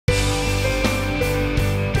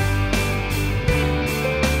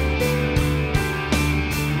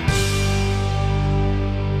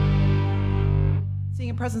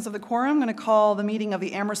presence of the quorum, I'm going to call the meeting of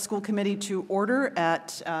the Amherst School Committee to order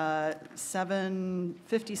at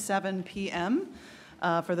 7:57 p.m.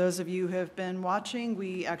 For those of you who have been watching,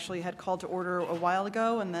 we actually had called to order a while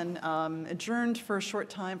ago and then adjourned for a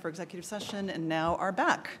short time for executive session and now are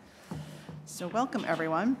back. So welcome,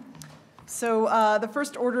 everyone. So the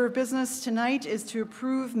first order of business tonight is to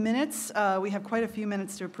approve minutes. We have quite a few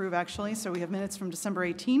minutes to approve, actually. So we have minutes from December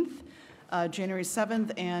 18th, January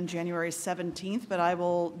 7th, and January 17th, but I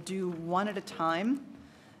will do one at a time.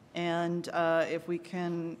 And if we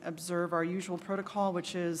can observe our usual protocol,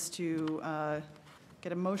 which is to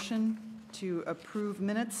get a motion to approve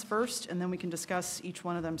minutes first, and then we can discuss each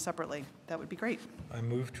one of them separately. That would be great. I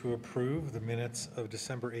move to approve the minutes of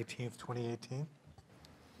December 18th, 2018.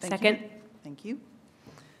 Second. Thank you.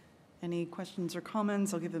 Any questions or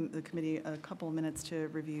comments? I'll give the committee a couple of minutes to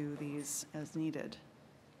review these as needed.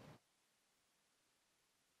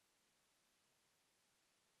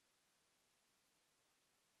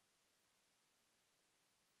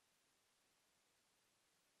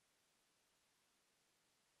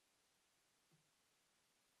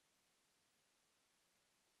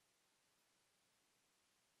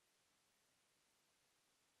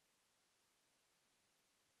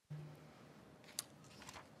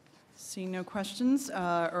 Seeing no questions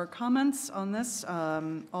or comments on this,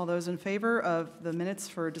 all those in favor of the minutes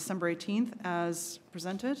for December 18th as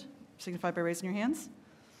presented, signify by raising your hands.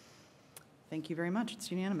 Thank you very much.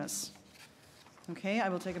 It's unanimous. Okay, I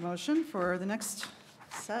will take a motion for the next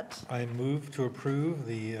set. I move to approve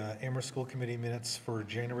the Amherst School Committee minutes for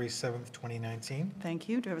January 7th, 2019. Thank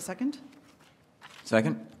you. Do I have a second?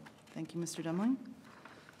 Second. Thank you, Mr. Demling.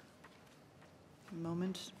 A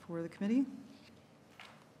moment for the committee.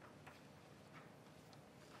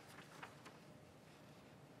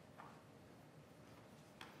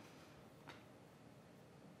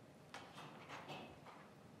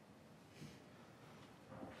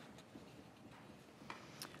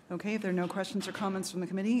 Okay, if there are no questions or comments from the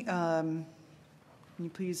committee, can you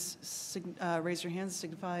please raise your hands,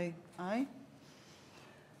 signify aye?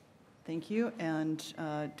 Thank you. And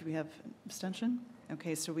do we have abstention?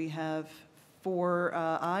 Okay, so we have 4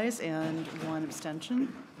 ayes and 1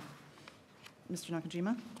 abstention. Mr.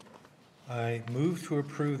 Nakajima? I move to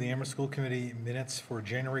approve the Amherst School Committee minutes for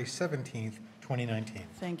January 17th, 2019.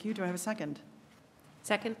 Thank you. Do I have a second?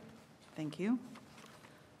 Second. Thank you.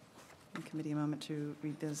 Give the committee a moment to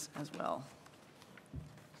read this as well.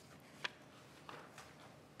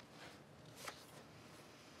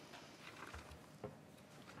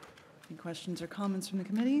 Any questions or comments from the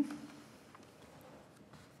committee?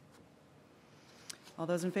 All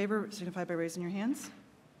those in favor signify by raising your hands.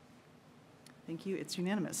 Thank you. It's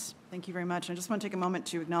unanimous. Thank you very much. I just want to take a moment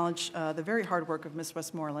to acknowledge the very hard work of Ms.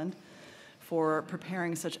 Westmoreland for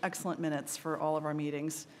preparing such excellent minutes for all of our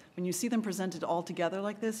meetings. When you see them presented all together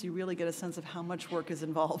like this, you really get a sense of how much work is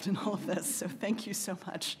involved in all of this. So thank you so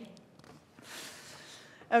much.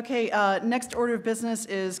 Okay, next order of business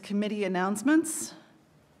is committee announcements.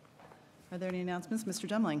 Are there any announcements? Mr.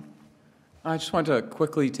 Demling. I just want to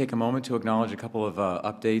quickly take a moment to acknowledge a couple of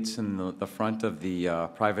updates in the front of the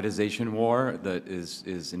privatization war that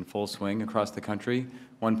is in full swing across the country.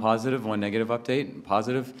 One positive, one negative update.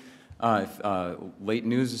 Positive. If late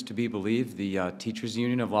news is to be believed, the Teachers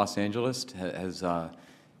Union of Los Angeles is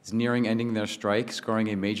nearing ending their strike, scoring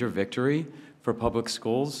a major victory for public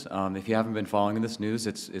schools. If you haven't been following this news,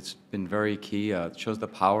 it's been very key. It shows the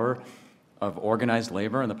power of organized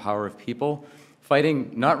labor and the power of people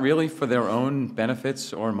fighting not really for their own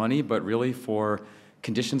benefits or money, but really for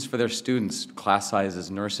conditions for their students, class sizes,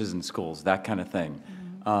 nurses in schools, that kind of thing.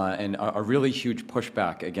 And a really huge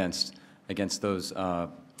pushback against those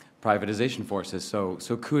privatization forces. So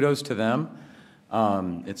kudos to them.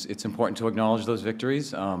 It's important to acknowledge those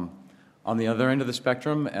victories. On the other end of the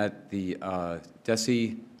spectrum, at the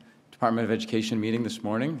DESE Department of Education meeting this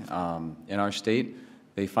morning in our state,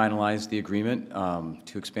 they finalized the agreement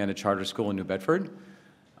to expand a charter school in New Bedford.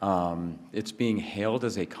 It's being hailed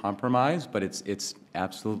as a compromise, but it's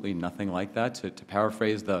absolutely nothing like that. To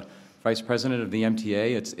paraphrase the vice president of the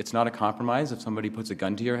MTA, it's not a compromise if somebody puts a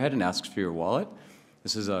gun to your head and asks for your wallet.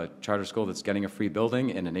 This is a charter school that's getting a free building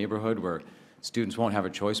in a neighborhood where students won't have a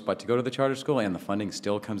choice but to go to the charter school, and the funding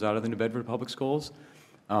still comes out of the New Bedford Public Schools,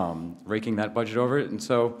 raking that budget over it. And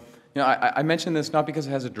so, you know, I mention this not because it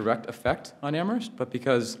has a direct effect on Amherst, but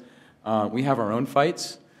because we have our own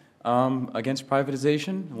fights against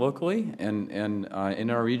privatization locally and in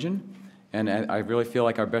our region. And I really feel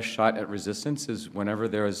like our best shot at resistance is whenever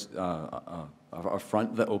there is a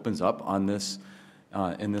front that opens up on this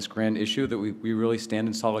in this grand issue, that we really stand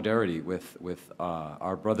in solidarity with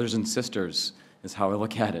our brothers and sisters is how I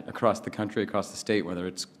look at it across the country, across the state, whether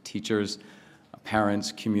it's teachers,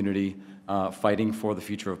 parents, community, fighting for the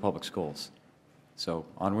future of public schools. So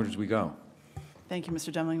onward as we go. Thank you,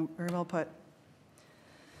 Mr. Demling. Very well put.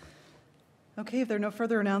 Okay, if there are no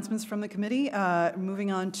further announcements from the committee,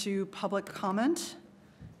 moving on to public comment.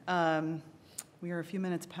 We are a few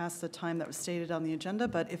minutes past the time that was stated on the agenda,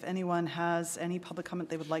 but if anyone has any public comment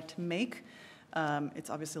they would like to make, it's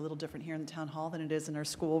obviously a little different here in the town hall than it is in our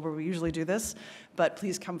school where we usually do this, but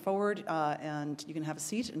please come forward and you can have a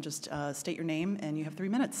seat and just state your name, and you have 3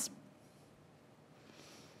 minutes.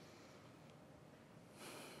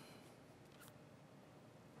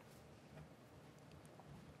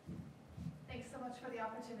 Thanks so much for the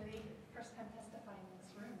opportunity. First time testifying in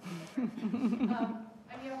this room.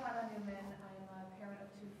 I'm Johanna Newman. I'm a parent of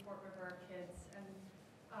 2 Fort River kids, and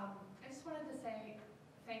I just wanted to say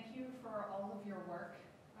thank you for all of your work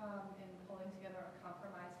in pulling together a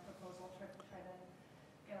compromise proposal to try to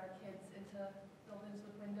get our kids into buildings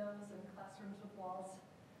with windows and classrooms with walls.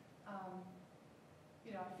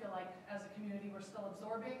 You know, I feel like as a community we're still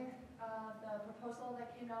absorbing the proposal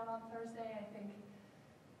that came out on Thursday. I think,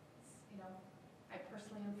 you know, I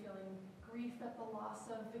personally am feeling grief at the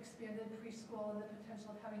loss of expanded preschool and the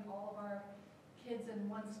potential of having all of our kids in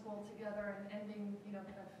one school together and ending, you know,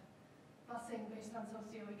 kind of busing based on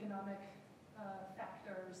socioeconomic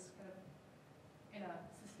factors kind of in a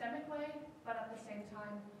systemic way, but at the same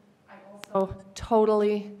time, I also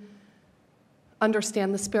totally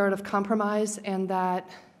understand the spirit of compromise, and that,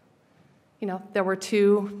 you know, there were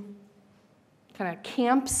 2 kind of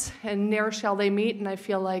camps and ne'er shall they meet, and I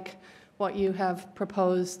feel like what you have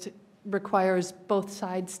proposed requires both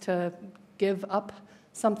sides to give up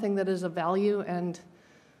something that is of value. And,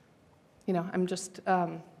 you know, I'm just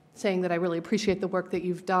saying that I really appreciate the work that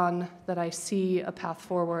you've done, that I see a path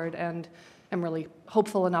forward, and I'm really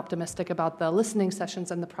hopeful and optimistic about the listening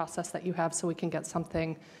sessions and the process that you have so we can get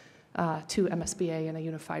something to MSBA in a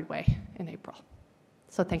unified way in April.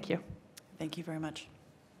 So thank you. Thank you very much.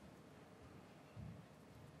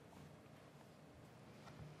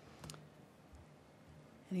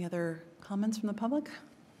 Any other comments from the public?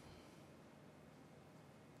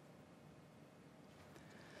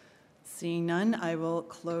 Seeing none, I will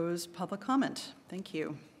close public comment. Thank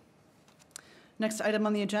you. Next item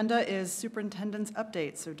on the agenda is superintendent's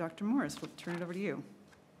update. So Dr. Morris, we'll turn it over to you.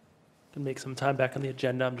 Can make some time back on the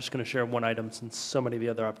agenda. I'm just going to share one item since so many of the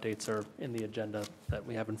other updates are in the agenda that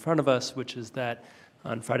we have in front of us, which is that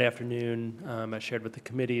on Friday afternoon, I shared with the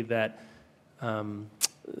committee that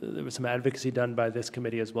there was some advocacy done by this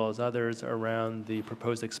committee as well as others around the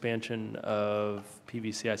proposed expansion of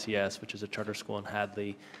PVCICS, which is a charter school in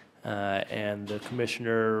Hadley, and the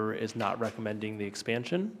commissioner is not recommending the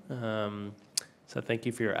expansion. So thank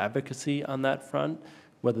you for your advocacy on that front.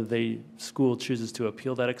 Whether the school chooses to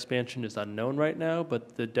appeal that expansion is unknown right now,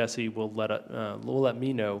 but the DESE will let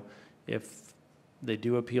me know if they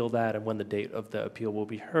do appeal that and when the date of the appeal will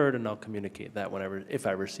be heard, and I'll communicate that if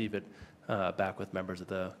I receive it back with members of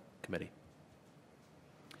the committee.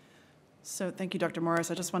 So thank you, Dr.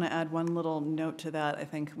 Morris. I just want to add one little note to that. I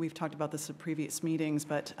think we've talked about this at previous meetings,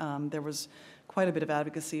 but there was quite a bit of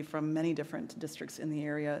advocacy from many different districts in the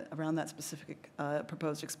area around that specific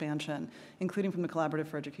proposed expansion, including from the Collaborative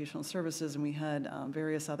for Educational Services, and we had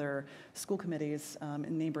various other school committees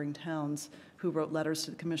in neighboring towns who wrote letters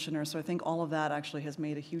to the commissioner. So I think all of that actually has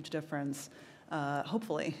made a huge difference,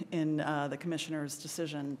 hopefully, in the commissioner's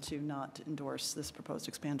decision to not endorse this proposed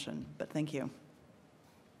expansion. But thank you.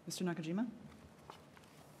 Mr. Nakajima?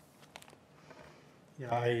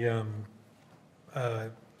 Yeah,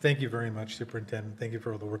 thank you very much, Superintendent. Thank you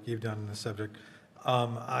for all the work you've done on this subject.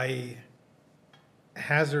 I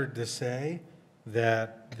hazard to say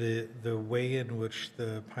that the way in which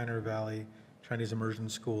the Pioneer Valley Chinese Immersion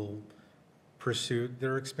School pursued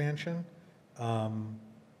their expansion, I'm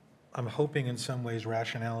hoping in some ways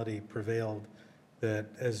rationality prevailed, that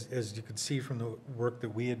as you could see from the work that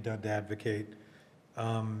we had done to advocate,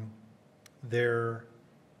 their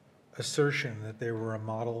assertion that they were a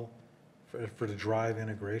model for to drive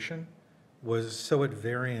integration was so at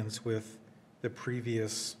variance with the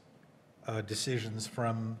previous decisions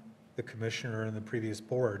from the commissioner and the previous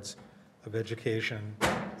boards of education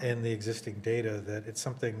and the existing data, that it's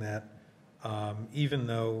something that even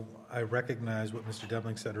though I recognize what Mr.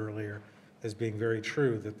 Demling said earlier as being very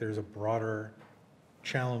true, that there's a broader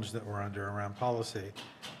challenge that we're under around policy.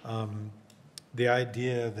 The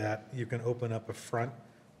idea that you can open up a front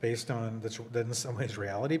based on, that's in some ways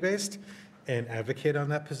reality-based, and advocate on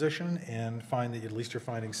that position and find that at least you're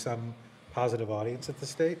finding some positive audience at the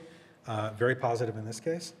state, very positive in this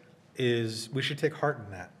case, is we should take heart in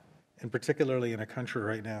that and particularly in a country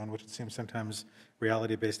right now in which it seems sometimes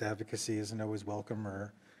reality-based advocacy isn't always welcome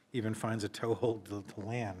or even finds a toehold to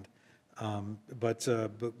land. But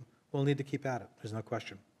we'll need to keep at it, there's no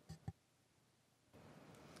question.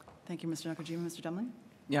 Thank you, Mr. Nakajima. Mr. Demling?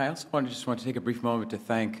 Yeah, I also just want to take a brief moment to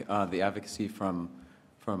thank the advocacy from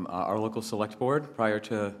our local select board prior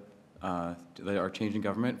to our change in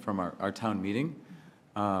government, from our town meeting.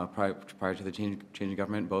 Prior to the change in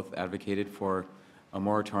government, both advocated for a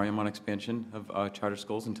moratorium on expansion of charter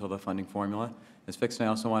schools until the funding formula is fixed. And I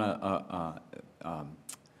also want to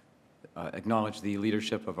acknowledge the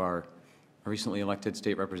leadership of our recently elected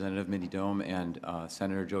state representative Mindy Dome and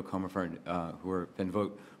Senator Joe Comerford, who have been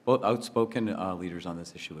both outspoken leaders on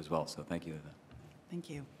this issue as well. So thank you to them. Thank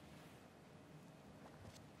you.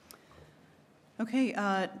 Okay,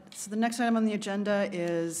 so the next item on the agenda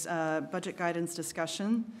is budget guidance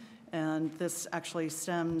discussion, and this actually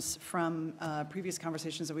stems from previous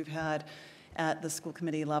conversations that we've had at the school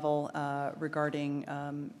committee level regarding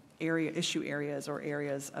issue areas or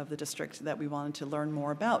areas of the district that we wanted to learn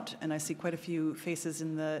more about. And I see quite a few faces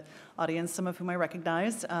in the audience, some of whom I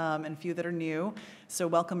recognize, and a few that are new. So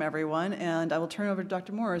welcome, everyone, and I will turn over to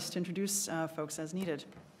Dr. Morris to introduce folks as needed.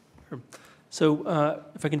 Sure. So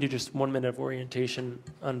if I can do just 1 minute of orientation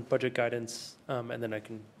on budget guidance, and then I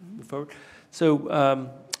can move forward.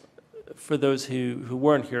 So for those who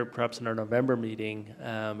weren't here, perhaps in our November meeting,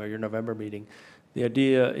 or your November meeting, the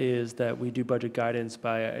idea is that we do budget guidance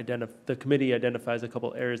by the committee identifies a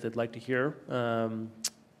couple areas they'd like to hear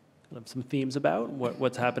some themes about,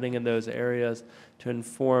 what's happening in those areas to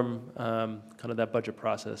inform kind of that budget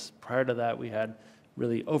process. Prior to that, we had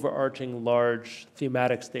really overarching large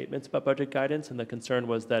thematic statements about budget guidance, and the concern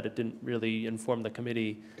was that it didn't really inform the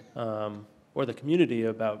committee or the community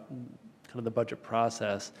about kind of the budget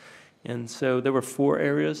process. And so there were 4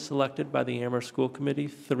 areas selected by the Amherst School Committee.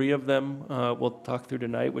 3 of them we'll talk through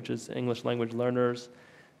tonight, which is English language learners,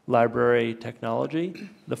 library, technology.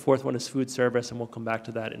 The 4th one is food service, and we'll come back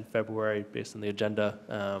to that in February based on the agenda,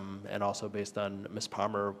 and also based on Ms.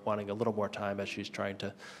 Palmer wanting a little more time as she's trying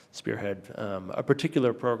to spearhead a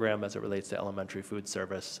particular program as it relates to elementary food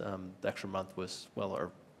service. The extra month was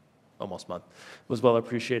almost month, was well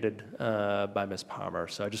appreciated by Ms. Palmer.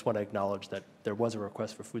 So I just want to acknowledge that there was a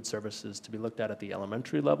request for food services to be looked at the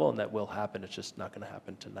elementary level, and that will happen. It's just not going to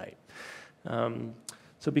happen tonight.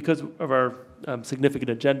 So because of our significant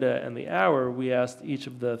agenda and the hour, we asked each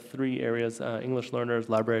of the 3 areas, English learners,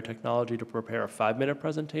 library, technology, to prepare a 5-minute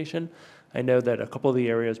presentation. I know that a couple of the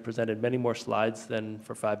areas presented many more slides than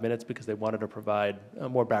for 5 minutes because they wanted to provide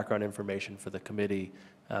more background information for the committee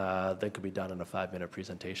that could be done in a 5-minute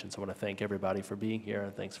presentation. So I want to thank everybody for being here,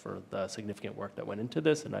 and thanks for the significant work that went into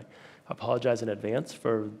this. And I apologize in advance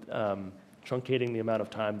for truncating the amount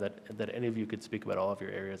of time that any of you could speak about all of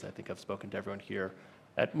your areas. I think I've spoken to everyone here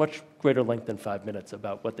at much greater length than 5 minutes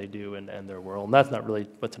about what they do and their world. And that's not really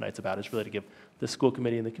what tonight's about. It's really to give the school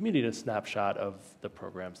committee and the community a snapshot of the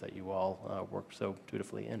programs that you all work so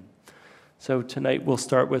dutifully in. So tonight we'll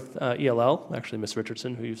start with ELL, actually Ms.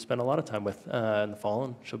 Richardson, who you've spent a lot of time with in the fall,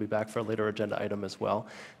 and she'll be back for a later agenda item as well.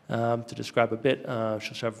 To describe a bit,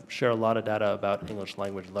 she'll share a lot of data about English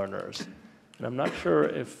language learners. And I'm not sure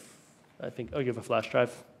if, you have a flash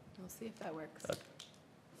drive? We'll see if that works.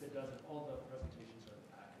 It does. All the presentations are in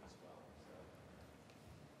the packet as well.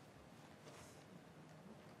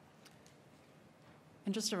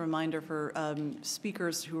 And just a reminder for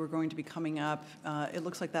speakers who are going to be coming up, it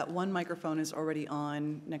looks like that one microphone is already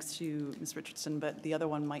on next to Ms. Richardson, but the other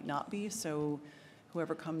one might not be. So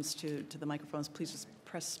whoever comes to the microphones, please just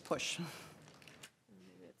press push. Maybe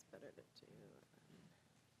it's better to do.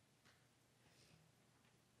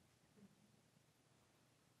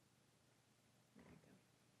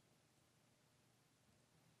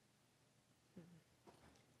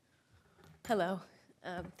 Hello,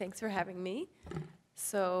 thanks for having me.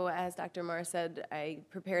 So as Dr. Morris said, I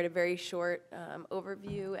prepared a very short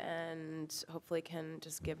overview and hopefully can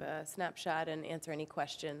just give a snapshot and answer any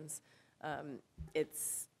questions.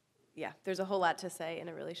 There's a whole lot to say in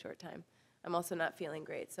a really short time. I'm also not feeling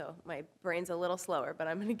great, so my brain's a little slower, but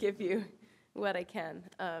I'm going to give you what I can.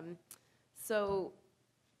 So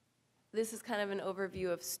this is kind of an overview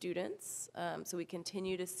of students. So we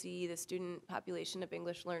continue to see the student population of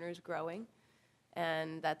English learners growing,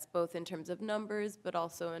 and that's both in terms of numbers, but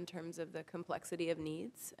also in terms of the complexity of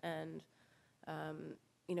needs. And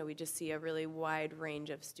we just see a really wide range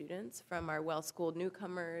of students, from our well-schooled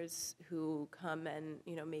newcomers who come and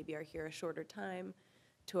maybe are here a shorter time,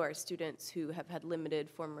 to our students who have had limited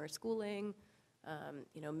former schooling,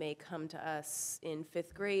 may come to us in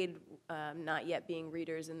 5th grade, not yet being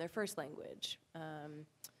readers in their first language.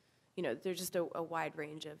 there's just a wide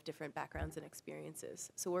range of different backgrounds and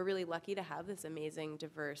experiences. So we're really lucky to have this amazing,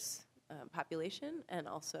 diverse population, and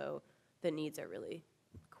also the needs are really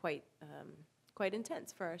quite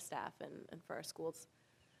intense for our staff and for our schools.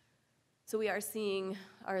 So we are seeing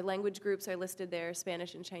our language groups are listed there.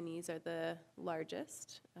 Spanish and Chinese are the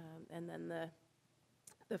largest, and then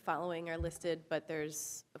the following are listed, but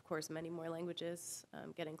there's, of course, many more languages,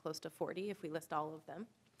 getting close to 40 if we list all of them.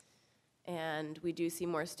 And we do see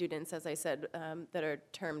more students, as I said, that are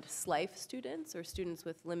termed SLIFE students, or students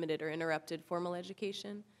with limited or interrupted formal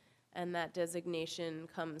education. And that designation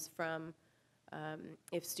comes from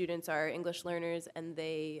if students are English learners and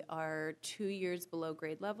they are 2 years below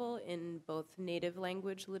grade level in both native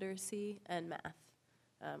language literacy and math,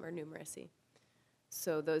 or numeracy.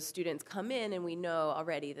 So those students come in and we know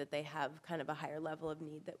already that they have kind of a higher level of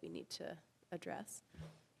need that we need to address.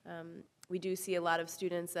 We do see a lot of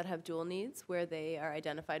students that have dual needs, where they are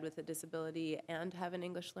identified with a disability and have an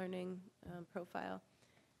English learning profile.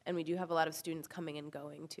 And we do have a lot of students coming and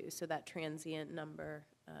going too, so that transient number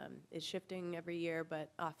is shifting every year,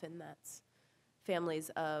 but often that's families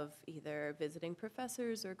of either visiting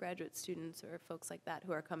professors or graduate students or folks like that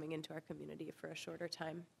who are coming into our community for a shorter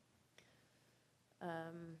time.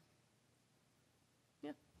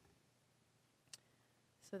 Yeah.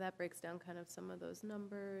 So that breaks down kind of some of those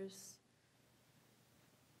numbers.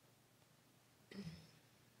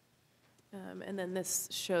 And then this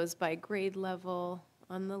shows by grade level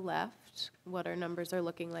on the left what our numbers are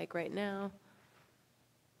looking like right now.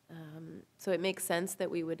 So it makes sense that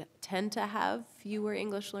we would tend to have fewer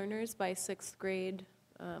English learners by 6th grade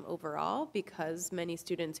overall, because many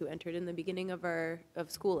students who entered in the beginning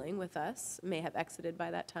of schooling with us may have exited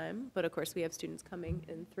by that time, but of course we have students coming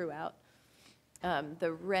in throughout.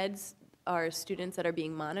 The reds are students that are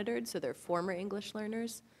being monitored, so they're former English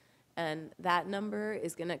learners, and that number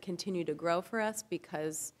is going to continue to grow for us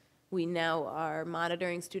because we now are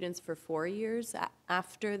monitoring students for 4 years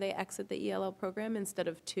after they exit the ELL program instead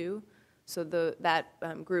of 2. So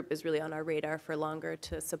that group is really on our radar for longer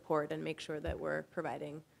to support and make sure that we're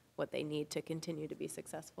providing what they need to continue to be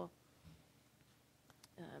successful.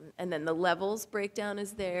 And then the levels breakdown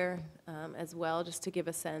is there as well, just to give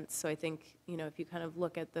a sense. So I think, if you kind of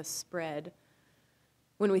look at the spread,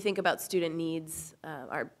 when we think about student needs,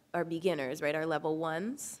 our beginners, right, our level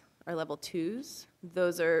 1s, our level 2s,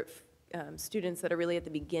 those are students that are really at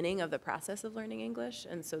the beginning of the process of learning English,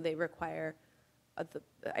 and so they require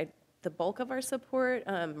the bulk of our support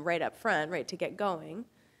right up front, right, to get going.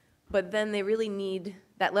 But then they really need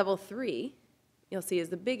that level 3, you'll see, is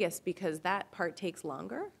the biggest, because that part takes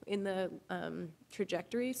longer in the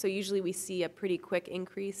trajectory. So usually we see a pretty quick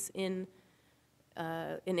increase in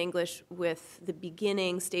English with the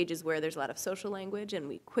beginning stages where there's a lot of social language and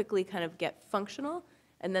we quickly kind of get functional,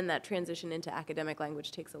 and then that transition into academic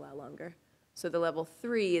language takes a lot longer. So the level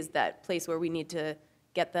 3 is that place where we need to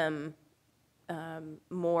get them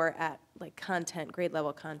more at like content, grade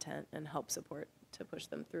level content, and help support to push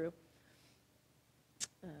them through.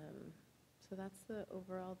 So that's the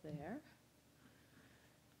overall there.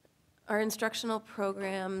 Our instructional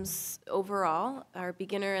programs overall, our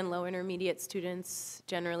beginner and low intermediate students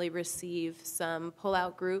generally receive some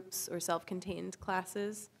pull-out groups or self-contained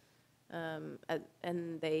classes,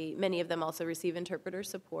 and many of them also receive interpreter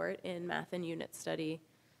support in math and unit study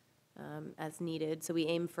as needed. So we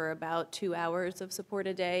aim for about 2 hours of support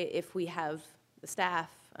a day if we have the staff,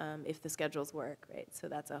 if the schedules work, right? So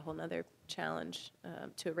that's a whole nother challenge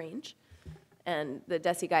to arrange. And the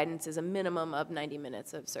DESE guidance is a minimum of 90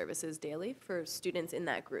 minutes of services daily for students in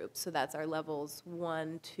that group. So that's our levels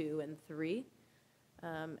 1, 2, and 3.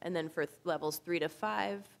 And then for levels 3 to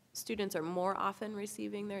 5, students are more often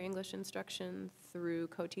receiving their English instruction through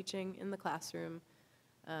co-teaching in the classroom.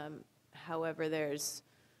 However, there's,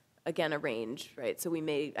 again, a range, right? So we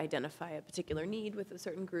may identify a particular need with a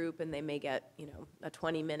certain group, and they may get, a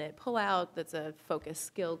 20-minute pull-out that's a focused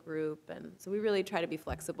skill group. And so we really try to be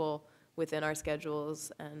flexible within our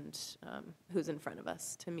schedules and who's in front of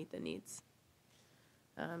us to meet the needs.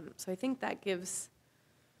 So I think that gives,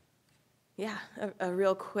 a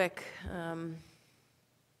real quick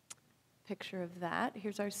picture of that.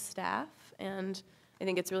 Here's our staff, and I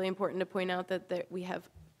think it's really important to point out that we have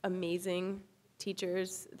amazing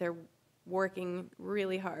teachers. They're working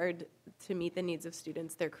really hard to meet the needs of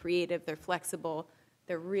students. They're creative, they're flexible,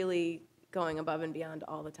 they're really going above and beyond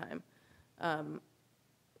all the time.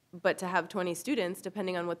 But to have 20 students,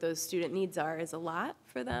 depending on what those student needs are, is a lot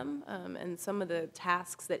for them. And some of the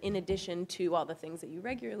tasks that, in addition to all the things that you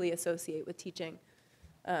regularly associate with teaching,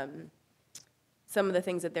 some of the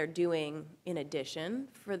things that they're doing in addition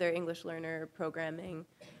for their English learner programming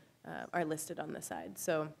are listed on the side.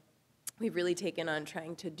 So we've really taken on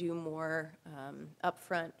trying to do more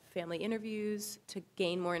upfront family interviews to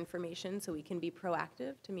gain more information so we can be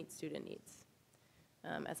proactive to meet student needs.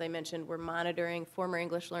 As I mentioned, we're monitoring former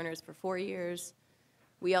English learners for 4 years.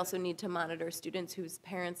 We also need to monitor students whose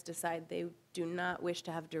parents decide they do not wish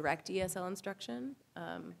to have direct ESL instruction,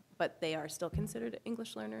 but they are still considered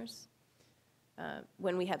English learners.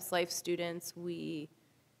 When we have SLIFE students, we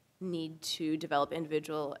need to develop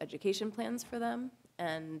individual education plans for them.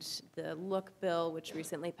 And the Look bill, which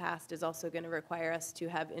recently passed, is also going to require us to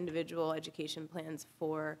have individual education plans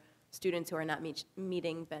for students who are not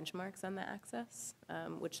meeting benchmarks on the access,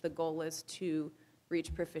 which the goal is to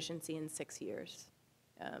reach proficiency in 6 years,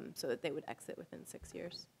 so that they would exit within 6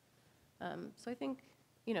 years. So I think,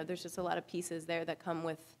 there's just a lot of pieces there that come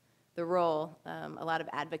with the role, a lot of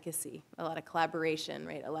advocacy, a lot of collaboration,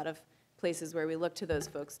 right? A lot of places where we look to those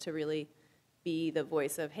folks to really be the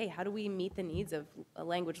voice of, hey, how do we meet the needs of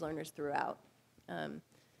language learners throughout?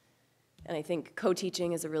 And I think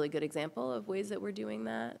co-teaching is a really good example of ways that we're doing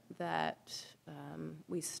that,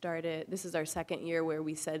 we started, this is our 2nd year where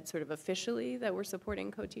we said sort of officially that we're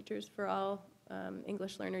supporting co-teachers for all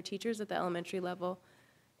English learner teachers at the elementary level.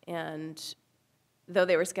 And though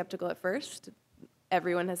they were skeptical at first,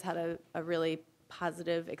 everyone has had a really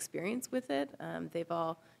positive experience with it. They've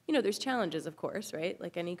all, there's challenges, of course, right?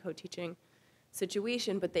 Like any co-teaching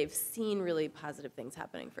situation, but they've seen really positive things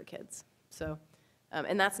happening for kids. So,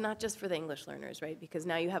 and that's not just for the English learners, right? Because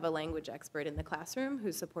now you have a language expert in the classroom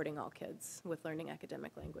who's supporting all kids with learning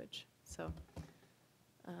academic language. So,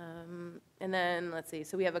 and then let's see,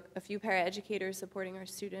 so we have a few paraeducators supporting our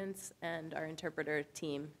students and our interpreter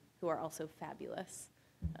team who are also fabulous.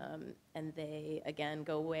 And they, again,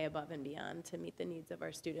 go way above and beyond to meet the needs of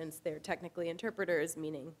our students. They're technically interpreters,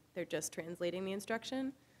 meaning they're just translating the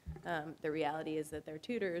instruction. The reality is that they're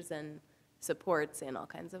tutors and supports in all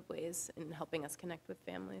kinds of ways in helping us connect with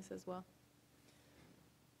families as well.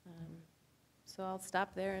 So I'll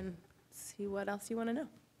stop there and see what else you want to know.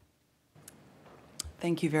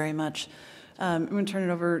 Thank you very much. I'm going to turn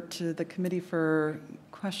it over to the committee for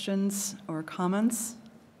questions or comments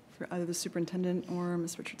for either the superintendent or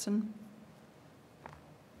Ms. Richardson.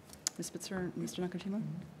 Ms. Spitzer, Mr. Nakajima?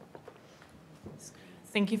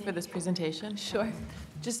 Thank you for this presentation. Sure.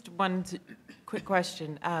 Just one quick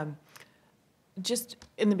question. Just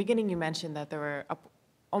in the beginning, you mentioned that there were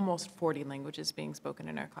almost 40 languages being spoken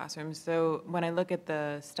in our classrooms. So when I look at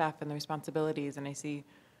the staff and the responsibilities, and I see,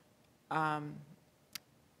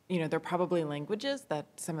 there are probably languages that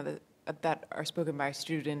that are spoken by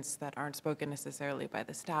students that aren't spoken necessarily by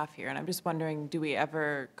the staff here. And I'm just wondering, do we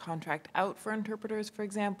ever contract out for interpreters, for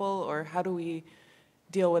example, or how do we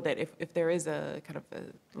deal with it if there is a kind of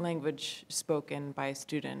a language spoken by a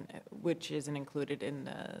student, which isn't included in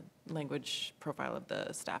the language profile of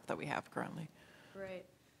the staff that we have currently? Right.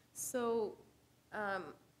 So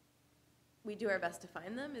we do our best to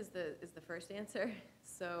find them is the first answer.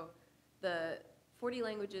 So the 40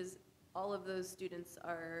 languages, all of those students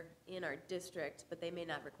are in our district, but they may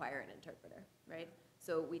not require an interpreter, right?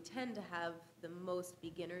 So we tend to have the most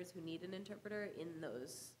beginners who need an interpreter in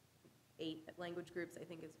those 8 language groups, I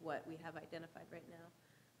think is what we have identified right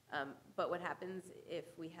now. But what happens if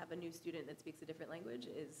we have a new student that speaks a different language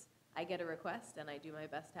is I get a request and I do my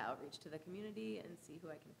best to outreach to the community and see who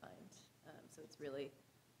I can find. So it's really,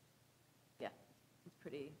 it's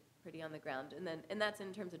pretty on the ground. And that's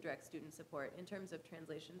in terms of direct student support. In terms of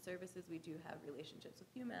translation services, we do have relationships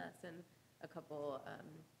with UMass and a couple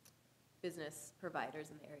business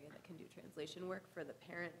providers in the area that can do translation work for the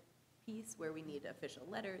parent piece where we need official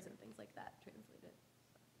letters and things like that translated.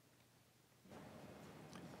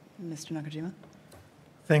 Mr. Nakajima?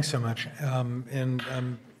 Thanks so much. And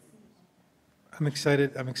I'm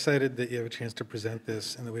excited that you have a chance to present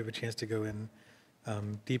this and that we have a chance to go in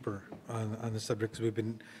deeper on the subject, because we've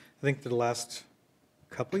been, I think the last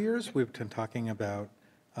couple of years, we've been talking about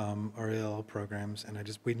our ALL programs, and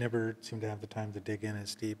we never seem to have the time to dig in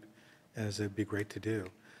as deep as it'd be great to do.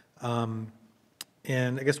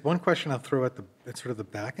 And I guess one question I'll throw at sort of the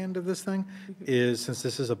back end of this thing is, since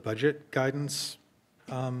this is a budget guidance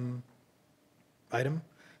item,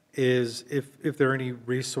 is if there are any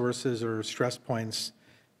resources or stress points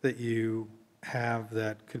that you have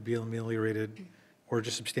that could be ameliorated or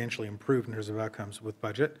just substantially improved in terms of outcomes with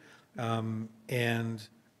budget. And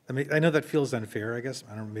I mean, I know that feels unfair, I guess.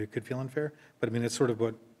 I don't know, maybe it could feel unfair, but I mean, it's sort of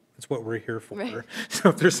what we're here for. Right. So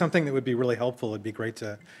if there's something that would be really helpful, it'd be great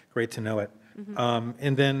to know it. Mm-hmm.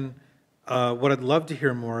 And then what I'd love to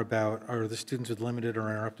hear more about are the students with limited or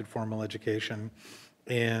interrupted formal education,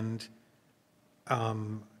 and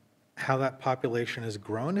how that population has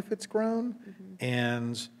grown, if it's grown,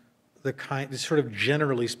 and sort of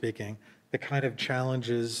generally speaking, the kind of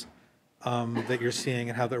challenges that you're seeing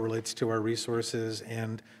and how that relates to our resources.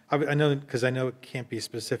 And I know, because I know it can't be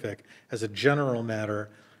specific, as a general matter,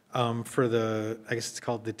 for I guess it's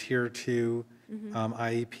called the Tier 2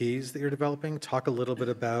 IEPs that you're developing, talk a little bit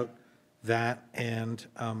about that and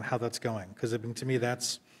how that's going. Because to me,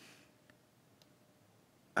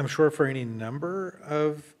 I'm sure for any number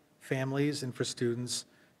of families and for students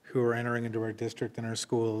who are entering into our district and our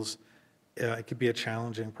schools, it could be a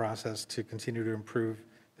challenging process to continue to improve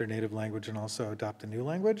their native language and also adopt a new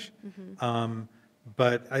language.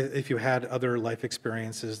 But if you had other life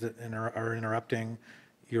experiences that are interrupting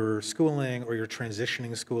your schooling or your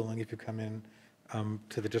transitioning schooling, if you come in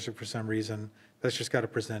to the district for some reason, that's just got to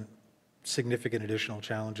present significant additional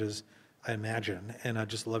challenges, I imagine. And I'd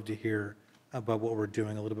just love to hear about what we're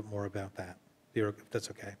doing a little bit more about that, if that's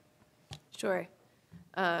okay. Sure.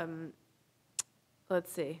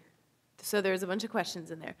 Let's see. So there's a bunch of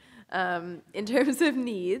questions in there. In terms of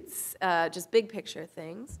needs, just big picture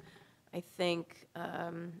things, I think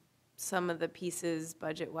some of the pieces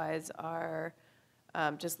budget-wise are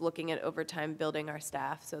just looking at over time building our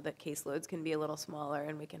staff so that caseloads can be a little smaller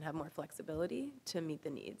and we can have more flexibility to meet the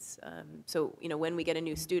needs. So, when we get a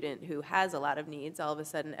new student who has a lot of needs, all of a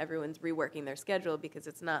sudden everyone's reworking their schedule because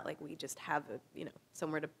it's not like we just have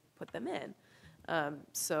somewhere to put them in.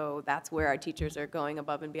 So that's where our teachers are going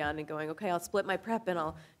above and beyond and going, okay, I'll split my prep and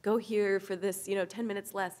I'll go here for this, 10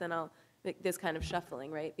 minutes less, and I'll make this kind of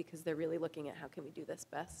shuffling, right? Because they're really looking at how can we do this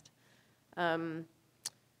best.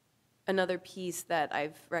 Another piece that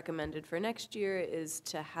I've recommended for next year is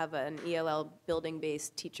to have an ELL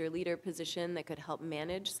building-based teacher leader position that could help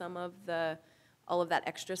manage some of all of that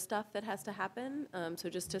extra stuff that has to happen. So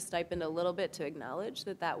just to stipend a little bit to acknowledge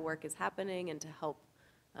that work is happening and to help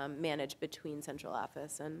manage between central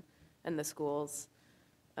office and the schools.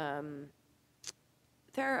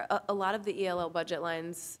 There are a lot of the ELL budget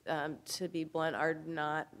lines, to be blunt, are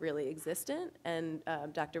not really existent, and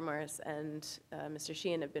Dr. Morris and Mr.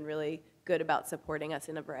 Sheehan have been really good about supporting us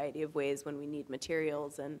in a variety of ways when we need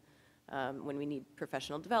materials and when we need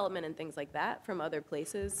professional development and things like that from other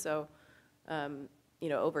places. So,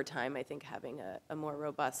 over time, I think having a more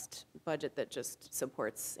robust budget that just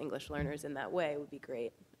supports English learners in that way would be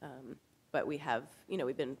great. But we've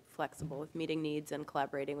been flexible with meeting needs and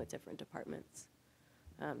collaborating with different departments.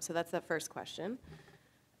 So that's that first question.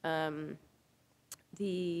 So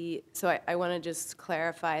I want to just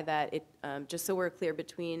clarify that just so we're clear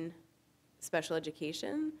between special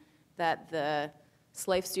education, that the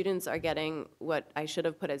SLIFE students are getting what I should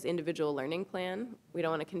have put as individual learning plan. We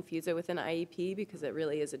don't want to confuse it with an IEP because it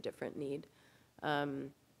really is a different need.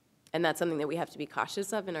 And that's something that we have to be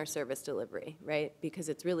cautious of in our service delivery, right? Because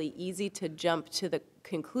it's really easy to jump to the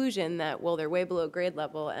conclusion that, well, they're way below grade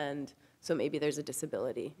level and so maybe there's a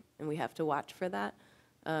disability, and we have to watch for that.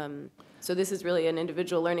 So this is really an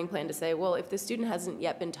individual learning plan to say, well, if the student hasn't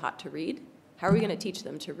yet been taught to read, how are we going to teach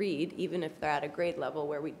them to read, even if they're at a grade level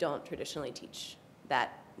where we don't traditionally teach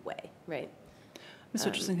that way, right? Ms.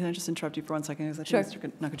 Richardson, can I just interrupt you for 1 second? Because I Sure. think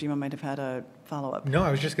Mr. Nakajima might have had a follow-up. No,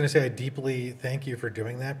 I was just going to say I deeply thank you for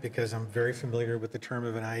doing that because I'm very familiar with the term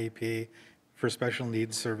of an IEP for special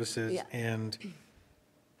needs services. Yeah. And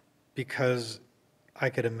because I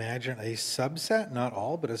could imagine a subset, not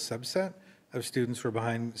all, but a subset of students who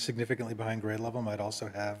are significantly behind grade level might also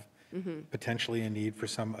have potentially a need for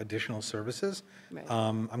some additional services. Right.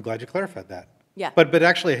 I'm glad you clarified that. Yeah. But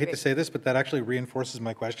actually, I hate to Great. say this, but that actually reinforces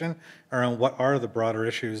my question around what are the broader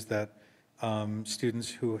issues that students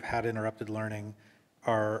who have had interrupted learning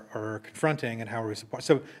are confronting and how are we support.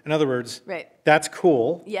 So in other words, Right. that's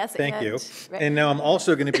cool. Yes, Thank you. right. And now I'm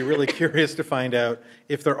also going to be really curious to find out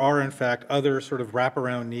if there are in fact other sort of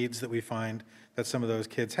wraparound needs that we find that some of those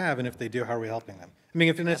kids have, and if they do, how are we helping them? I mean,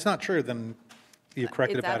 if it's not true, then you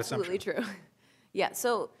corrected a bad assumption. It's absolutely true. Yeah,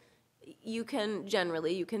 so you can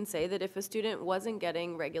say that if a student wasn't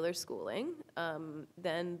getting regular schooling,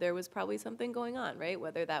 then there was probably something going on, right?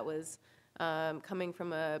 Whether that was coming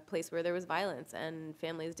from a place where there was violence and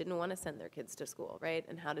families didn't want to send their kids to school, right?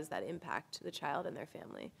 And how does that impact the child and their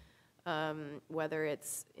family? Whether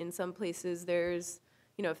it's in some places there's,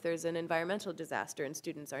 if there's an environmental disaster and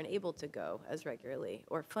students aren't able to go as regularly,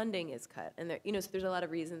 or funding is cut, and so there's a lot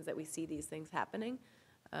of reasons that we see these things happening.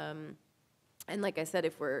 And like I said,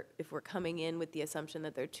 if we're coming in with the assumption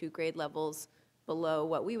that they're 2 grade levels below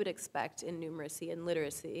what we would expect in numeracy and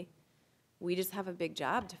literacy, we just have a big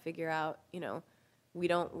job to figure out, we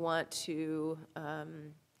don't want to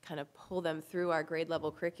kind of pull them through our grade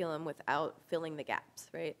level curriculum without filling the gaps,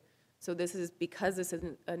 right? So this is, because this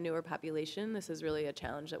isn't a newer population, this is really a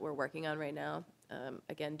challenge that we're working on right now.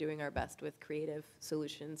 Again, doing our best with creative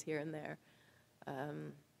solutions here and there.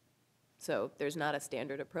 So there's not a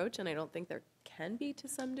standard approach, and I don't think there can be to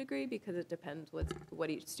some degree, because it depends with what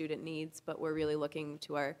each student needs, but we're really looking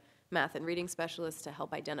to our math and reading specialists to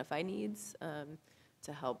help identify needs,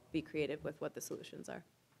 to help be creative with what the solutions are.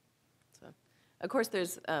 So, of course,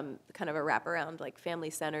 there's kind of a wraparound, like family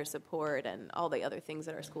center support and all the other things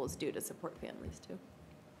that our schools do to support families too.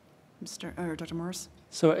 Dr. Morris?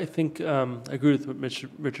 So I think I agree with what Mr.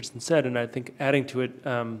 Richardson said, and I think adding to it,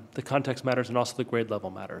 the context matters and also the grade level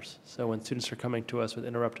matters. So when students are coming to us with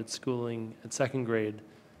interrupted schooling at second grade,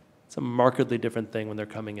 it's a markedly different thing when they're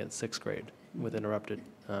coming at sixth grade with interrupted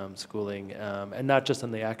schooling, and not just on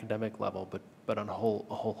the academic level, but on a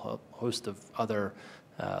whole host of other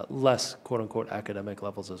less quote-unquote academic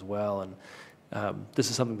levels as well. And this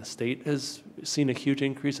is something the state has seen a huge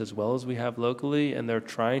increase as well as we have locally, and they're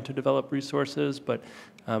trying to develop resources, but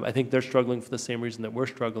I think they're struggling for the same reason that we're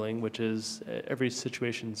struggling, which is every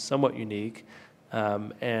situation is somewhat unique,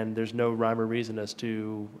 and there's no rhyme or reason as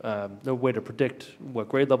to, no way to predict what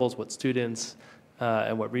grade levels, what students,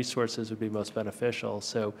 and what resources would be most beneficial.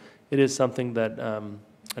 So it is something that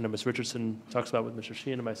I know Ms. Richardson talks about with Mr.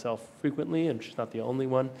 Sheehan and myself frequently, and she's not the only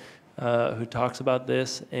one who talks about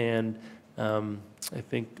this, and I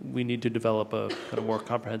think we need to develop a kind of more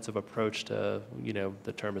comprehensive approach to,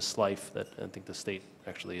 the term is SLIFE that I think the state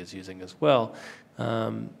actually is using as well.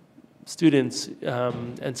 Students,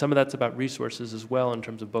 and some of that's about resources as well in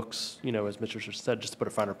terms of books, as Mr. Richardson said, just to put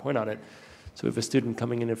a finer point on it. So if a student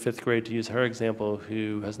coming in fifth grade, to use her example,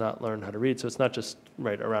 who has not learned how to read, so it's not just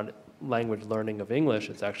around language learning of English,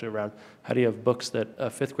 it's actually around how do you have books that a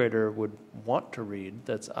fifth grader would want to read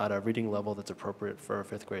that's at a reading level that's appropriate for a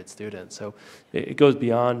fifth grade student. So it goes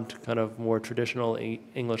beyond kind of more traditional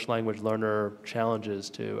English language learner challenges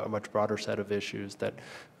to a much broader set of issues that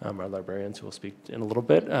our librarians, who will speak in a little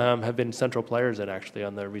bit, have been central players in actually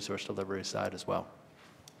on the resource delivery side as well.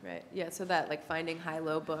 Right, yeah, so that like finding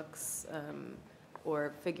high-low books,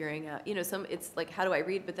 or figuring out, it's like, how do I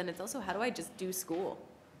read? But then it's also, how do I just do school,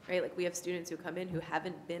 right? Like we have students who come in who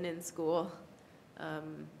haven't been in school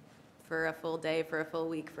for a full day, for a full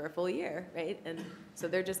week, for a full year, right? And so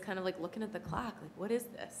they're just kind of like looking at the clock, like, what is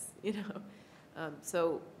this,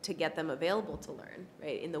 So to get them available to learn,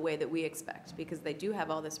 right, in the way that we expect, because they do have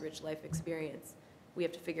all this rich life experience, we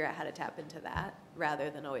have to figure out how to tap into that rather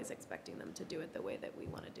than always expecting them to do it the way that we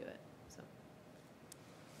want to do it. So,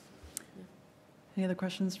 yeah. Any other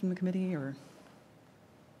questions from the committee or?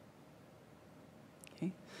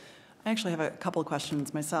 Okay. I actually have a couple of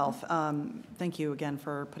questions myself. Thank you again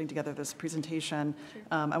for putting together this presentation. Sure.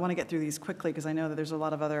 I want to get through these quickly because I know that there's a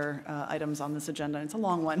lot of other items on this agenda. It's a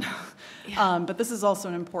long one, Yeah. But this is also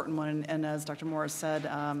an important one. And as Dr. Morris said,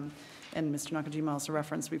 and Mr. Nakajima also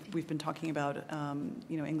referenced, we've been talking about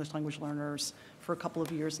English language learners for a couple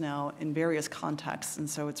of years now in various contexts, and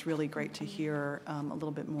so it's really great to hear a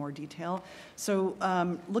little bit more detail. So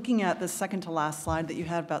looking at the second to last slide that you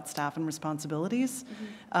had about staff and responsibilities,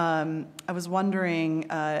 I was wondering,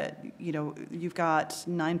 you've got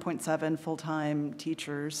 9.7 full-time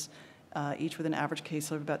teachers, each with an average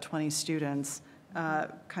caseload of about 20 students.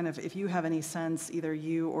 Kind of, if you have any sense, either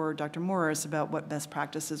you or Dr. Morris, about what best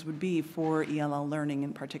practices would be for ELL learning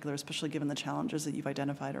in particular, especially given the challenges that you've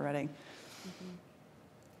identified already. Mm-hmm.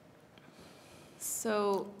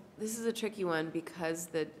 So this is a tricky one because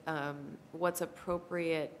what's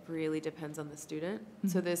appropriate really depends on the student. Mm-hmm.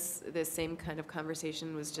 So this same kind of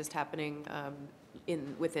conversation was just happening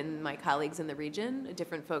within my colleagues in the region,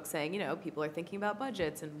 different folks saying, people are thinking about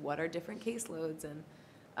budgets and what are different caseloads, and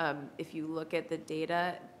if you look at the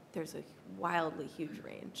data, there's a wildly huge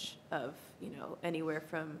range of, anywhere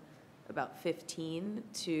from about 15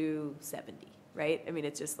 to 70, right? I mean,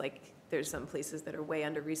 it's just like there's some places that are way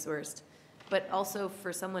under-resourced. But also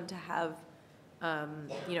for someone to have,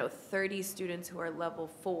 30 students who are level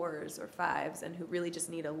 4s or 5s and who really just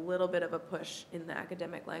need a little bit of a push in the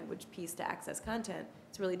academic language piece to access content,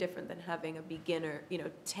 it's really different than having a beginner,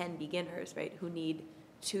 10 beginners, right, who need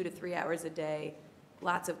 2 to 3 hours a day,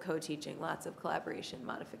 lots of co-teaching, lots of collaboration,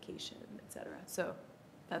 modification, et cetera. So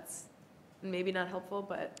that's maybe not helpful,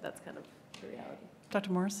 but that's kind of the reality.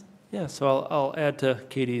 Dr. Morris? Yeah, so I'll add to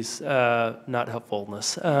Katie's not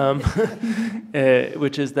helpfulness,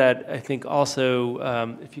 which is that I think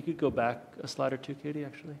also, if you could go back a slide or two, Katie,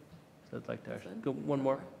 actually. So I'd like to actually go one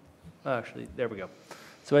more. Actually, there we go.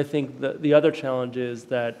 So I think the other challenge is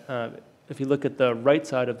that if you look at the right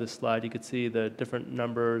side of this slide, you could see the different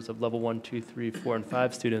numbers of level 1, 2, 3, 4, and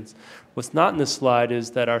 5 students. What's not in this slide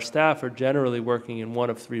is that our staff are generally working in one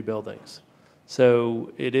of 3 buildings.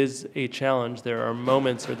 So it is a challenge. There are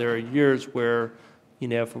moments or there are years where, you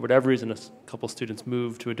know, for whatever reason, a couple students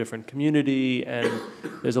move to a different community and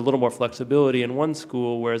there's a little more flexibility in one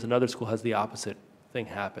school, whereas another school has the opposite thing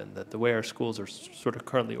happen, that the way our schools are sort of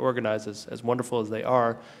currently organized, as wonderful as they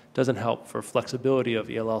are, doesn't help for flexibility of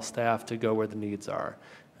ELL staff to go where the needs are.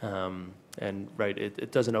 And right,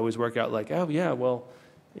 it doesn't always work out like, oh yeah, well,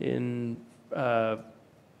 we've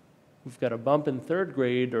got a bump in 3rd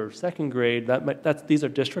grade or 2nd grade. These are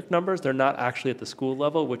district numbers. They're not actually at the school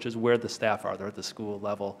level, which is where the staff are. They're at the school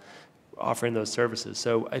level offering those services.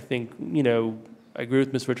 So I think, you know, I agree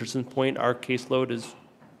with Ms. Richardson's point. Our caseload is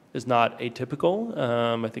not atypical.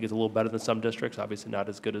 I think it's a little better than some districts, obviously not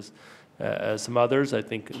as good as some others. I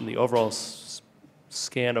think in the overall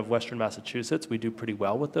scan of Western Massachusetts, we do pretty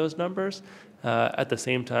well with those numbers. At the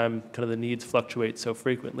same time, kind of the needs fluctuate so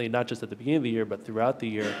frequently, not just at the beginning of the year, but throughout the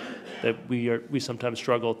year, that we sometimes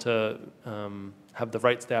struggle to have the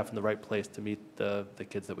right staff in the right place to meet the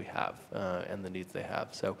kids that we have and the needs they have.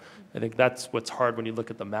 So I think that's what's hard when you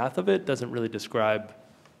look at the math of it. Doesn't really describe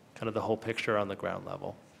kind of the whole picture on the ground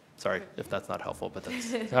level. Sorry if that's not helpful, but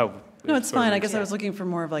that's how. No, it's fine. I guess I was looking for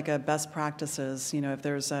more of like a best practices, you know, if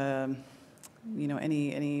there's you know,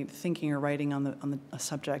 any thinking or writing on a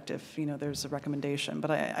subject, if, you know, there's a recommendation.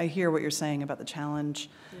 But I hear what you're saying about the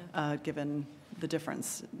challenge, given the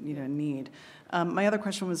difference, you know, need. My other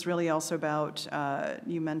question was really also about,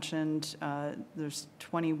 you mentioned there's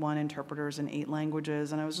 21 interpreters in 8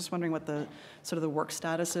 languages, and I was just wondering what the sort of the work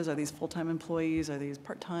status is. Are these full-time employees? Are these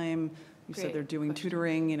part-time? You said they're doing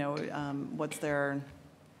tutoring, you know, what's their?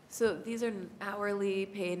 So these are hourly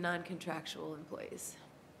paid non-contractual employees.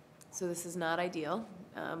 So this is not ideal,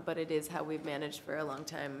 but it is how we've managed for a long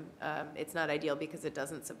time. It's not ideal because it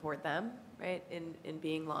doesn't support them, right, in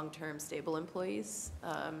being long-term stable employees.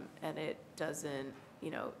 And it doesn't,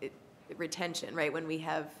 you know, retention, right? When we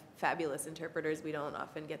have fabulous interpreters, we don't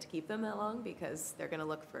often get to keep them that long because they're going to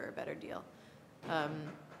look for a better deal.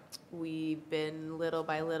 We've been little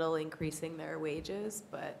by little increasing their wages,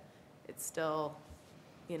 but it's still,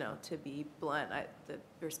 you know, to be blunt, the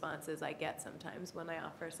responses I get sometimes when I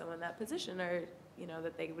offer someone that position are, you know,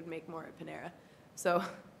 that they would make more at Panera. So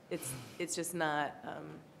it's just not,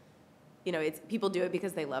 you know, people do it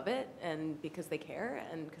because they love it and because they care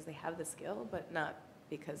and because they have the skill, but not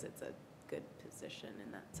because it's a good position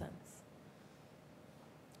in that sense.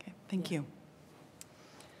 Okay, thank you.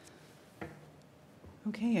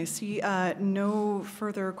 Okay, I see no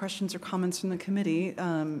further questions or comments from the committee.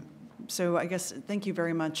 So I guess, thank you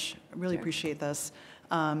very much. I really appreciate this.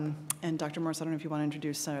 And Dr. Morris, I don't know if you want to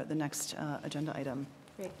introduce the next agenda item.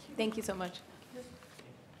 Great. Thank you so much.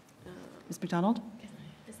 Ms. McDonald?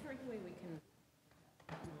 Is there any way we can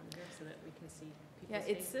monitor so that we can see people's Yeah,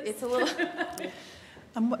 faces? it's a little.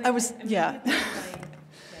 I was, yeah.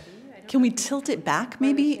 Can we tilt it back,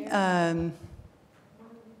 maybe? Can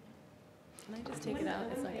I just take it out?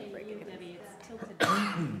 It's not going to break anything. Debbie, it's tilted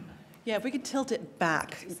down. Yeah, if we could tilt it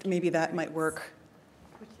back, maybe that might work.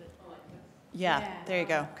 Yeah, there you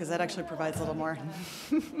go, because that actually provides a little more.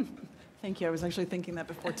 Thank you. I was actually thinking that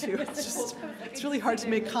before, too. It's just, it's really hard to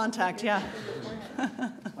make contact, yeah.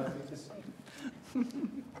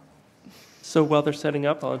 So while they're setting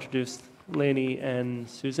up, I'll introduce Lainey and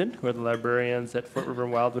Susan, who are the librarians at Fort River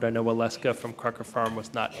and Wildwood. I know Waleska from Crocker Farm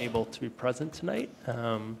was not able to be present tonight,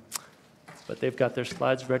 but they've got their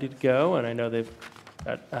slides ready to go, and I know they've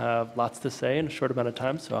got lots to say in a short amount of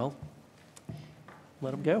time, so I'll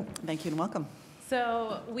let them go. Thank you and welcome.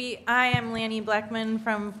 So I am Lanny Blackman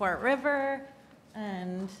from Fort River,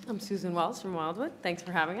 and I'm Susan Wells from Wildwood. Thanks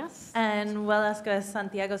for having us. and Waleska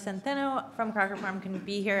Santiago Centeno from Crocker Farm can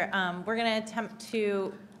be here. We're going to attempt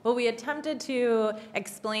to, well, we attempted to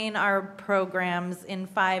explain our programs in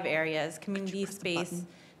 5 areas: community space,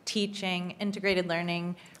 teaching, integrated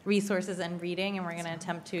learning, resources, and reading, and we're going to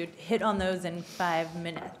attempt to hit on those in 5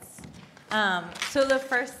 minutes. So the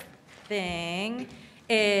first thing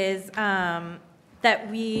is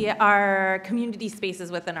that we are community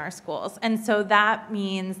spaces within our schools. And so that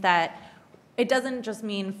means that it doesn't just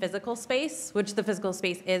mean physical space, which the physical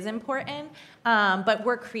space is important, but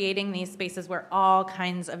we're creating these spaces where all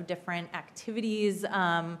kinds of different activities,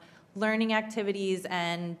 learning activities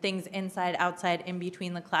and things inside, outside, in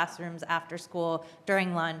between the classrooms, after school,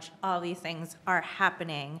 during lunch, all these things are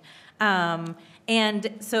happening. And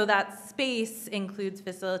so that space includes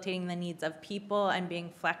facilitating the needs of people and being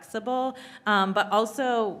flexible, but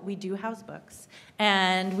also we do house books,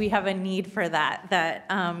 and we have a need for that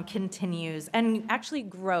continues and actually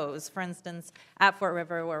grows. For instance, at Fort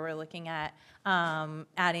River, where we're looking at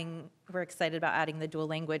we're excited about adding the dual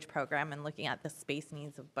language program and looking at the space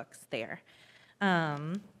needs of books there. There.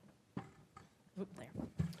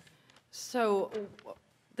 So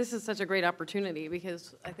this is such a great opportunity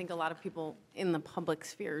because I think a lot of people in the public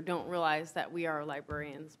sphere don't realize that we are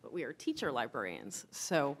librarians, but we are teacher librarians.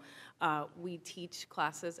 So we teach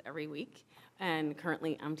classes every week, and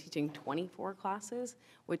currently I'm teaching 24 classes,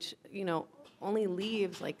 which, you know, only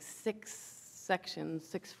leaves like 6 sections,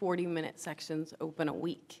 6 40-minute sections open a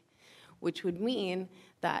week, which would mean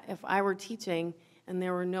that if I were teaching and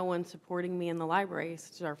there were no one supporting me in the library,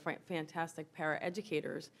 such as our fantastic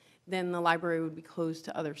para-educators, then the library would be closed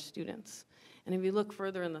to other students. And if you look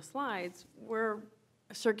further in the slides, we're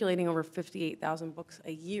circulating over 58,000 books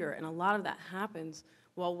a year, and a lot of that happens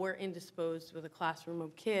while we're indisposed with a classroom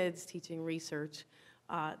of kids teaching research.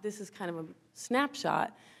 This is kind of a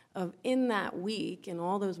snapshot of in that week and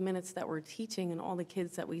all those minutes that we're teaching and all the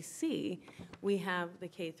kids that we see, we have the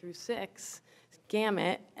K through 6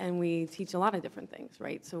 gamut, and we teach a lot of different things,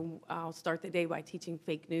 right? So I'll start the day by teaching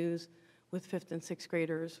fake news with 5th and 6th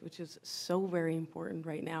graders, which is so very important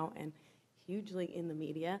right now and hugely in the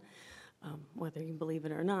media, whether you believe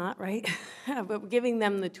it or not, right? But giving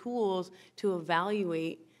them the tools to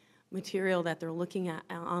evaluate material that they're looking at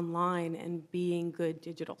online and being good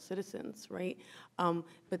digital citizens, right?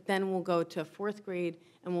 But then we'll go to 4th grade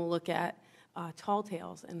and we'll look at Tall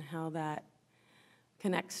Tales and how that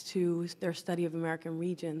connects to their study of American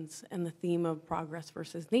regions and the theme of progress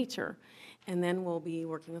versus nature. And then we'll be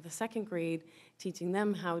working with the 2nd grade, teaching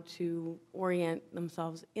them how to orient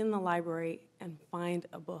themselves in the library and find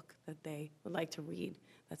a book that they would like to read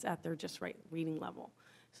that's at their just right reading level.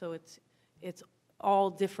 So it's all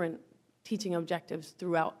different teaching objectives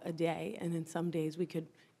throughout a day, and in some days we could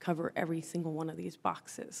cover every single one of these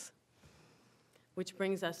boxes. Which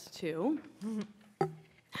brings us to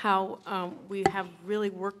how we have really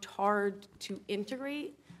worked hard to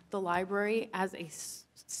integrate the library as a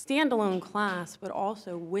standalone class, but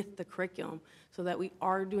also with the curriculum, so that we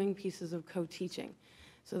are doing pieces of co-teaching,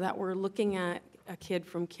 so that we're looking at a kid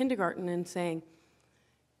from kindergarten and saying,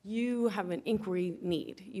 you have an inquiry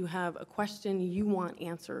need, you have a question you want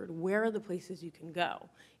answered, where are the places you can go?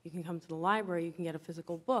 You can come to the library, you can get a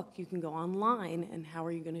physical book, you can go online, and how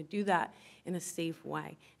are you going to do that in a safe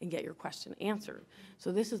way and get your question answered?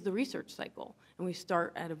 So this is the research cycle, and we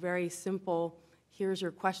start at a very simple, here's your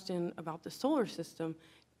question about the solar system,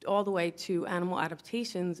 all the way to animal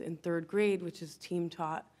adaptations in 3rd grade, which is team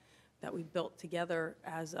taught that we built together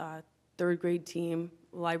as a 3rd grade team,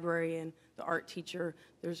 librarian, the art teacher.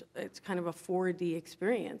 It's kind of a 4D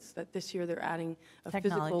experience that this year they're adding a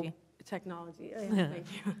physical technology. Yeah, thank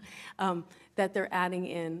you. That they're adding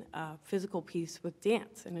in a physical piece with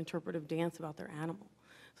dance, an interpretive dance about their animal.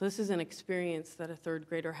 So this is an experience that a 3rd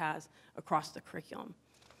grader has across the curriculum.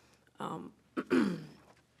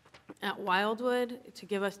 At Wildwood, to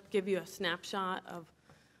give you a snapshot of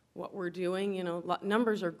what we're doing, you know,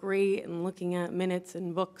 numbers are great and looking at minutes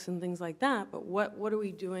and books and things like that, but what are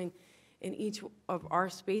we doing in each of our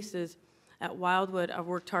spaces? At Wildwood, I've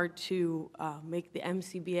worked hard to make the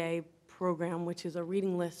MSBA program, which is a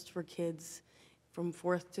reading list for kids from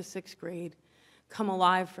 4th to 6th grade, come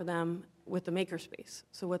alive for them with the makerspace.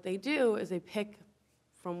 So what they do is they pick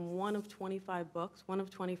from one of 25 books.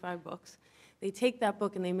 They take that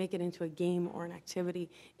book and they make it into a game or an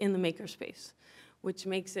activity in the makerspace, which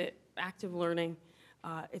makes it active learning.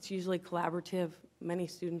 It's usually collaborative. Many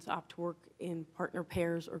students opt to work in partner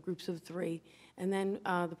pairs or groups of 3, and then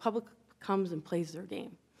the public comes and plays their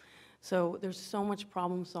game. So there's so much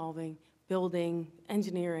problem solving, building,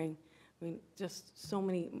 engineering. I mean, just so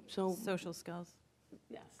many, Social skills.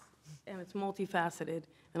 yes, and it's multifaceted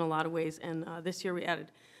in a lot of ways. And this year we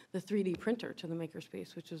added the 3D printer to the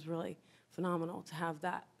makerspace, which was really phenomenal to have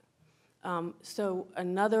that. So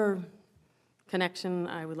another connection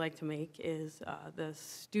I would like to make is the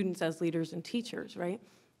students as leaders and teachers, right?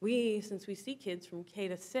 Since we see kids from K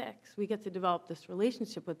to 6, we get to develop this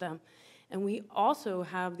relationship with them, and we also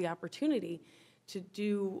have the opportunity to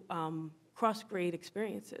do cross-grade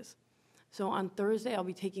experiences. So on Thursday, I'll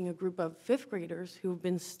be taking a group of 5th graders who've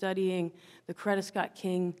been studying the Coretta Scott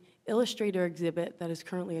King Illustrator exhibit that is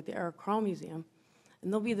currently at the Eric Carle Museum,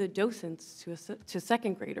 and they'll be the docents to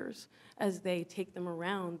 2nd graders as they take them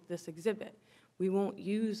around this exhibit. We won't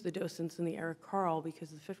use the docents in the Eric Carle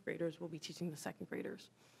because the 5th graders will be teaching the 2nd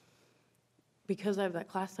graders. because I have that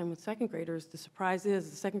class time with second graders, the surprise is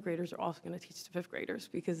the second graders are also going to teach the fifth graders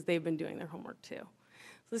because they've been doing their homework too.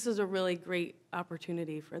 So this is a really great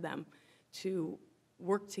opportunity for them to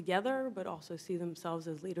work together, but also see themselves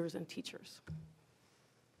as leaders and teachers.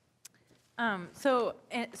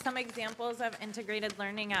 Some examples of integrated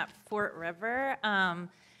learning at Fort River.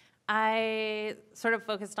 I sort of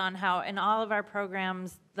focused on how in all of our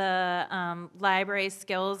programs, the library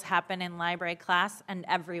skills happen in library class and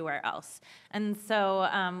everywhere else. And so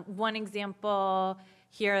one example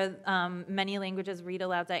here, many languages read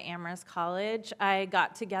alouds at Amherst College. I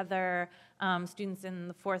got together students in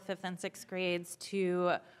the 4th, 5th, and 6th grades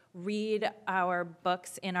to read our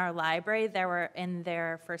books in our library that were in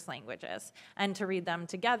their first languages, and to read them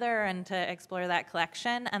together and to explore that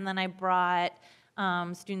collection. And then I brought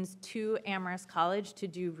students to Amherst College to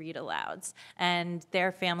do read alouds, and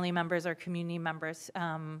their family members or community members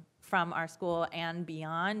from our school and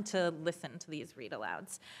beyond to listen to these read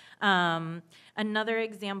alouds. Another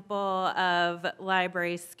example of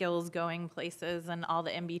library skills going places and all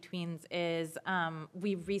the in-betweens is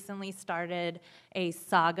we recently started a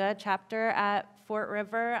saga chapter at Fort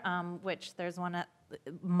River, which there's one at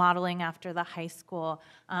modeling after the high school,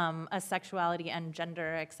 a sexuality and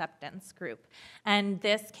gender acceptance group. And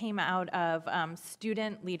this came out of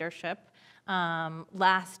student leadership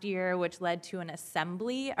last year, which led to an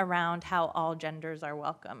assembly around how all genders are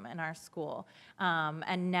welcome in our school,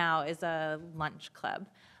 and now is a lunch club.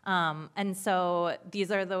 And so these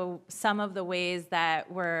are some of the ways that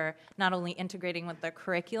we're not only integrating with the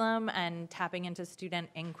curriculum and tapping into student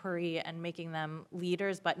inquiry and making them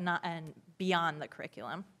leaders, but not and beyond the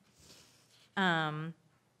curriculum. And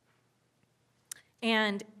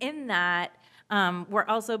in that, we're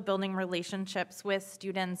also building relationships with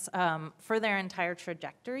students for their entire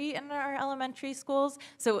trajectory in our elementary schools.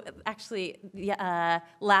 So actually,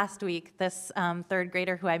 last week, this third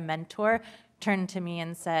grader who I mentor turned to me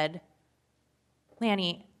and said,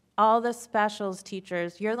 "Lanny, all the specials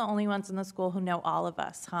teachers, you're the only ones in the school who know all of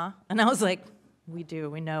us, huh?" And I was like, "We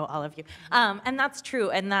do, we know all of you." And that's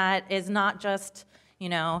true, and that is not just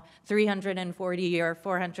 340 or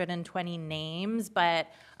 420 names, but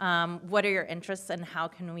what are your interests and how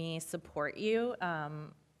can we support you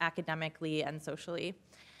academically and socially?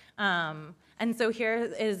 And so here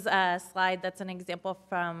is a slide that's an example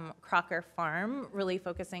from Crocker Farm, really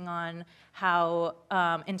focusing on how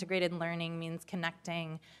integrated learning means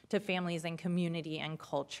connecting to families and community and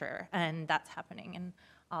culture, and that's happening in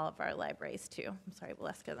all of our libraries too. I'm sorry,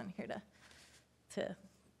 Valeska's in here to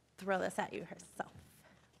throw this at you herself.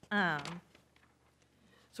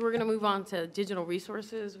 So we're going to move on to digital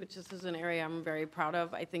resources, which this is an area I'm very proud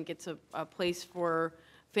of. I think it's a place for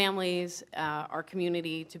families, our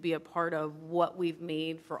community, to be a part of what we've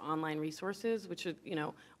made for online resources, which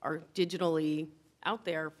are digitally out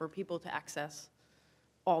there for people to access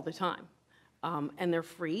all the time. And they're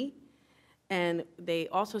free, and they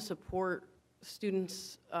also support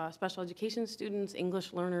students, special education students,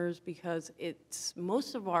 English learners, because it's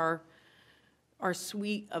most of our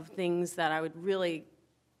suite of things that I would really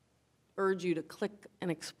urge you to click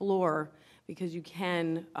and explore, because you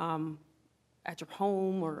can, at your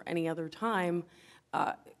home or any other time,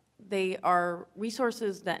 they are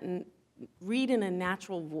resources that read in a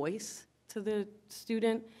natural voice to the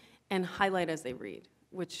student and highlight as they read,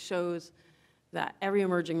 which shows that every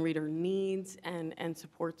emerging reader needs and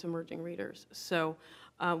supports emerging readers. So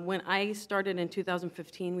when I started in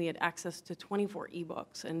 2015, we had access to 24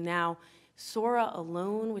 ebooks, and now Sora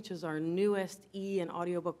alone, which is our newest and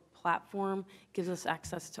audiobook platform, gives us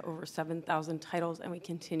access to over 7,000 titles, and we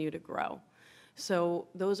continue to grow. So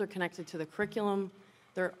those are connected to the curriculum.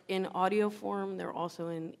 They're in audio form, they're also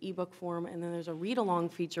in ebook form, and then there's a read-along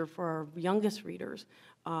feature for our youngest readers,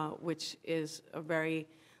 which is a very,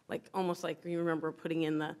 almost like you remember putting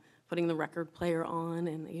the record player on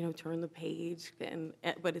and turn the page,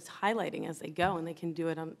 but it's highlighting as they go, and they can do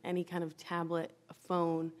it on any kind of tablet, a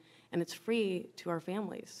phone, and it's free to our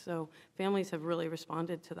families. So families have really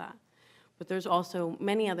responded to that. But there's also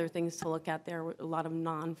many other things to look at there, a lot of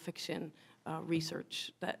nonfiction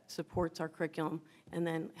research that supports our curriculum and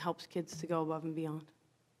then helps kids to go above and beyond.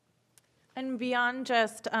 And beyond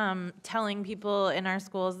just telling people in our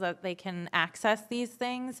schools that they can access these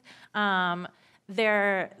things,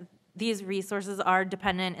 these resources are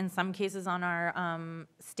dependent in some cases on our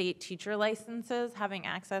state teacher licenses, having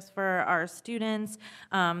access for our students.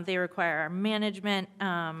 They require our management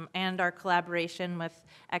and our collaboration with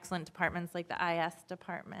excellent departments like the IS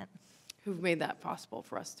department. Who've made that possible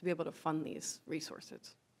for us to be able to fund these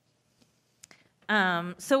resources.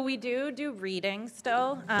 So we do reading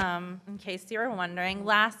still, in case you were wondering.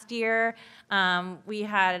 Last year, we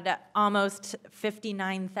had almost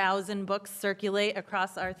 59,000 books circulate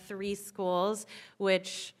across our 3 schools,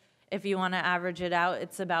 which, if you want to average it out,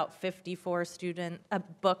 it's about 54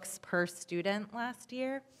 books per student last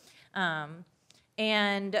year.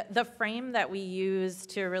 And the frame that we use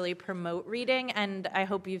to really promote reading, and I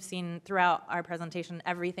hope you've seen throughout our presentation,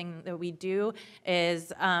 everything that we do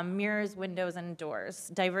is mirrors, windows, and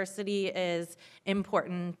doors. Diversity is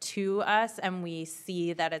important to us, and we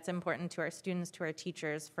see that it's important to our students, to our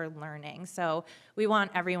teachers for learning. So we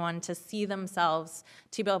want everyone to see themselves,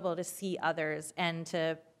 to be able to see others, and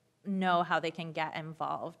to know how they can get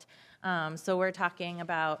involved. So we're talking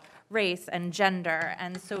about race and gender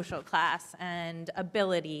and social class and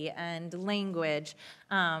ability and language,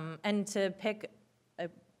 and to pick a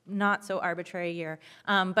not so arbitrary year.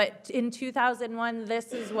 But in 2001,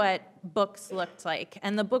 this is what books looked like,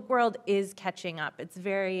 and the book world is catching up. It's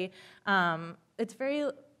very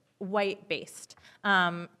white-based.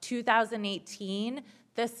 2018,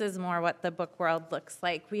 this is more what the book world looks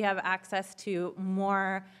like. We have access to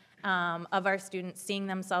more of our students seeing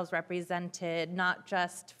themselves represented, not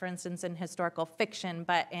just, for instance, in historical fiction,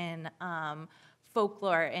 but in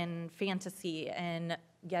folklore, in fantasy, in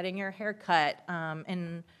getting your hair cut,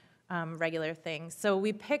 in regular things. So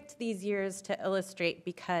we picked these years to illustrate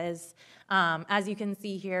because, as you can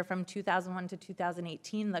see here, from 2001 to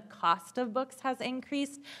 2018, the cost of books has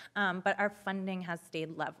increased, but our funding has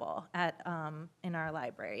stayed level in our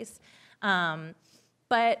libraries.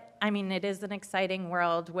 But, I mean, it is an exciting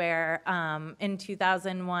world where in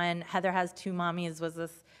 2001, Heather Has Two Mommies was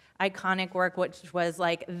this iconic work, which was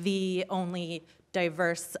like the only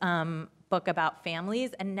diverse book about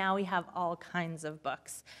families, and now we have all kinds of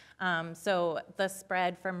books. So The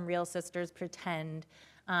Spread from Real Sisters Pretend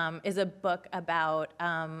is a book about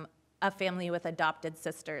a family with adopted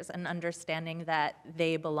sisters and understanding that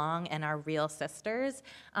they belong and are real sisters.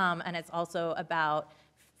 And it's also about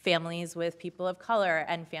families with people of color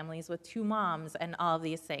and families with 2 moms and all of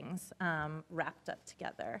these things wrapped up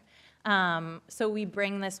together. So we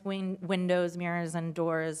bring this windows, mirrors, and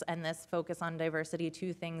doors and this focus on diversity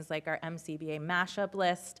to things like our MSBA mashup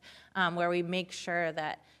list, where we make sure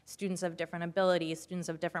that students of different abilities, students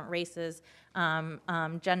of different races,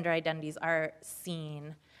 gender identities are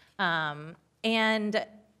seen. And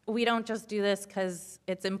we don't just do this because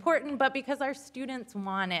it's important, but because our students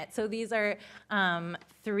want it. So these are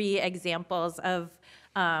 3 examples of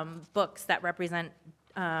books that represent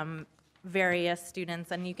various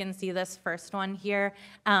students, and you can see this first one here.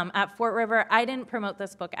 At Fort River, I didn't promote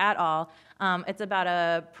this book at all. It's about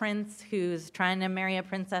a prince who's trying to marry a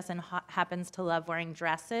princess and happens to love wearing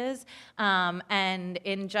dresses. And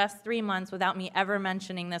in just 3 months, without me ever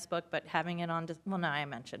mentioning this book, but having it on, well, no, I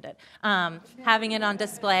mentioned it. Having it on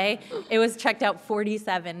display, it was checked out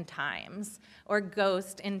 47 times, or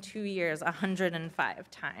Ghost in 2 years,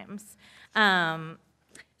 105 times.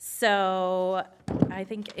 So I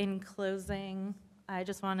think in closing, I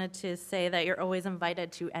just wanted to say that you're always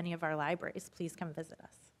invited to any of our libraries. Please come visit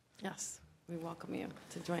us. Yes, we welcome you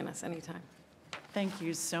to join us anytime. Thank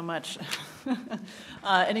you so much.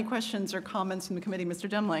 Any questions or comments from the committee? Mr.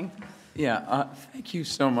 Demling? Yeah, thank you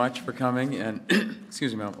so much for coming, and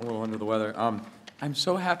excuse me, I'm a little under the weather. I'm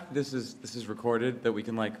so happy this is recorded, that we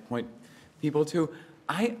can like point people to.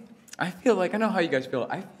 I feel like, I know how you guys feel,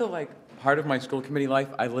 I feel like part of my school committee life,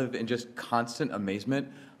 I live in just constant amazement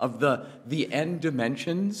of the end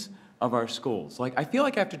dimensions of our schools. Like, I feel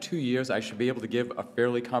like after 2 years, I should be able to give a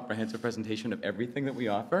fairly comprehensive presentation of everything that we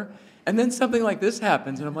offer. And then something like this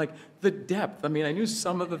happens, and I'm like, the depth. I mean, I knew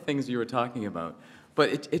some of the things you were talking about,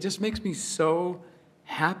 but it just makes me so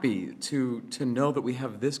happy to know that we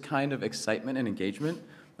have this kind of excitement and engagement.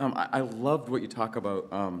 I loved what you talk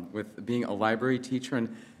about with being a library teacher,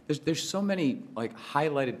 and there's so many like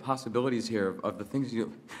highlighted possibilities here of the things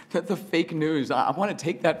the fake news. I want to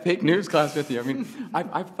take that fake news class with you. I mean,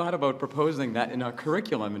 I've thought about proposing that in our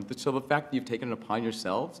curriculum, and so the fact that you've taken it upon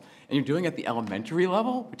yourselves and you're doing it at the elementary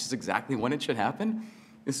level, which is exactly when it should happen,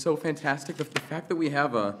 is so fantastic. The fact that we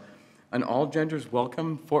have an all genders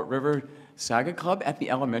welcome Fort River Saga Club at the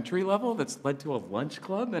elementary level that's led to a lunch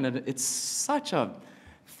club, and it's such a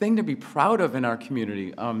thing to be proud of in our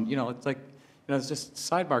community. You know, it's like, you know, it's just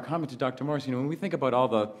sidebar comment to Dr. Morris. You know, when we think about all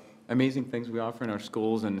the amazing things we offer in our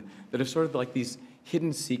schools, and that are sort of like these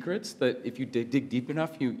hidden secrets that if you dig deep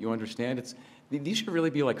enough, you understand. These should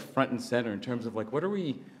really be like front and center in terms of like, what are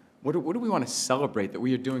we what do we want to celebrate that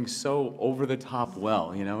we are doing so over the top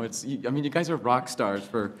well, you know? I mean, you guys are rock stars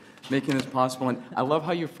for making this possible, and I love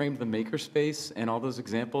how you framed the makerspace and all those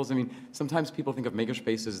examples. I mean, sometimes people think of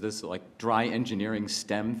makerspace as this like dry engineering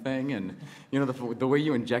STEM thing, and you know, the way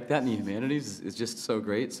you inject that in the humanities is just so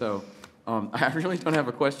great. So I really don't have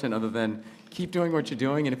a question other than keep doing what you're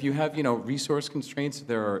doing, and if you have, you know, resource constraints,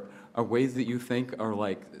 there are ways that you think are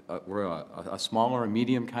like, where a small or a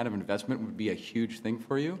medium kind of investment would be a huge thing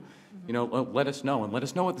for you, you know, let us know, and let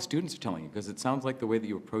us know what the students are telling you, because it sounds like the way that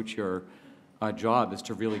you approach your job is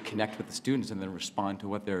to really connect with the students and then respond to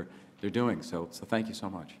what they're doing. So thank you so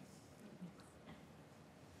much.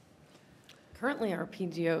 Currently, our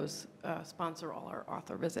PGOs sponsor all our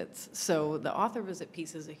author visits. So the author visit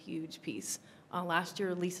piece is a huge piece. Last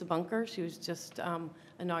year, Lisa Bunker, she was just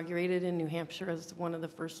inaugurated in New Hampshire as one of the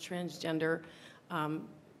first transgender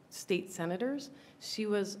state senators.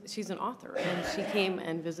 She's an author, and she came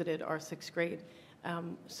and visited our 6th grade.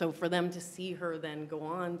 So for them to see her then go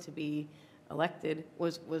on to be elected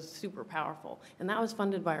was super powerful. And that was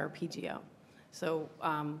funded by our PGO. So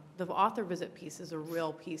the author visit piece is a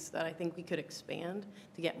real piece that I think we could expand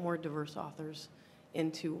to get more diverse authors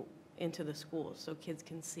into the schools, so kids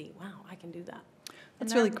can see, wow, I can do that.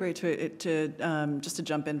 That's really great to just to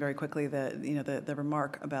jump in very quickly, the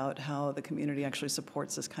remark about how the community actually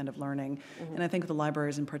supports this kind of learning. Mm-hmm. And I think the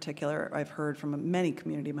libraries in particular, I've heard from many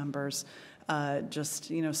community members just,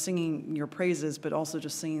 you know, singing your praises, but also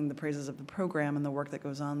just singing the praises of the program and the work that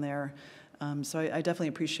goes on there. So I definitely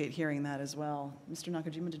appreciate hearing that as well. Mr.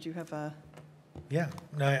 Nakajima, did you have a? Yeah,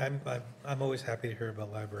 no, I'm always happy to hear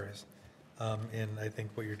about libraries. And I think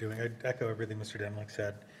what you're doing, I echo everything Mr. Demling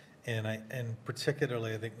said. And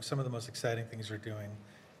particularly, I think some of the most exciting things you're doing,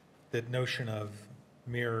 that notion of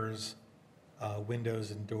mirrors, windows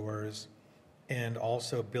and doors, and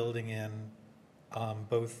also building in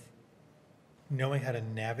both knowing how to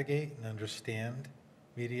navigate and understand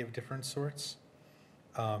media of different sorts,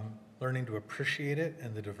 learning to appreciate it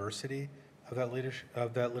and the diversity of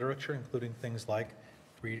that literature, including things like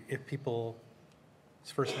if people's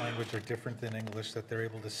first language are different than English, that they're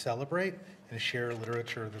able to celebrate and share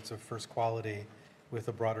literature that's of first quality with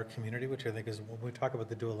a broader community, which I think is, when we talk about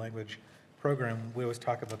the dual language program, we always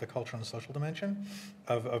talk about the cultural and social dimension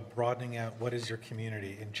of broadening out what is your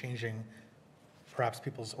community and changing perhaps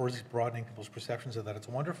people's, or at least broadening people's perceptions of that. It's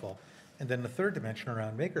wonderful. And then the third dimension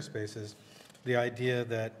around makerspaces, the idea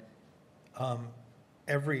that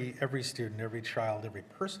every student, every child, every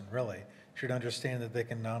person really should understand that they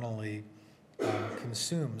can not only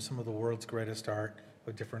consume some of the world's greatest art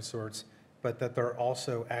of different sorts, but that they're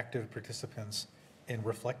also active participants in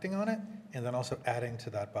reflecting on it and then also adding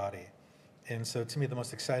to that body. And so to me, the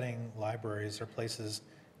most exciting libraries are places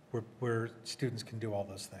where students can do all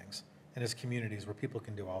those things, and as communities where people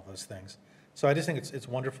can do all those things. So I just think it's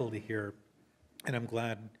wonderful to hear, and I'm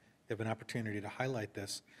glad you have an opportunity to highlight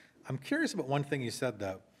this. I'm curious about one thing you said,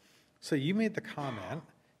 though. So you made the comment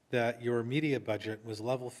that your media budget was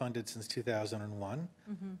level funded since 2001.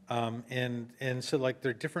 Mm-hmm. And so like there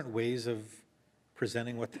are different ways of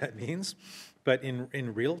presenting what that means. But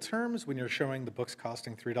in real terms, when you're showing the books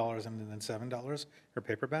costing $3 and then $7 for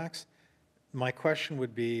paperbacks, my question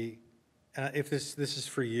would be, if this is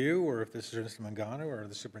for you, or if this is Mr. Mangano or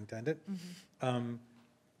the superintendent, mm-hmm.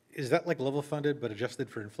 Is that like level funded but adjusted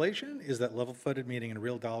for inflation? Is that level funded meaning in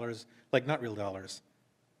real dollars, like not real dollars?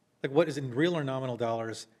 Like what is in real or nominal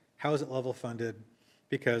dollars? How is it level funded?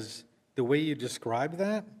 Because the way you described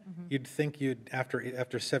that, mm-hmm. you'd think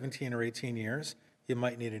after 17 or 18 years, you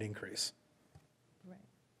might need an increase. Right.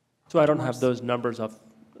 So I don't have those numbers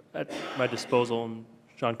at my disposal, and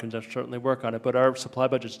John can certainly work on it, but our supply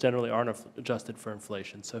budgets generally aren't adjusted for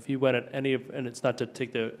inflation. So if you went at any of, and it's not to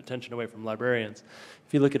take the attention away from librarians,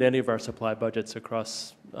 if you look at any of our supply budgets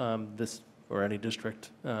across this or any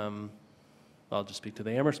district, I'll just speak to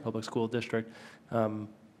the Amherst Public School District,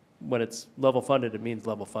 when it's level funded, it means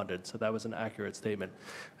level funded. So that was an accurate statement.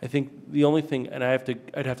 I think the only thing, and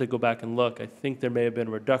I'd have to go back and look, I think there may have been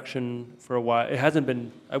a reduction for a while. It hasn't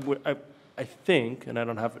been, I think, and I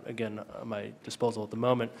don't have it, again, at my disposal at the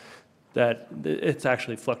moment, that it's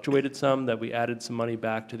actually fluctuated some, that we added some money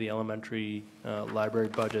back to the elementary library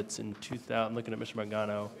budgets in 2000. I'm looking at Mr.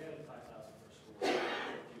 Mangano. We added $5,000 per school a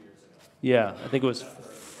few years ago. Yeah, I think it was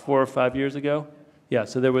 4 or 5 years ago. Yeah,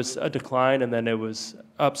 so there was a decline and then it was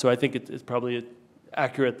up. So I think it's probably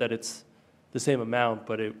accurate that it's the same amount,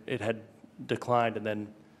 but it had declined and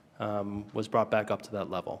then was brought back up to that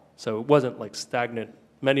level. So it wasn't like stagnant.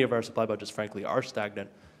 Many of our supply budgets, frankly, are stagnant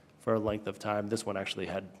for a length of time. This one actually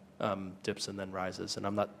had dips and then rises. And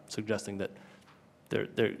I'm not suggesting that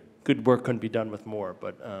good work couldn't be done with more,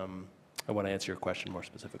 but I want to answer your question more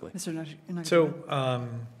specifically. Mr. Nag- So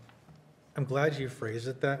I'm glad you phrased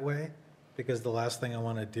it that way, because the last thing I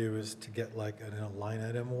want to do is to get like a line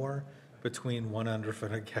item war between one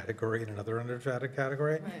underfunded category and another underfunded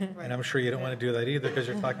category. And I'm sure you don't want to do that either, because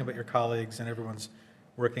you're talking about your colleagues and everyone's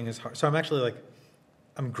working as hard. So I'm actually like,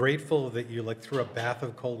 I'm grateful that you like threw a bath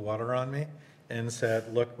of cold water on me and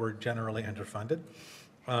said, look, we're generally underfunded.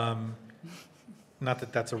 Not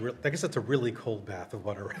that that's I guess that's a really cold bath of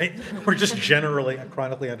water, right? We're just generally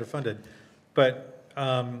chronically underfunded. But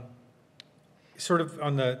sort of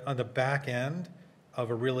on the back end of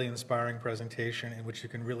a really inspiring presentation in which you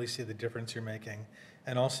can really see the difference you're making,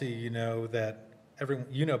 and also you know that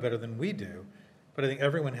you know better than we do, but I think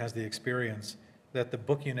everyone has the experience that the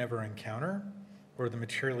book you never encounter or the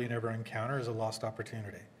material you never encounter is a lost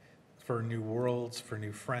opportunity for new worlds, for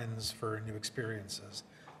new friends, for new experiences.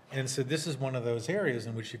 And so this is one of those areas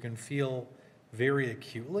in which you can feel very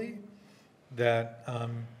acutely that,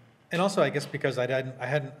 and also I guess because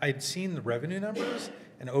I'd seen the revenue numbers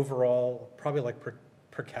and overall probably like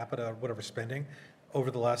per capita, whatever spending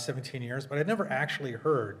over the last 17 years, but I'd never actually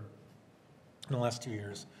heard in the last 2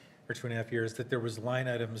 years or 2.5 years that there was line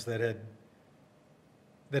items that had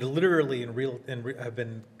literally have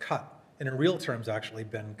been cut, and in real terms actually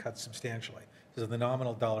been cut substantially. Because if the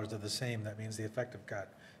nominal dollars are the same, that means the effective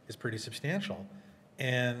cut is pretty substantial.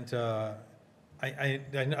 And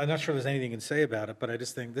I'm not sure there's anything you can say about it, but I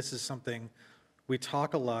just think this is something we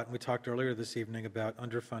talk a lot, and we talked earlier this evening about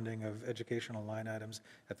underfunding of educational line items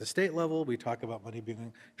at the state level. We talk about money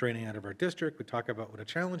draining out of our district. We talk about what a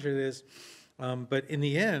challenge it is. But in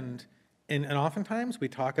the end, and oftentimes we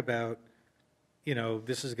talk about, you know,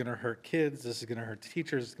 this is going to hurt kids, this is going to hurt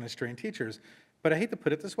teachers, it's going to strain teachers. But I hate to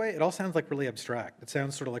put it this way, it all sounds like really abstract. It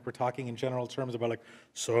sounds sort of like we're talking in general terms about like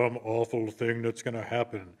some awful thing that's going to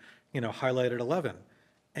happen, you know, highlighted 11.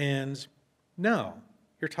 And no,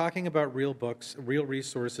 you're talking about real books, real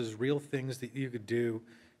resources, real things that you could do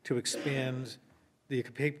to expand the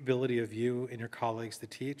capability of you and your colleagues to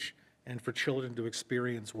teach and for children to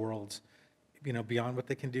experience worlds, you know, beyond what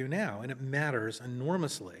they can do now. And it matters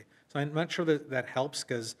enormously. So I'm not sure that that helps,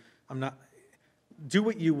 because I'm not, do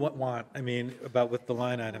what you want, I mean, about with the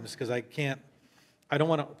line items, because I don't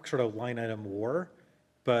want to sort of line item war,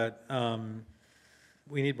 but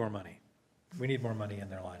we need more money. We need more money in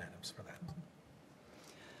their line items for that.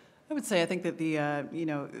 I would say I think that the, you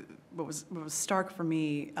know, what was stark for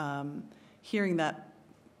me, hearing that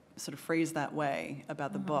sort of phrased that way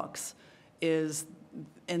about the books is,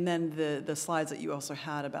 and then the slides that you also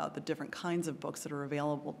had about the different kinds of books that are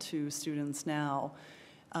available to students now,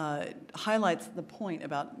 highlights the point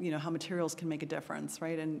about, you know, how materials can make a difference,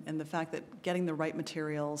 right? And the fact that getting the right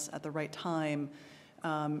materials at the right time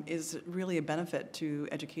is really a benefit to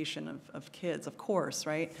education of kids, of course,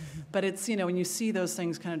 right? But it's, you know, when you see those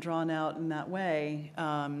things kind of drawn out in that way,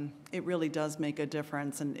 it really does make a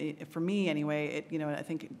difference. And for me, anyway, you know, I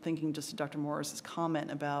think thinking just to Dr. Morris's comment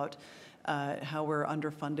about how we're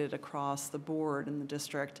underfunded across the board in the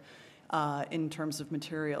district, in terms of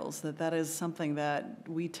materials, that is something that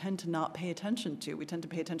we tend to not pay attention to. We tend to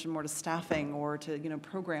pay attention more to staffing or to, you know,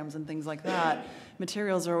 programs and things like that.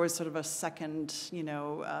 Materials are always sort of a second,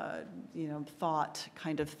 thought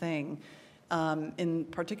kind of thing. In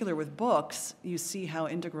particular with books, you see how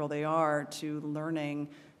integral they are to learning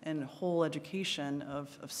and whole education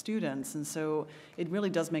of students. And so it really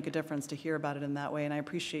does make a difference to hear about it in that way, and I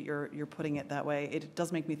appreciate your putting it that way. It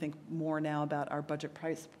does make me think more now about our budget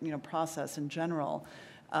process in general.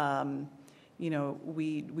 You know,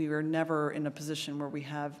 we were never in a position where we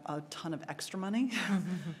have a ton of extra money,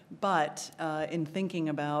 but in thinking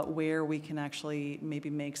about where we can actually maybe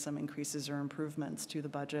make some increases or improvements to the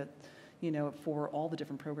budget, you know, for all the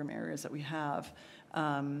different program areas that we have.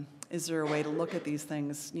 Is there a way to look at these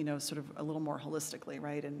things, you know, sort of a little more holistically,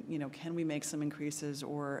 right? And, you know, can we make some increases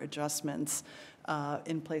or adjustments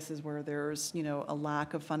in places where there's, you know, a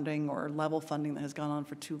lack of funding or level funding that has gone on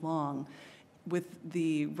for too long, with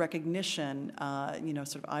the recognition, you know,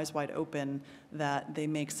 sort of eyes wide open that they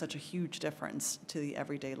make such a huge difference to the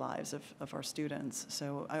everyday lives of our students.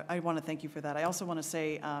 So I want to thank you for that. I also want to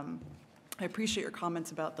say, I appreciate your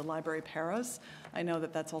comments about the library paras. I know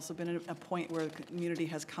that that's also been a point where the community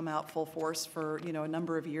has come out full force for, you know, a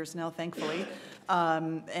number of years now, thankfully.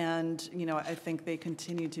 And, you know, I think they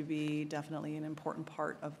continue to be definitely an important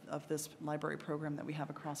part of this library program that we have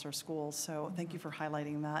across our schools. So thank you for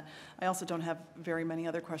highlighting that. I also don't have very many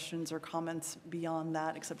other questions or comments beyond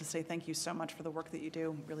that, except to say thank you so much for the work that you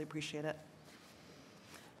do. Really appreciate it.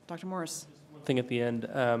 Dr. Morris. One thing at the end.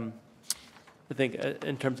 I think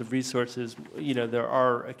in terms of resources, you know, there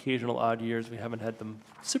are occasional odd years, we haven't had them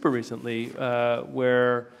super recently,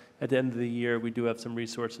 where at the end of the year, we do have some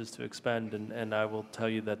resources to expend, and I will tell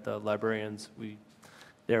you that the librarians,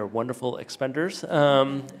 they're wonderful expenders,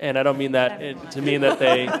 and I don't mean that to mean that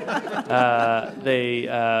they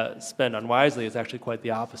spend unwisely. It's actually quite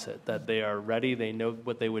the opposite. That they are ready. They know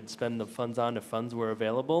what they would spend the funds on if funds were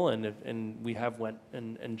available, and we have went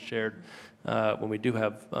and shared when we do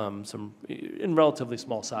have some in relatively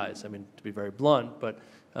small size. I mean, to be very blunt, but.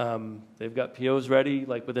 They've got POs ready,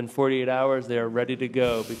 like within 48 hours, they are ready to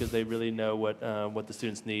go because they really know what the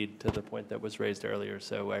students need, to the point that was raised earlier.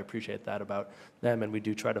 So I appreciate that about them, and we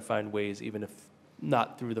do try to find ways, even if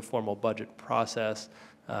not through the formal budget process,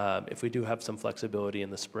 if we do have some flexibility in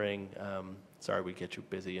the spring, sorry we get you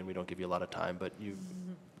busy and we don't give you a lot of time, but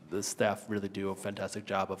the staff really do a fantastic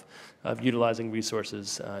job of utilizing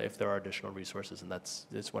resources if there are additional resources, and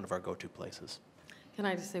it's one of our go-to places. Can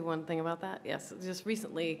I just say one thing about that? Yes, just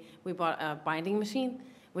recently, we bought a binding machine,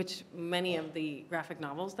 which many of the graphic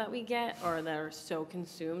novels that we get, or that are so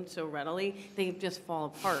consumed so readily, they just fall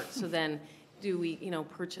apart. So then, do we,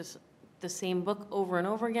 purchase the same book over and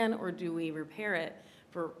over again, or do we repair it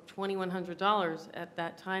for $2,100 at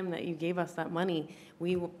that time that you gave us that money?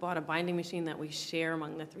 We bought a binding machine that we share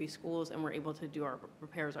among the 3 schools, and we're able to do our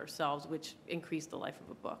repairs ourselves, which increased the life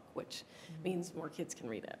of a book, which means more kids can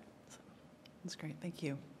read it. That's great, thank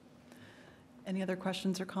you. Any other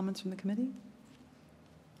questions or comments from the committee?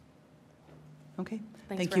 Okay,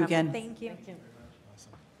 thank you again. Thank you.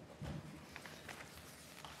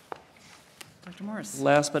 Dr. Morris.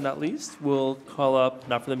 Last but not least, we'll call up,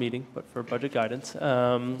 not for the meeting, but for budget guidance,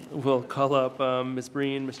 we'll call up Ms.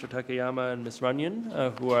 Breen, Mr. Takayama, and Ms. Runyon,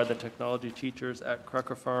 who are the technology teachers at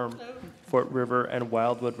Crocker Farm, Fort River, and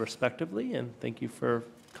Wildwood, respectively, and thank you for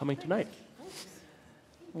coming tonight.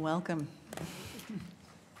 Welcome.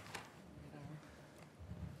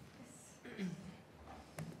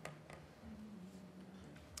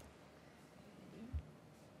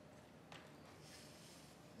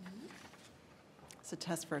 It's a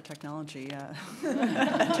test for our technology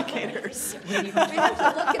educators. We have to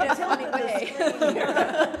look at it a funny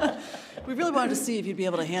way. We really wanted to see if you'd be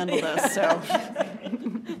able to handle this, so.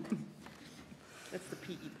 That's the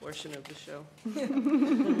PE portion of the show.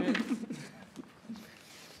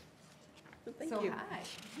 Thank you. Hi.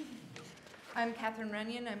 I'm Catherine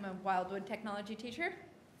Runyon. I'm a Wildwood technology teacher.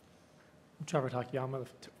 I'm Trevor Takayama, the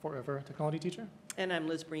Fort River technology teacher. And I'm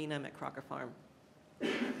Liz Breen. I'm at Crocker Farm.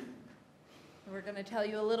 We're going to tell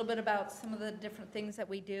you a little bit about some of the different things that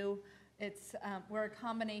we do. We're a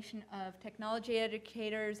combination of technology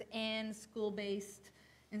educators and school-based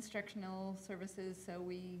instructional services. So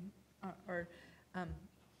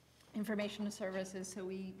information services. So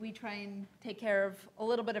we try and take care of a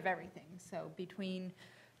little bit of everything. So between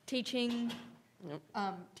teaching,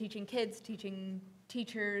 teaching kids, teaching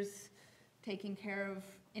teachers, taking care of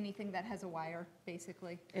anything that has a wire,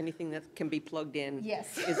 basically. Anything that can be plugged in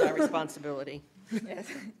Yes. is our responsibility. Yes.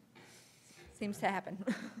 Seems to happen.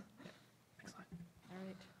 Excellent. All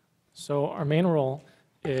right. So our main role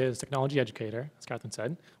is technology educator, as Catherine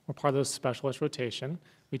said. We're part of the specialist rotation.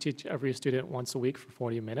 We teach every student once a week for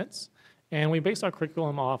 40 minutes. And we base our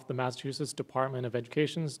curriculum off the Massachusetts Department of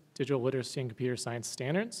Education's Digital Literacy and Computer Science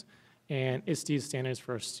Standards and ISTE's standards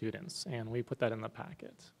for students. And we put that in the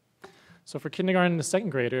packet. So for kindergarten to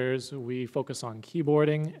second graders, we focus on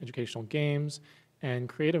keyboarding, educational games, and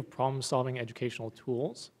creative problem-solving educational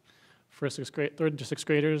tools. For third to sixth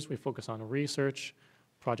graders, we focus on research,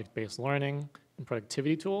 project-based learning, and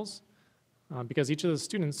productivity tools. Because each of the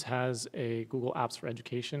students has a Google Apps for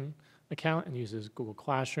Education account and uses Google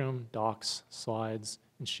Classroom, Docs, Slides,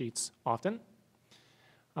 and Sheets often.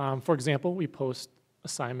 For example, we post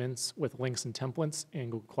assignments with links and templates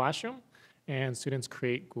in Google Classroom, and students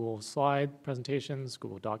create Google Slide presentations,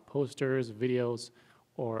 Google Doc posters, videos,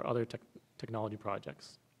 or other technology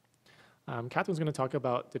projects. Catherine's going to talk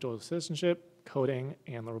about digital citizenship, coding,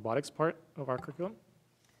 and the robotics part of our curriculum.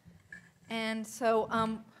 And so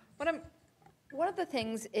one of the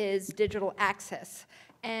things is digital access.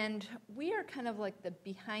 And we are kind of like the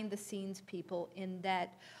behind-the-scenes people in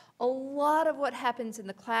that a lot of what happens in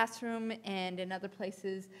the classroom and in other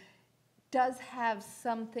places does have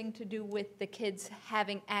something to do with the kids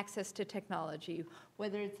having access to technology.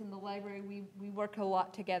 Whether it's in the library, we work a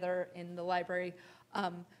lot together in the library,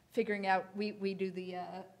 figuring out, we do the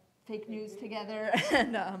fake news together,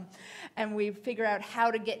 and we figure out how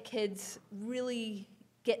to get kids really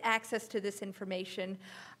get access to this information.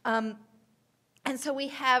 And so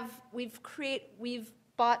we've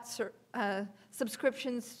bought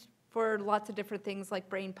subscriptions for lots of different things like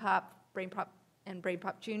Brain Pop and Brain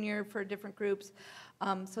Pop Junior for different groups.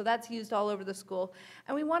 So that's used all over the school.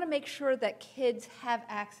 And we want to make sure that kids have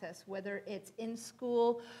access, whether it's in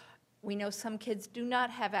school. We know some kids do not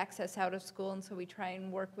have access out of school, and so we try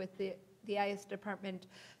and work with the IS department,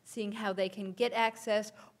 seeing how they can get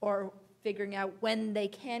access or figuring out when they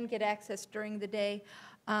can get access during the day.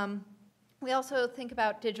 We also think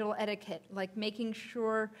about digital etiquette, like making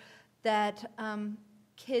sure that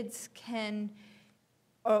kids can,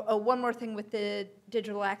 one more thing with the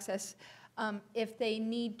digital access, if they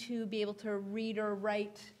need to be able to read or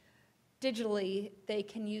write digitally, they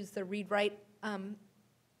can use the read-write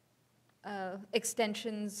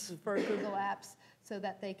extensions for Google Apps so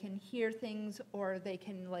that they can hear things, or they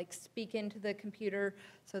can like speak into the computer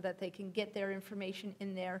so that they can get their information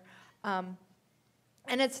in there. And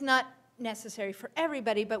it's not necessary for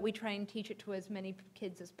everybody, but we try and teach it to as many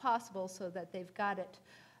kids as possible so that they've got it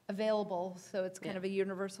available, so it's kind of a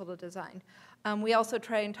universal to design. We also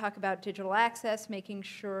try and talk about digital access, making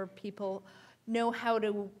sure people know how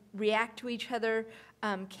to react to each other.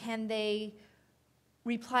 Can they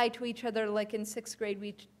reply to each other? Like in 6th grade,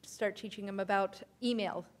 we start teaching them about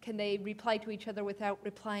email. Can they reply to each other without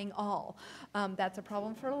replying all? That's a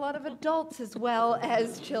problem for a lot of adults as well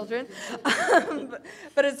as children.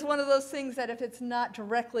 But it's one of those things that if it's not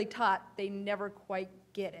directly taught, they never quite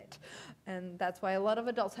get it. And that's why a lot of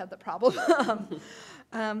adults have the problem.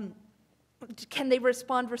 Can they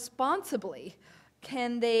respond responsibly?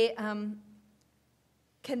 Can they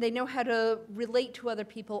know how to relate to other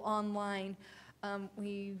people online?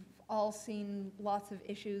 We've all seen lots of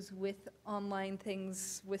issues with online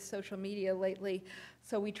things with social media lately,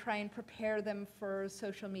 so we try and prepare them for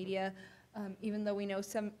social media, even though we know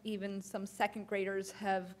even some 2nd graders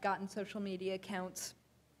have gotten social media accounts.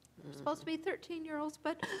 They're supposed to be 13-year-olds,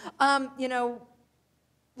 but you know,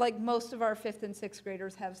 like most of our 5th and 6th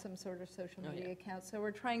graders have some sort of social media account, so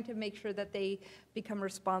we're trying to make sure that they become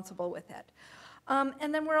responsible with it.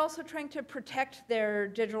 And then we're also trying to protect their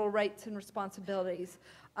digital rights and responsibilities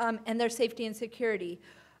and their safety and security,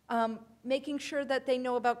 making sure that they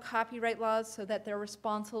know about copyright laws so that they're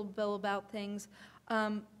responsible about things,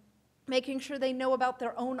 making sure they know about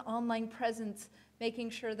their own online presence, making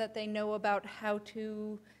sure that they know about how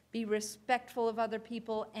to be respectful of other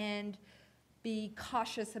people and be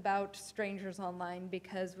cautious about strangers online,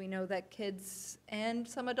 because we know that kids and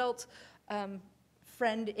some adults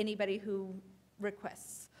friend anybody who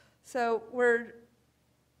requests. So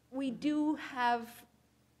we do have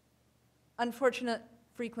unfortunate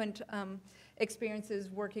frequent experiences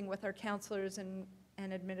working with our counselors and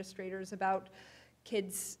administrators about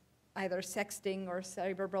kids either sexting or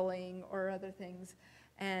cyberbullying or other things.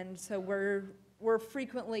 And so we're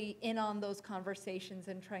frequently in on those conversations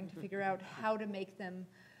and trying to figure out how to make them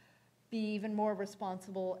be even more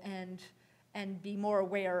responsible and be more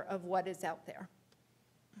aware of what is out there.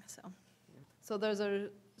 So those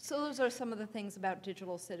are some of the things about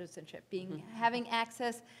digital citizenship, having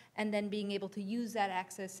access and then being able to use that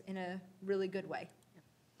access in a really good way.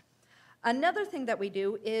 Another thing that we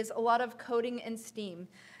do is a lot of coding and STEAM.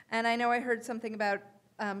 And I know I heard something about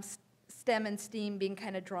STEM and STEAM being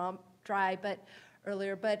kind of dry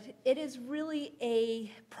earlier, but it is really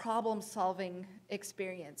a problem-solving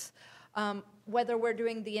experience. Whether we're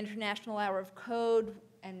doing the International Hour of Code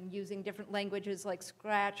and using different languages like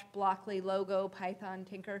Scratch, Blockly, Logo, Python,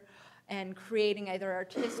 Tinker, and creating either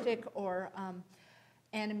artistic or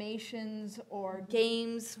animations or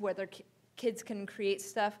games, whether kids can create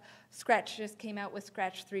stuff. Scratch just came out with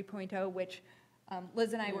Scratch 3.0, which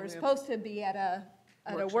Liz and I were supposed to be at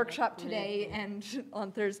a workshop today and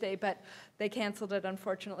on Thursday, but they canceled it,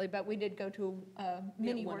 unfortunately. But we did go to a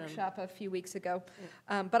mini workshop a few weeks ago.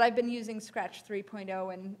 But I've been using Scratch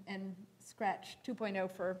 3.0 and Scratch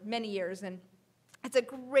 2.0 for many years, and it's a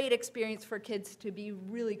great experience for kids to be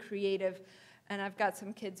really creative. And I've got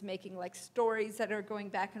some kids making like stories that are going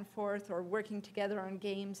back and forth or working together on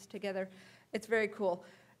games together. It's very cool.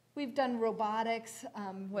 We've done robotics,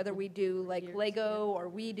 whether we do like Lego or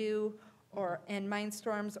We Do, and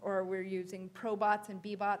Mindstorms, or we're using Probots and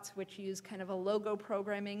Bbots, which use kind of a logo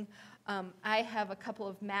programming. I have a couple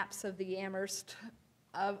of maps of the Amherst,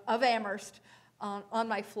 of Amherst on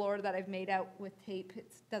my floor that I've made out with tape.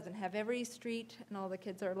 It doesn't have every street, and all the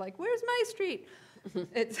kids are like, where's my street?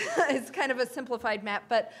 It's kind of a simplified map,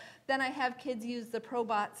 but then I have kids use the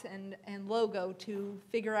Probots and logo to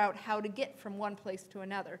figure out how to get from one place to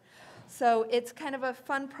another. So it's kind of a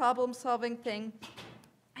fun problem-solving thing.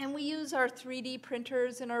 And we use our 3D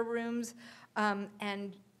printers in our rooms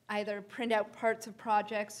and either print out parts of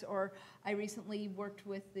projects, or I recently worked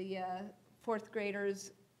with the 4th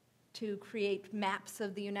graders to create maps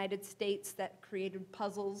of the United States that created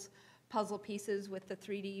puzzle pieces with the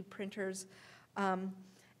 3D printers.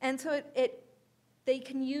 And so they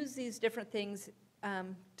can use these different things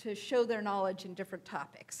to show their knowledge in different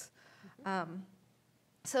topics.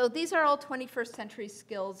 So these are all 21st century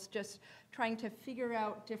skills, just trying to figure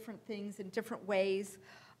out different things in different ways.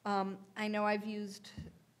 I know I've used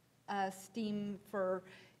STEAM for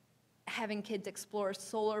having kids explore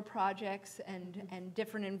solar projects and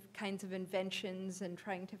different kinds of inventions and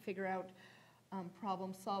trying to figure out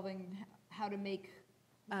problem solving, how to make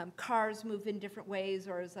cars move in different ways,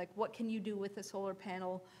 or is like, what can you do with a solar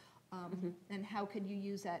panel, and how can you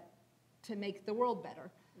use that to make the world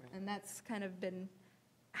better? Right. And that's kind of been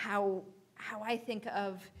how I think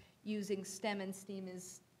of using STEM and STEAM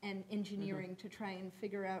and engineering to try and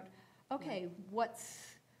figure out, okay,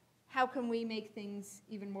 how can we make things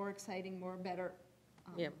even more exciting, more better?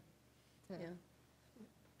 Yeah,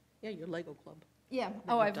 your Lego club. Yeah,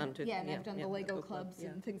 I've done the Lego clubs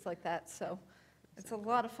and things like that, so it's a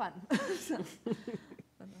lot of fun.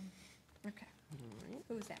 Okay,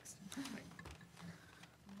 who's next?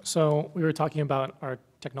 So we were talking about our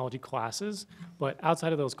technology classes, but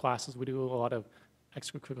outside of those classes, we do a lot of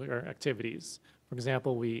extracurricular activities. For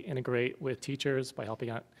example, we integrate with teachers by helping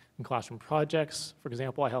out in classroom projects. For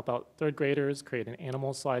example, I help out third graders create an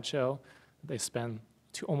animal slideshow they spend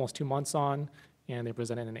almost 2 months on, and they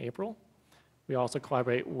present it in April. We also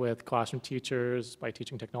collaborate with classroom teachers by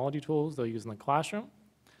teaching technology tools they'll use in the classroom.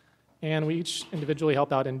 And we each individually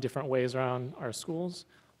help out in different ways around our schools.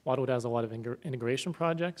 Wildwood has a lot of integration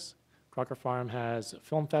projects. Crocker Farm has a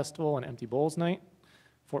film festival and empty bowls night.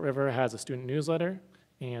 Fort River has a student newsletter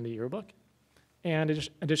and a yearbook. And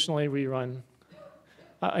additionally, we run,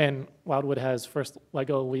 and Wildwood has first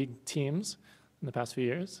LEGO League teams in the past few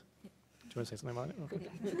years. Do you want to say something about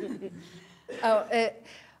it?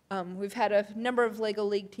 We've had a number of LEGO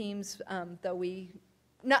League teams, though we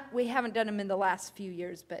haven't done them in the last few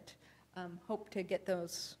years, but hope to get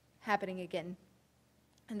those happening again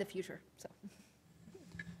in the future. So.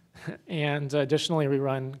 And additionally, we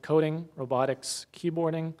run coding, robotics,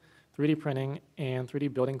 keyboarding, 3D printing, and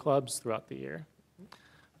 3D building clubs throughout the year.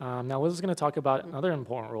 Now Liz is going to talk about another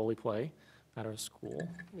important role we play at our school.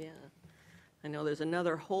 Yeah. I know there's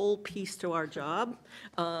another whole piece to our job.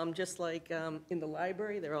 Just like in the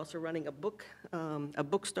library, they're also running a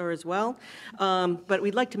bookstore as well. But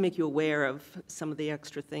we'd like to make you aware of some of the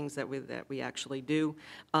extra things that we actually do.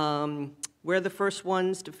 We're the first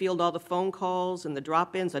ones to field all the phone calls and the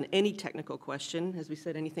drop-ins on any technical question, as we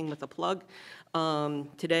said, anything with a plug.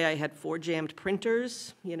 Today I had 4 jammed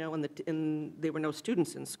printers, and there were no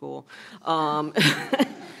students in school.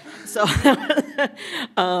 So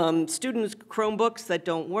students' Chromebooks that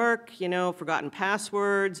don't work, forgotten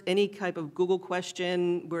passwords, any type of Google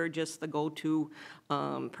question, we're just the go-to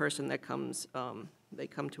person that comes, they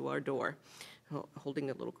come to our door holding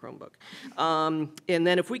a little Chromebook. And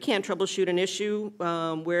then if we can't troubleshoot an issue,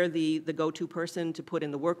 we're the go-to person to put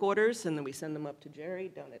in the work orders, and then we send them up to Jerry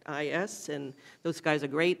down at IS, and those guys are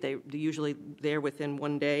great. They're usually there within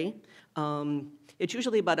 1 day. It's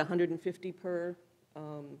usually about 150 per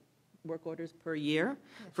work orders per year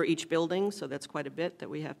for each building, so that's quite a bit that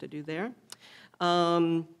we have to do there.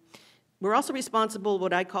 We're also responsible,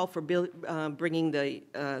 what I call, for bringing the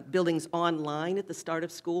buildings online at the start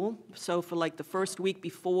of school. So for like the first week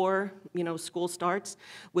before, school starts,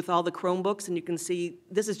 with all the Chromebooks, and you can see,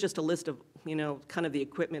 this is just a list of, kind of the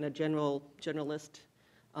equipment, a general list,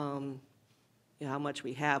 how much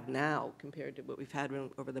we have now compared to what we've had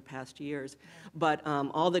over the past years. But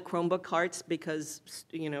all the Chromebook carts, because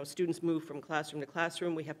students move from classroom to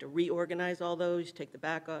classroom, we have to reorganize all those. You take the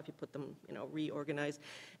back off, you put them, reorganize,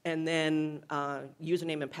 and then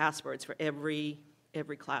username and passwords for every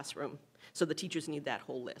classroom. So the teachers need that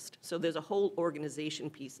whole list. So there's a whole organization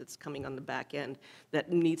piece that's coming on the back end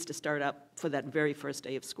that needs to start up for that very first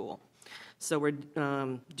day of school. So we're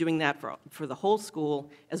doing that for the whole school,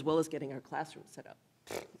 as well as getting our classroom set up,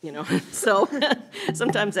 So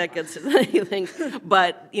sometimes that gets to anything,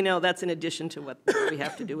 but, that's in addition to what we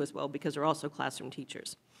have to do as well, because we're also classroom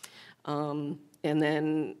teachers. And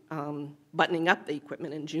then buttoning up the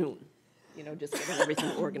equipment in June, just getting everything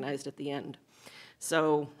organized at the end.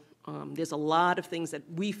 So there's a lot of things that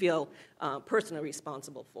we feel personally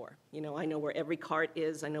responsible for. I know where every cart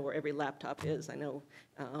is. I know where every laptop is. I know,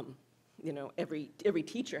 every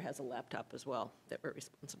teacher has a laptop as well that we're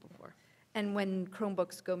responsible for. And when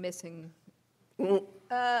Chromebooks go missing,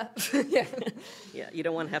 yeah, you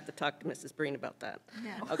don't want to have to talk to Mrs. Breen about that.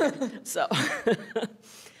 No. Okay, so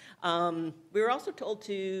We were also told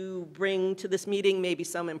to bring to this meeting maybe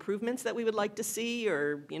some improvements that we would like to see,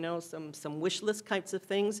 or, you know, some wish list types of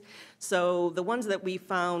things. So the ones that we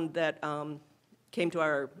found that came to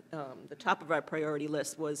our, the top of our priority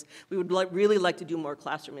list was we would really like to do more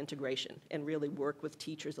classroom integration and really work with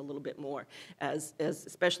teachers a little bit more,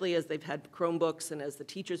 especially as they've had Chromebooks and as the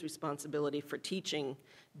teacher's responsibility for teaching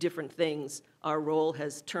different things. Our role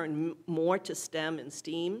has turned more to STEM and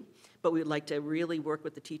STEAM, but we would like to really work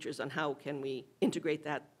with the teachers on how can we integrate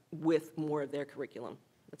that with more of their curriculum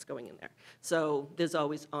that's going in there. So there's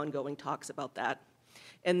always ongoing talks about that.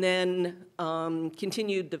 And then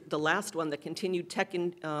continued, the last one, the continued tech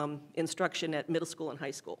instruction at middle school and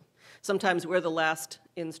high school. Sometimes we're the last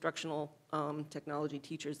instructional technology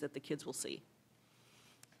teachers that the kids will see.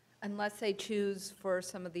 Unless they choose for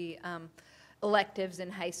some of the electives in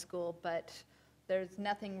high school, but there's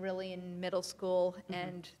nothing really in middle school,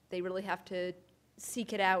 and they really have to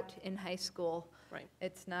seek it out in high school. Right.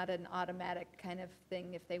 It's not an automatic kind of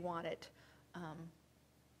thing if they want it.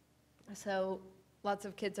 So lots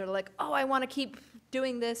of kids are like, oh, I want to keep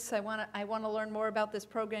doing this. I want to learn more about this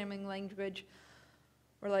programming language.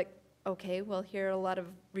 We're like, okay, well, here are a lot of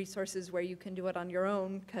resources where you can do it on your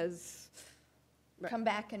own, because come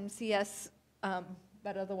back and see us,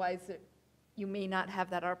 but otherwise you may not have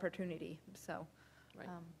that opportunity. So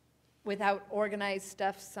without organized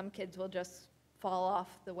stuff, some kids will just fall off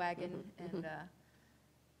the wagon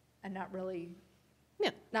and not really,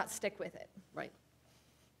 not stick with it. Right.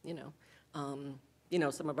 You know,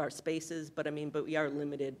 some of our spaces, but we are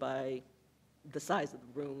limited by the size of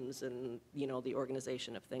the rooms and, you know, the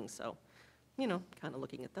organization of things. So, you know, kind of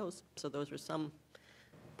looking at those. So those were some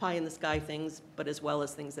pie in the sky things, but as well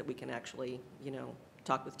as things that we can actually, you know,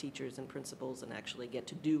 talk with teachers and principals and actually get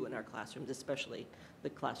to do in our classrooms, especially the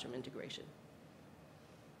classroom integration.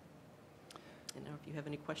 And now if you have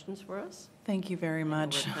any questions for us? Thank you very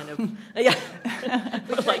much. We're kind of, yeah.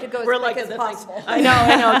 We're like as possible. I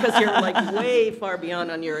know, because you're like way far beyond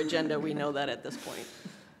on your agenda. We know that at this point.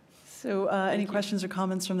 So any questions or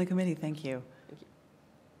comments from the committee? Thank you.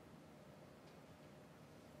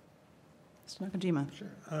 Mr. Nakajima.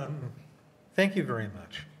 Sure. Thank you very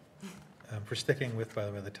much for sticking with, by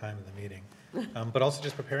the way, the time of the meeting, but also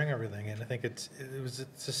just preparing everything. And I think it's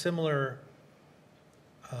a similar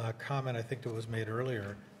comment, I think, that was made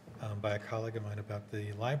earlier by a colleague of mine about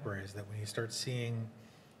the libraries, that when you start seeing,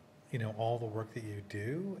 you know, all the work that you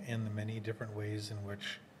do and the many different ways in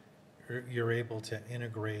which you're able to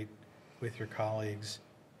integrate with your colleagues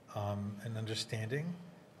an understanding,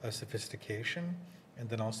 a sophistication, and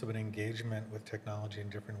then also an engagement with technology in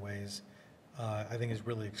different ways, I think is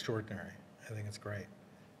really extraordinary. I think it's great.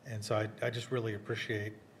 And so I just really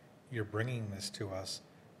appreciate your bringing this to us.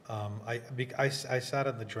 I sat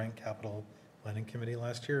on the Joint Capital Planning Committee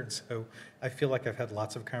last year, and so I feel like I've had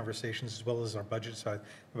lots of conversations, as well as our budget side,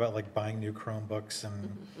 about like buying new Chromebooks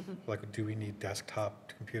and like, do we need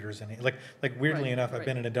desktop computers? And like weirdly enough, I've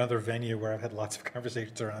been in another venue where I've had lots of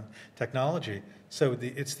conversations around technology. So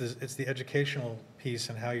it's the educational piece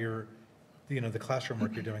and how you're, you know, the classroom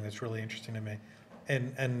work you're doing that's really interesting to me.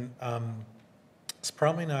 And it's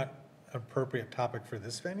probably not an appropriate topic for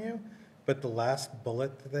this venue, but the last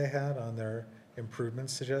bullet that they had on their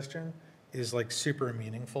improvement suggestion is like super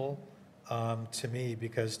meaningful to me,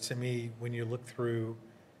 because to me, when you look through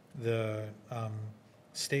the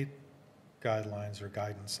state guidelines or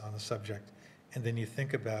guidance on the subject, and then you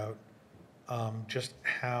think about just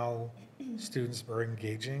how students are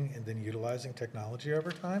engaging and then utilizing technology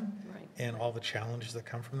over time, and all the challenges that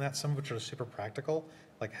come from that, some of which are super practical,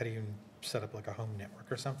 like how do you set up like a home network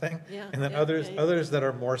or something, and then others that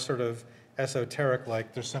are more sort of esoteric,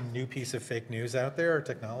 like there's some new piece of fake news out there or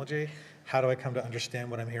technology, how do I come to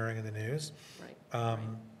understand what I'm hearing in the news?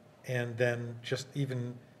 And then just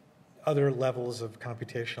even other levels of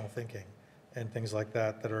computational thinking and things like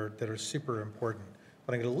that that are super important.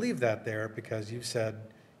 But I'm going to leave that there because you've said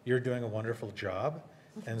you're doing a wonderful job,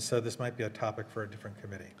 and so this might be a topic for a different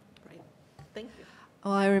committee. Right. Thank you.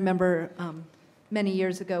 Oh, I remember many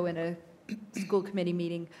years ago in a school committee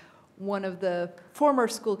meeting, one of the former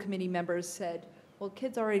school committee members said, well,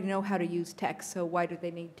 kids already know how to use tech, so why do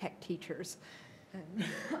they need tech teachers? And,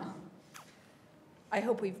 I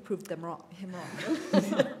hope we've proved him wrong.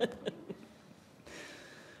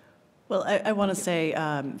 Well, I want to say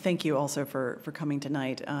thank you also for coming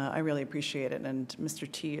tonight. I really appreciate it. And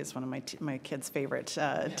Mr. T is one of my kids' favorite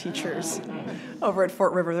teachers over at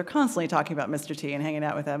Fort River. They're constantly talking about Mr. T and hanging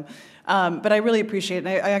out with him. But I really appreciate it. And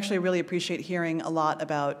I actually really appreciate hearing a lot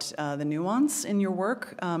about the nuance in your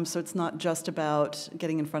work. So it's not just about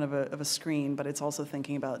getting in front of a screen, but it's also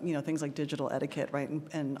thinking about things like digital etiquette, right,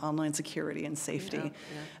 and online security and safety,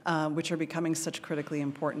 which are becoming such critically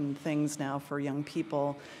important things now for young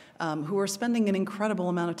people. Who are spending an incredible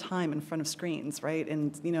amount of time in front of screens, right?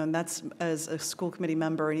 And and that's, as a school committee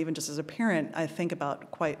member and even just as a parent, I think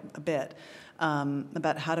about quite a bit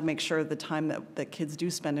about how to make sure the time that kids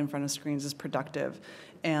do spend in front of screens is productive,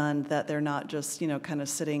 and that they're not just kind of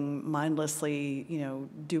sitting mindlessly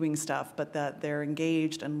doing stuff, but that they're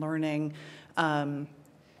engaged and learning.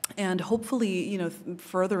 And hopefully,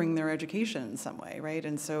 furthering their education in some way, right?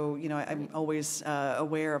 And so, I'm always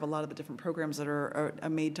aware of a lot of the different programs that are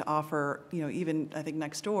made to offer, even I think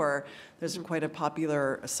next door, there's quite a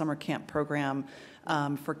popular summer camp program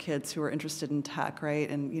for kids who are interested in tech, right?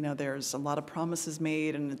 And, there's a lot of promises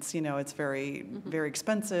made, and it's, it's very, very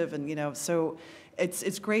expensive, and, so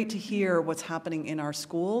it's great to hear what's happening in our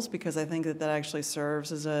schools, because I think that actually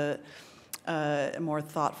serves as a more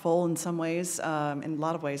thoughtful, in some ways, in a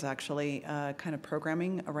lot of ways actually, kind of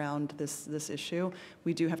programming around this issue.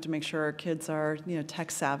 We do have to make sure our kids are tech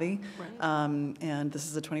savvy, right. And this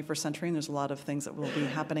is the 21st century, and there's a lot of things that will be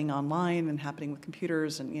happening online and happening with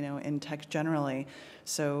computers and in tech generally.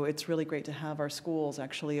 So it's really great to have our schools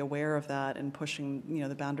actually aware of that and pushing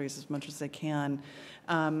the boundaries as much as they can.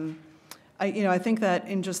 I think that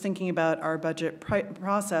in just thinking about our budget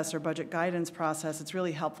process or budget guidance process, it's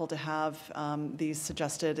really helpful to have these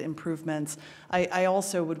suggested improvements. I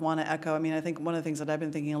also would want to echo, I think one of the things that I've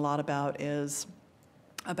been thinking a lot about is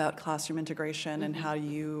about classroom integration and how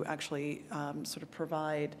you actually sort of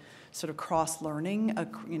provide sort of cross-learning,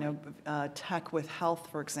 tech with health,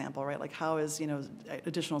 for example, right? Like how is,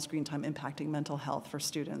 additional screen time impacting mental health for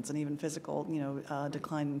students and even physical,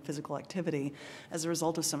 decline in physical activity as a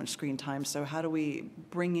result of so much screen time. So how do we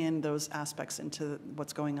bring in those aspects into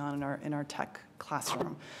what's going on in our tech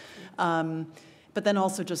classroom? But then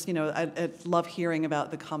also just, I love hearing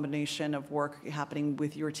about the combination of work happening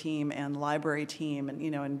with your team and library team and,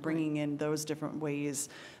 and bringing in those different ways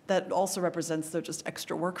that also represents the just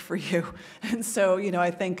extra work for you. And so,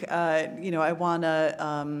 I think, I want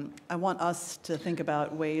us to think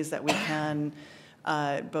about ways that we can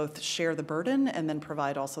both share the burden and then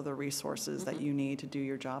provide also the resources that you need to do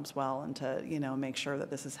your jobs well and to, make sure that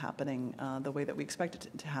this is happening the way that we expect it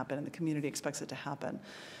to happen and the community expects it to happen.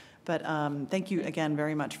 But thank you again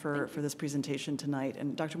very much for this presentation tonight.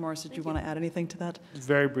 And Dr. Morris, did you want to add anything to that?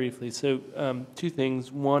 Very briefly. So two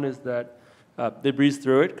things. One is that they breezed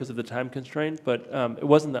through it because of the time constraint, but it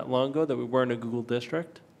wasn't that long ago that we weren't a Google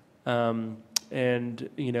district. And,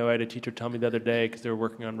 I had a teacher tell me the other day, because they were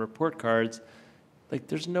working on report cards, like,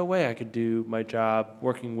 there's no way I could do my job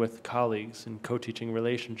working with colleagues and co-teaching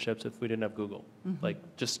relationships if we didn't have Google. Mm-hmm.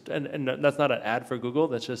 Like, just, and that's not an ad for Google,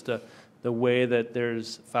 that's just the way that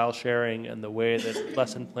there's file sharing and the way that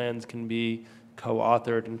lesson plans can be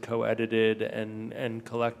co-authored and co-edited and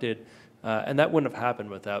collected. And that wouldn't have happened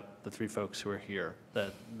without the three folks who are here.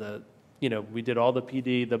 We did all the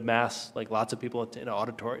PD, the mass, like lots of people in an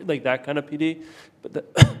auditorium, like that kind of PD.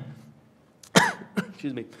 But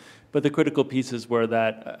excuse me. But the critical pieces were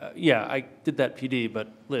that, I did that PD, but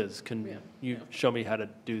Liz, can you show me how to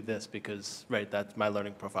do this? Because, that's my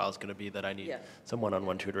learning profile is going to be that I need some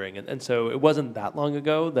one-on-one tutoring. And so it wasn't that long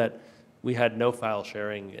ago that we had no file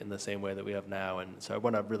sharing in the same way that we have now. And so I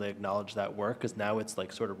want to really acknowledge that work, because now it's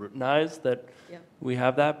like sort of routinized that we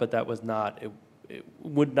have that, but that was not, it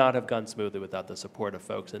would not have gone smoothly without the support of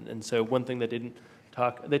folks. And so one thing that they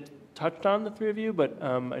touched on, the three of you, but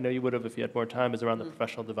I know you would have if you had more time, is around the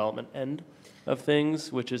professional development end of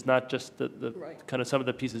things, which is not just the kind of some of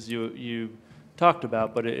the pieces you talked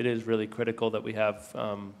about, but it is really critical that we have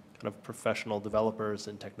kind of professional developers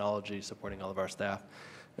in technology supporting all of our staff.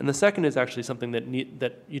 And the second is actually something that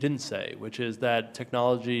you didn't say, which is that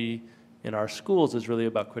technology in our schools is really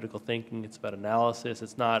about critical thinking. It's about analysis.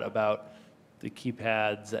 It's not about the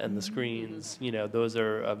keypads and the screens. Those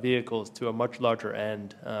are vehicles to a much larger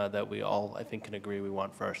end that we all, I think, can agree we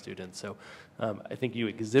want for our students. So I think you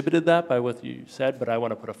exhibited that by what you said, but I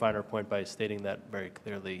want to put a finer point by stating that very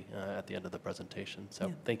clearly at the end of the presentation.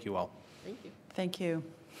 So thank you all. Thank you. Thank you.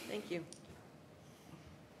 Thank you.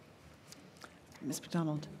 Ms.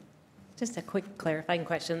 McDonald. Just a quick clarifying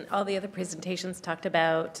question. All the other presentations talked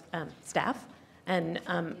about staff And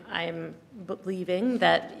I'm believing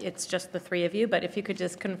that it's just the three of you, but if you could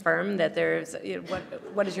just confirm that there's,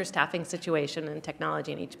 what is your staffing situation and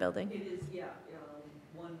technology in each building? It is, yeah,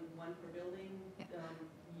 one per building.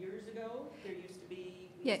 Years ago, there used to be,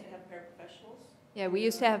 we used to have paraprofessionals. Yeah, we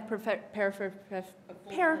used to have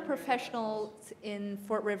paraprofessionals in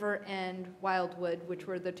Fort River and Wildwood, which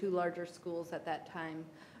were the two larger schools at that time.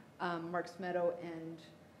 Marks Meadow and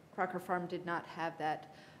Crocker Farm did not have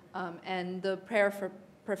that. And the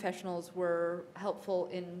paraprofessionals were helpful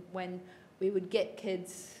in when we would get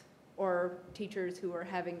kids or teachers who were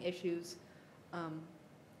having issues.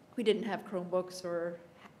 We didn't have Chromebooks or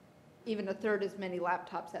even a third as many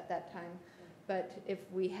laptops at that time. But if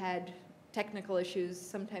we had technical issues,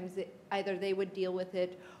 sometimes either they would deal with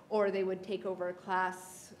it or they would take over a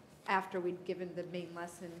class after we'd given the main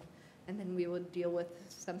lesson, and then we would deal with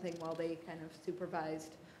something while they kind of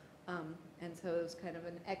supervised. And so it was kind of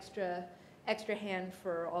an extra hand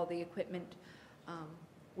for all the equipment.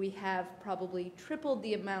 We have probably tripled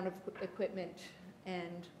the amount of equipment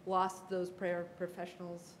and lost those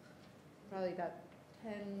paraprofessionals probably about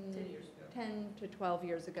 10 to 12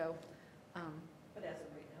 years ago. But as of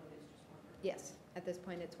right now, it is just one. Yes, at this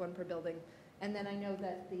point, it's one per building. And then I know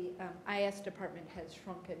that the IS department has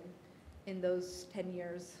shrunken in those 10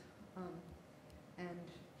 years. And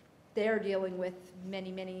they're dealing with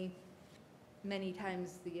many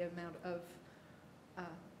times the amount of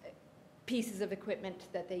pieces of equipment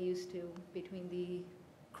that they used to, between the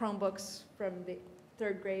Chromebooks from the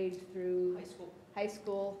 3rd grade through high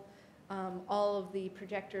school, all of the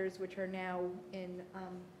projectors, which are now in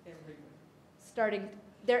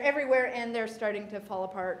they're everywhere, and they're starting to fall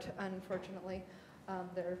apart, unfortunately.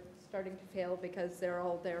 They're starting to fail because they're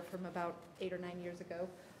all there from about 8 or 9 years ago.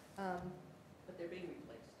 But they're being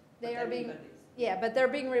replaced. They are being, yeah, but they're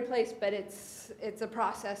being replaced, but it's a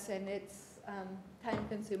process, and it's time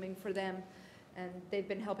consuming for them. And they've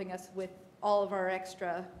been helping us with all of our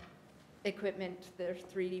extra equipment. Their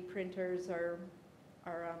 3D printers, our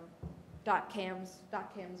dot cams.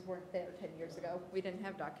 Dot cams weren't there 10 years ago. We didn't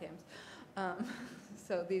have dot cams.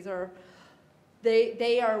 So these are,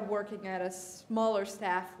 they are working at a smaller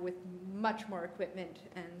staff with much more equipment,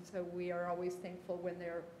 and so we are always thankful when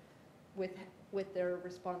they're with their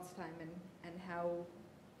response time and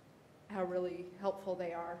how really helpful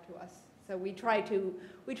they are to us. So we try to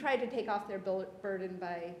take off their burden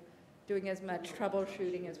by doing as much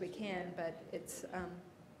troubleshooting as we can, but it's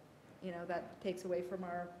that takes away from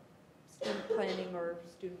our student planning or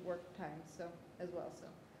student work time as well. So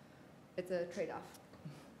it's a trade-off.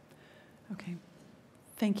 Okay.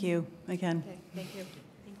 Thank you again. Okay, thank you.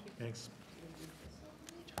 Thanks.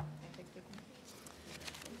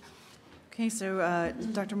 Okay, so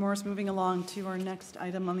Dr. Morris, moving along to our next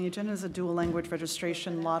item on the agenda is a dual language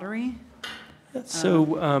registration lottery.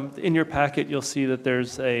 So in your packet, you'll see that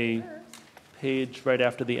there's a page right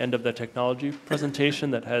after the end of the technology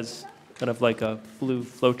presentation that has kind of like a blue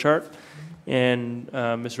flow chart. And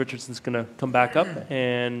Ms. Richardson's going to come back up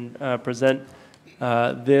and present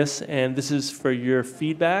this. And this is for your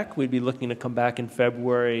feedback. We'd be looking to come back in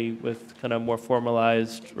February with kind of more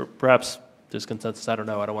formalized, or perhaps there's consensus, I don't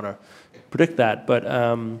know, I don't want to predict that. But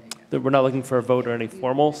we're not looking for a vote or any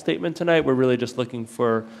formal statement tonight. We're really just looking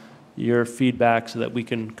for your feedback so that we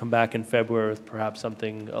can come back in February with perhaps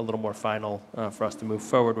something a little more final for us to move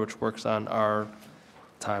forward, which works on our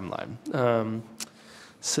timeline.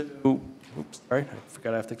 Oops, sorry, I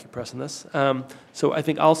forgot I have to keep pressing this. So I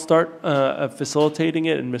think I'll start facilitating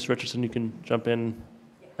it, and Ms. Richardson, you can jump in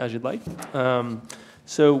as you'd like.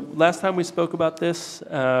 So last time we spoke about this,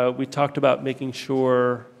 we talked about making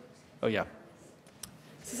sure, oh yeah.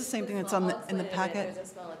 Is this the same thing that's in the packet? There's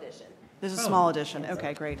a small addition. There's a small addition.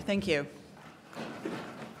 Okay, great. Thank you.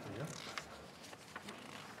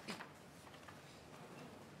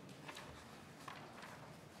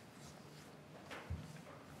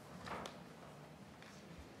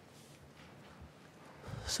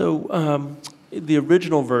 So the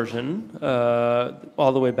original version,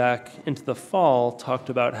 all the way back into the fall, talked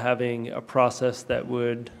about having a process that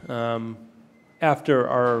would, after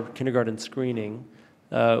our kindergarten screening,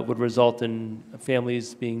 would result in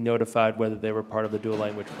families being notified whether they were part of the dual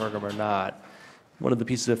language program or not. One of the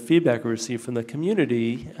pieces of feedback we received from the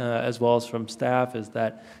community, as well as from staff, is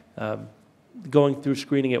that going through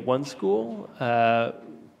screening at one school,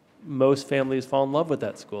 most families fall in love with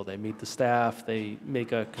that school. They meet the staff, they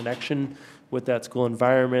make a connection with that school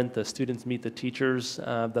environment, the students meet the teachers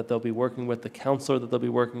that they'll be working with, the counselor that they'll be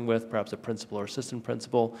working with, perhaps a principal or assistant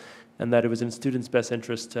principal, and that it was in students' best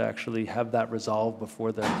interest to actually have that resolved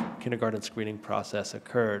before the kindergarten screening process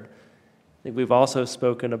occurred. I think we've also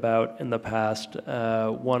spoken about in the past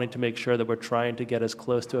wanting to make sure that we're trying to get as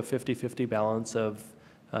close to a 50-50 balance of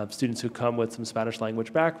students who come with some Spanish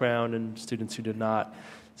language background and students who do not.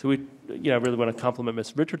 So we really want to compliment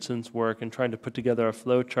Ms. Richardson's work in trying to put together a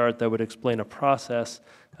flow chart that would explain a process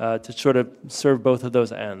to sort of serve both of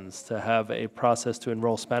those ends, to have a process to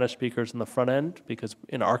enroll Spanish speakers in the front end, because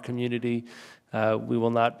in our community, we will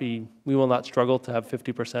not struggle to have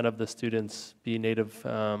 50% of the students be native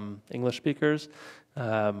English speakers.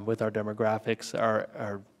 With our demographics,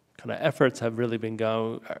 our kind of efforts have really been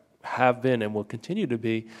and will continue to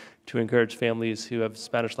be to encourage families who have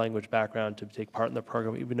Spanish language background to take part in the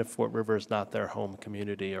program, even if Fort River is not their home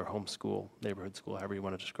community or home school, neighborhood school, however you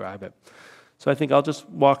want to describe it. So I think I'll just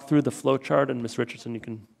walk through the flow chart, and Ms.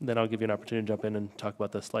 Richardson, then I'll give you an opportunity to jump in and talk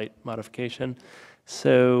about the slight modification.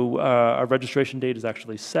 So our registration date is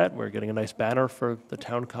actually set. We're getting a nice banner for the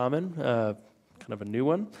Town Common, kind of a new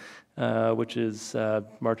one, which is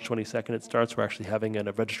March 22nd it starts. We're actually having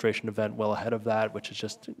a registration event well ahead of that, which is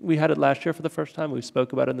just, we had it last year for the first time. We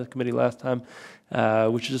spoke about it in the committee last time,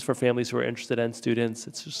 which is just for families who are interested and students.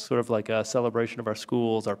 It's just sort of like a celebration of our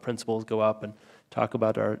schools. Our principals go up and talk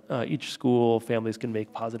about each school. Families can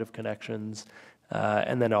make positive connections.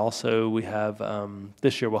 And then also we have,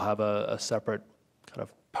 this year we'll have a separate kind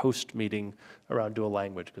of post meeting around dual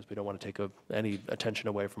language, because we don't want to take any attention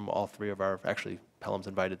away from all three of our, actually Pelham's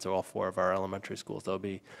invited, so all four of our elementary schools, they'll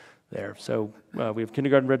be there. So we have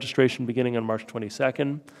kindergarten registration beginning on March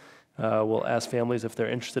 22nd. We'll ask families if they're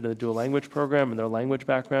interested in the dual language program and their language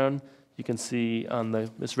background. You can see on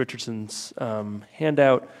Ms. Richardson's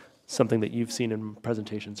handout something that you've seen in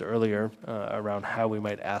presentations earlier around how we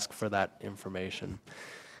might ask for that information.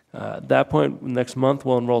 At that point, next month,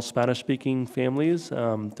 we'll enroll Spanish-speaking families.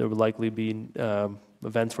 There will likely be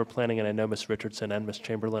events we're planning, and I know Ms. Richardson and Ms.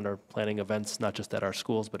 Chamberlain are planning events not just at our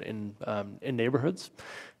schools, but in neighborhoods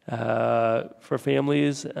for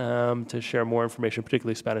families to share more information,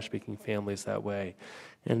 particularly Spanish-speaking families that way,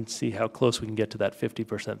 and see how close we can get to that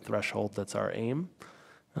 50% threshold. That's our aim.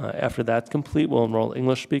 After that's complete, we'll enroll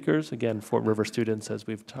English speakers. Again, Fort River students, as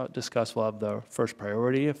we've discussed, will have the first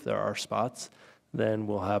priority if there are spots. Then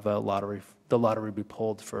we'll have the lottery be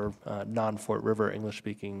pulled for non-Fort River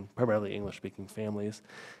English-speaking, primarily English-speaking families.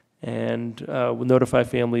 And we'll notify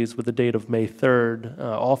families with the date of May 3rd,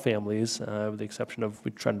 all families, with the exception of,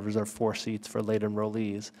 we're trying to reserve 4 seats for late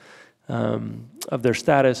enrollees, of their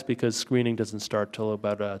status, because screening doesn't start till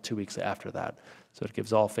about 2 weeks after that. So it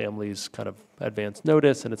gives all families kind of advance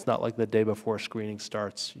notice, and it's not like the day before screening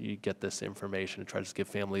starts, you get this information and try to give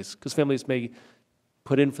families, because families may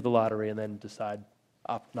put in for the lottery and then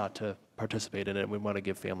opt not to participate in it. We want to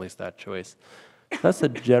give families that choice. That's the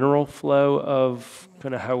general flow of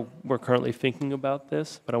kind of how we're currently thinking about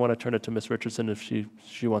this, but I want to turn it to Ms. Richardson if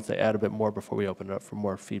she wants to add a bit more before we open it up for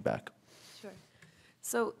more feedback. Sure.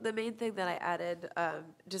 So the main thing that I added,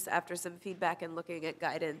 just after some feedback and looking at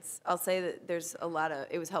guidance, I'll say that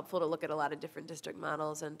it was helpful to look at a lot of different district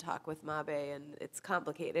models and talk with MABE, and it's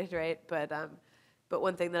complicated, right? But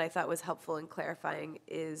one thing that I thought was helpful in clarifying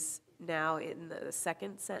is now in the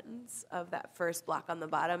second sentence of that first block on the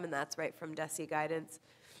bottom, and that's right from DESE guidance.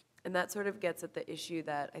 And that sort of gets at the issue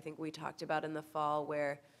that I think we talked about in the fall,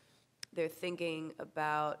 where they're thinking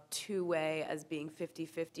about two-way as being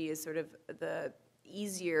 50-50 is sort of the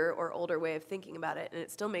easier or older way of thinking about it. And it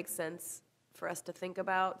still makes sense for us to think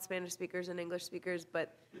about Spanish speakers and English speakers,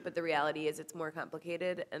 but the reality is it's more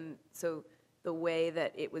complicated. And so the way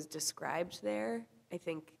that it was described there, I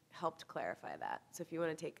think, helped clarify that. So if you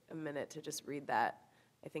want to take a minute to just read that,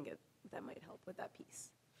 I think that might help with that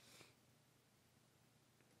piece.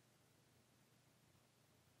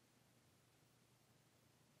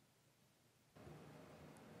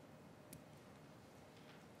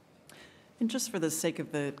 And just for the sake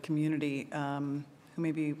of the community who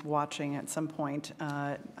may be watching at some point,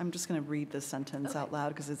 I'm just going to read this sentence out loud,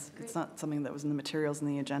 because it's not something that was in the materials in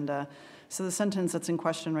the agenda. So the sentence that's in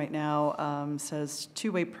question right now says,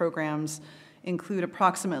 two-way programs include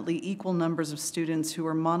approximately equal numbers of students who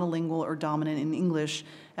are monolingual or dominant in English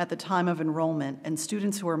at the time of enrollment, and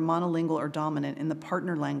students who are monolingual or dominant in the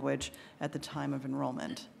partner language at the time of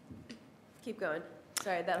enrollment. Keep going.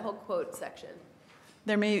 Sorry, that whole quote section.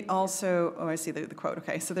 There may also, I see the quote,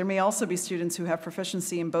 okay. So there may also be students who have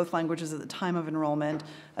proficiency in both languages at the time of enrollment.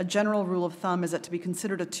 A general rule of thumb is that to be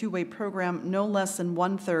considered a two-way program, no less than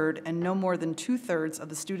 1/3 and no more than 2/3 of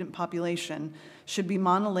the student population should be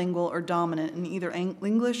monolingual or dominant in either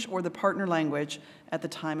English or the partner language at the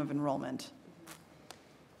time of enrollment.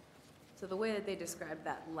 So the way that they described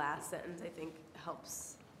that last sentence, I think,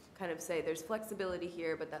 helps kind of say there's flexibility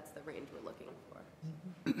here, but that's the range we're looking for.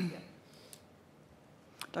 Yeah.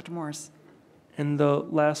 Dr. Morris. And the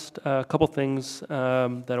last couple things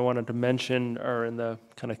that I wanted to mention are in the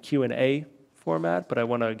kind of Q&A format, but I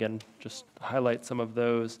want to, again, just highlight some of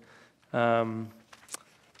those,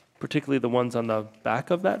 particularly the ones on the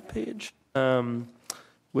back of that page,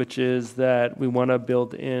 which is that we want to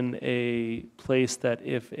build in a place that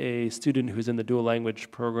if a student who's in the dual language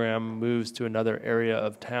program moves to another area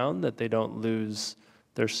of town, that they don't lose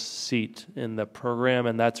their seat in the program,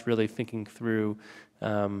 and that's really thinking through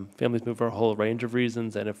families move for a whole range of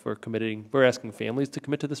reasons, and if we're asking families to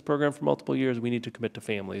commit to this program for multiple years, we need to commit to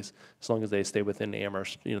families as long as they stay within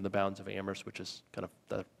Amherst, the bounds of Amherst, which is kind of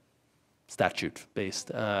the statute-based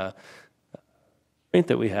that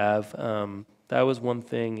we have. That was one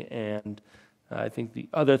thing, and I think the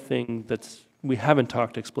other thing we haven't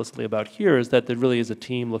talked explicitly about here is that there really is a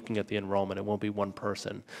team looking at the enrollment. It won't be one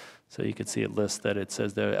person. So you can see it lists that it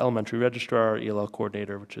says the elementary registrar, ELL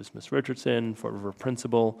coordinator, which is Ms. Richardson, Fort River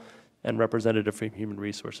principal, and representative from human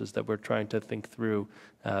resources, that we're trying to think through.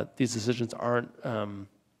 These decisions aren't, they're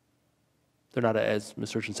not, as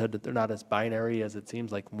Ms. Richardson said, that they're not as binary as it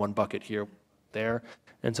seems, like one bucket here, there.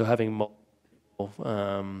 And so having multiple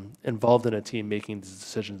involved in a team making these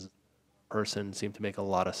decisions person seemed to make a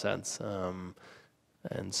lot of sense.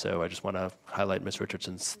 And so I just want to highlight Ms.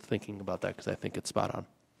 Richardson's thinking about that because I think it's spot on.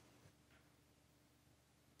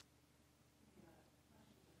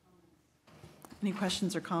 Any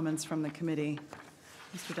questions or comments from the committee?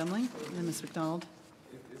 Mr. Demling and then Ms. McDonald.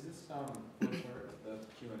 Is this the Q&A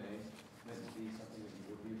meant to be something that you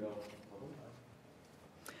would be available to the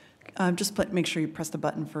public? Just make sure you press the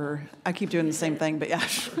button for, I keep doing the same thing, but yeah.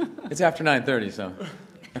 It's after 9:30, so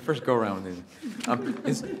my first go around with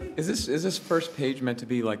these. Is this first page meant to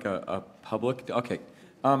be like a public? Okay.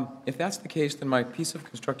 If that's the case, then my piece of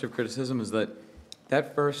constructive criticism is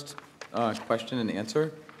that first question and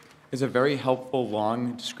answer is a very helpful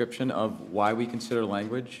long description of why we consider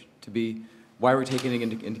language to be, why we're taking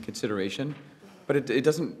it into consideration, but it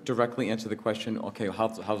doesn't directly answer the question, okay,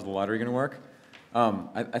 how's the lottery going to work?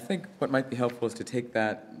 I think what might be helpful is to take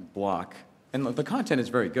that block, and the content is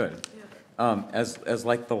very good, as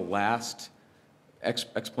like the last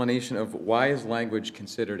explanation of why is language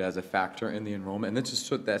considered as a factor in the enrollment, and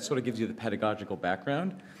that sort of gives you the pedagogical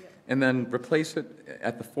background, and then replace it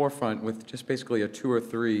at the forefront with just basically a 2 or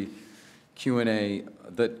 3 Q&A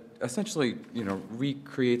that essentially,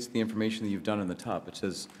 recreates the information that you've done in the top. It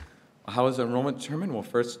says, how is enrollment determined? Well,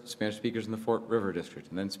 first, Spanish speakers in the Fort River district,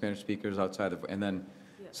 and then Spanish speakers outside of, and then,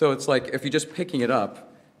 so it's like, if you're just picking it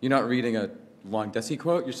up, you're not reading a long Deci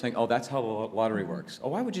quote, you're saying, oh, that's how the lottery works. Oh,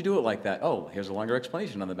 why would you do it like that? Oh, here's a longer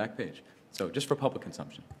explanation on the back page. So just for public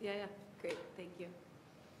consumption. Yeah, great, thank you.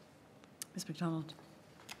 Ms. McDonald.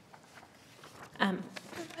 I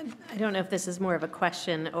don't know if this is more of a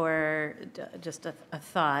question or just a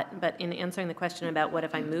thought, but in answering the question about what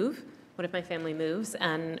if I move, what if my family moves,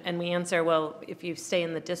 and we answer, well, if you stay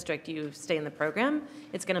in the district, you stay in the program,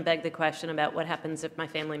 it's going to beg the question about what happens if my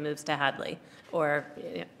family moves to Hadley or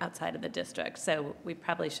outside of the district. So we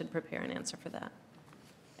probably should prepare an answer for that.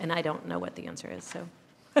 And I don't know what the answer is, so.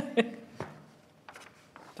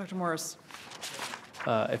 Dr. Morris.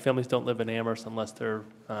 If families don't live in Amherst unless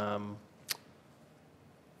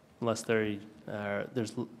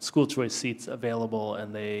there's school choice seats available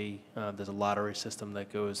and there's a lottery system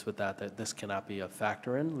that goes with that this cannot be a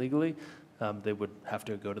factor in legally, they would have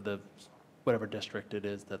to go to whatever district it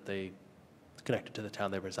is that they connected to the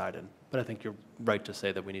town they reside in. But I think you're right to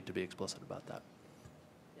say that we need to be explicit about that.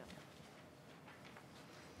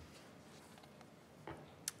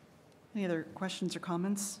 Any other questions or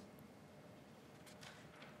comments?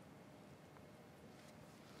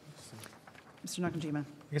 Mr. Nakajima.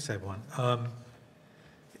 I guess I have one.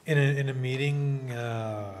 In a meeting,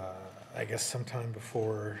 I guess sometime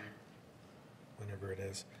before, whenever it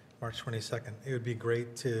is, March 22nd, it would be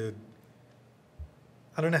great to,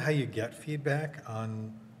 I don't know how you get feedback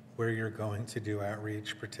on where you're going to do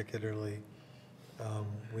outreach, particularly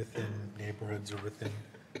within neighborhoods or within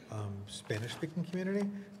Spanish-speaking community,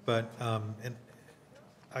 but and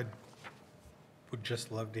I would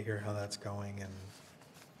just love to hear how that's going and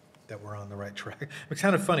that we're on the right track. It's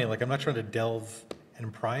kind of funny, like I'm not trying to delve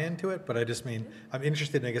and pry into it, but I just mean, I'm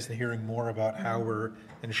interested, I guess, in hearing more about how we're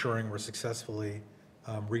ensuring we're successfully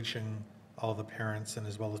reaching all the parents and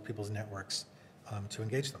as well as people's networks to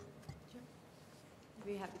engage them. Sure. I'd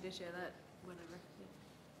be happy to share that whenever.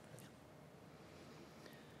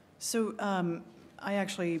 So I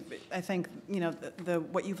think,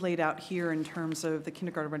 what you've laid out here in terms of the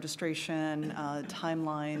kindergarten registration,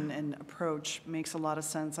 timeline and approach makes a lot of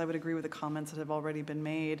sense. I would agree with the comments that have already been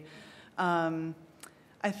made.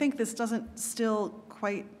 I think this doesn't still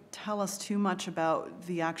quite tell us too much about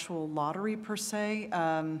the actual lottery per se.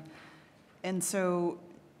 And so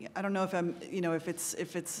I don't know if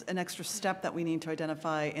if it's an extra step that we need to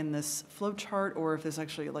identify in this flow chart, or if there's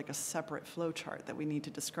actually like a separate flow chart that we need to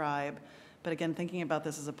describe. But again, thinking about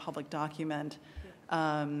this as a public document,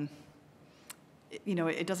 it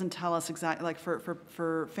doesn't tell us exactly, like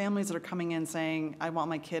for families that are coming in saying, I want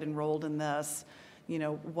my kid enrolled in this,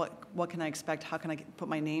 what can I expect? How can I put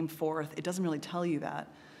my name forth? It doesn't really tell you that.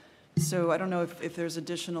 So I don't know if there's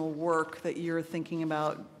additional work that you're thinking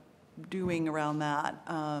about doing around that,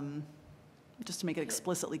 just to make it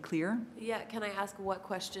explicitly clear. Yeah, can I ask what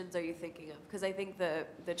questions are you thinking of? Because I think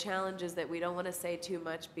the challenge is that we don't want to say too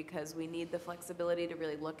much because we need the flexibility to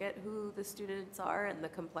really look at who the students are and the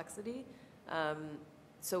complexity.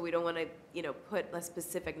 So we don't want to, put a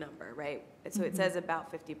specific number, right? So it says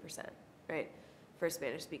about 50%, right, for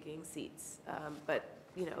Spanish-speaking seats. But,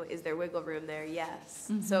 is there wiggle room there?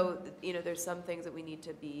 Yes. So, there's some things that we need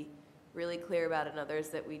to be really clear about and others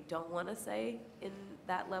that we don't want to say in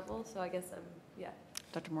that level. So I guess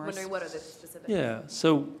Dr. Morris. Wondering what are the specifics? Yeah,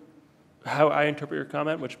 so how I interpret your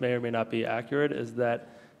comment, which may or may not be accurate, is that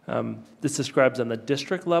this describes on the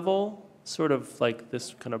district level sort of like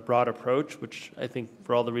this kind of broad approach, which I think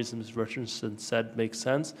for all the reasons Ms. Richardson said makes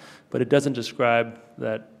sense, but it doesn't describe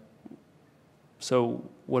that. So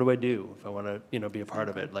what do I do if I want to, be a part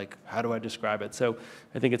of it? Like, how do I describe it? So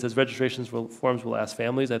I think it says forms will ask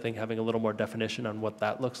families. I think having a little more definition on what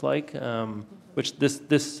that looks like, which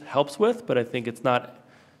this helps with, but I think it's not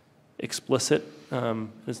explicit.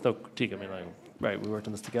 There's no critique. I mean, right, we worked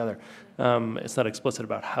on this together. It's not explicit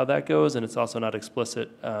about how that goes, and it's also not explicit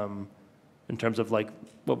in terms of like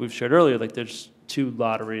what we've shared earlier. Like, there's 2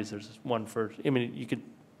 lotteries. There's one for,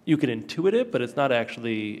 you could intuit it, but it's not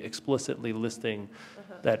actually explicitly listing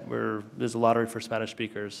that there's a lottery for Spanish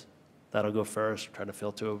speakers. That'll go first. We're trying to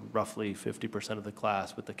fill to roughly 50% of the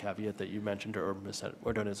class with the caveat that you mentioned or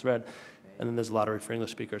Ordonez read. And then there's a lottery for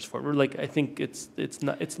English speakers. I think it's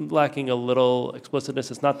lacking a little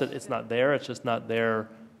explicitness. It's not that it's not there. It's just not there.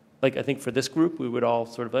 Like, I think for this group, we would all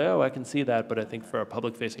sort of like, oh, I can see that. But I think for a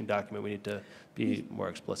public-facing document, we need to be more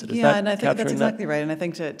explicit. Yeah, and I think that's exactly right. And I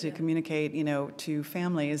think to communicate, to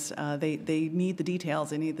families, they need the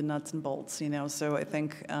details. They need the nuts and bolts, So I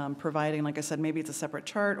think providing, like I said, maybe it's a separate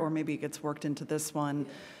chart, or maybe it gets worked into this one,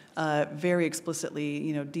 very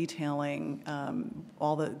explicitly, detailing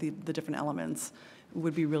all the different elements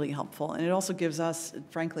would be really helpful. And it also gives us,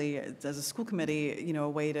 frankly, as a school committee, a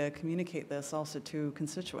way to communicate this also to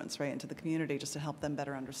constituents, right, and to the community, just to help them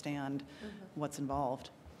better understand what's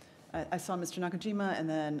involved. I saw Mr. Nakajima, and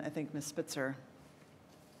then I think Ms. Spitzer.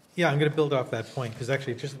 Yeah, I'm going to build off that point, because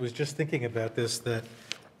actually was just thinking about this, that,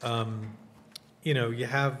 you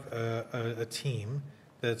have a team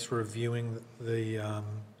that's reviewing the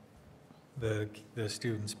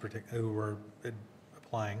students who are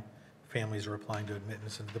applying. Families are applying to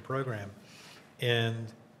admittance into the program.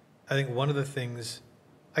 And I think one of the things,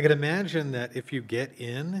 I could imagine that if you get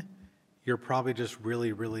in, you're probably just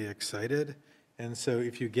really, really excited. And so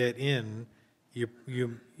if you get in,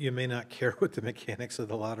 you may not care what the mechanics of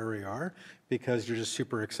the lottery are, because you're just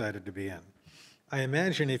super excited to be in. I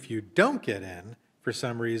imagine if you don't get in for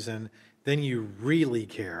some reason, then you really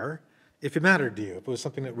care. If it mattered to you, if it was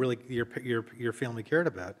something that really your family cared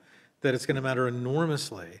about, that it's going to matter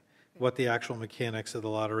enormously what the actual mechanics of the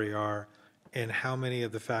lottery are, and how many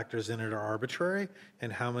of the factors in it are arbitrary,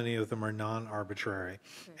 and how many of them are non-arbitrary.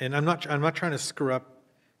 And I'm not trying to screw up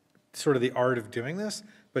sort of the art of doing this,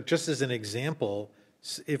 but just as an example,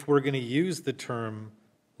 if we're going to use the term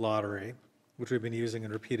lottery, which we've been using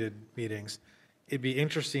in repeated meetings, it'd be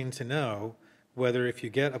interesting to know whether, if you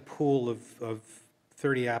get a pool of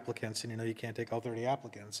 30 applicants and you can't take all 30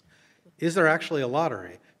 applicants, is there actually a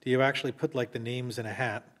lottery? Do you actually put like the names in a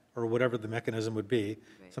hat, or whatever the mechanism would be,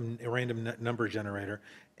 some random number generator,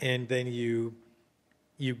 and then you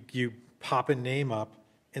pop a name up,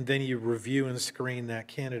 and then you review and screen that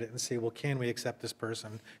candidate and say, well, can we accept this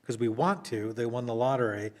person? Because we want to, they won the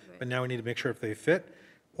lottery, but now we need to make sure if they fit.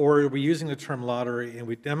 Or are we using the term lottery,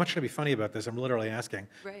 and I'm not trying to be funny about this, I'm literally asking,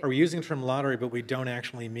 are we using the term lottery, but we don't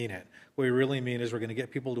actually mean it? What we really mean is we're going to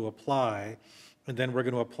get people to apply, and then we're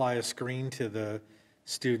going to apply a screen to the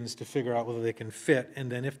students to figure out whether they can fit.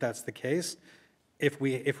 And then if that's the case, if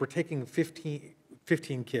we're taking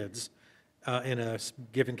 15 kids in a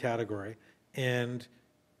given category, and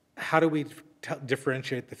how do we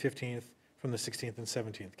differentiate the 15th from the 16th and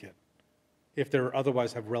 17th kid if they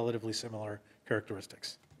otherwise have relatively similar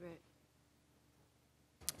characteristics?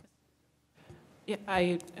 Yeah,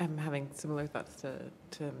 I am having similar thoughts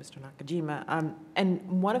to Mr. Nakajima.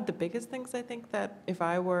 And one of the biggest things I think that if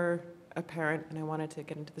I were a parent and I wanted to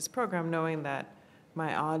get into this program, knowing that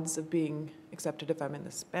my odds of being accepted if I'm in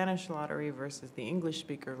the Spanish lottery versus the English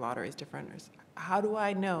speaker lottery is different. How do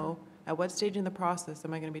I know at what stage in the process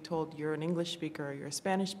am I going to be told you're an English speaker or you're a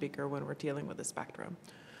Spanish speaker when we're dealing with a spectrum?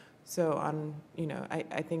 So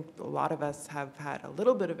I think a lot of us have had a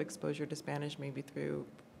little bit of exposure to Spanish maybe through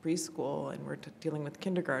preschool, and we're dealing with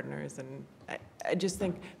kindergartners, and I just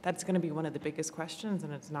think that's going to be one of the biggest questions,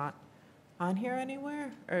 and it's not on here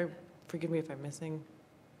anywhere, or forgive me if I'm missing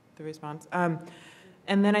the response.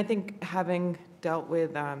 And then I think having dealt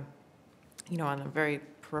with, on a very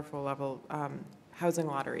peripheral level, housing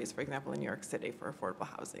lotteries, for example, in New York City for affordable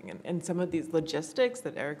housing, and some of these logistics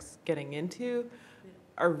that Eric's getting into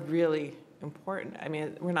are really important. I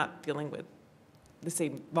mean, we're not dealing with the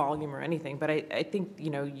same volume or anything, but I think,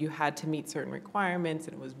 you had to meet certain requirements,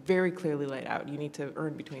 and it was very clearly laid out. You need to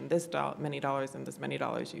earn between this many dollars and this many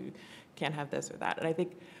dollars. You can't have this or that. And I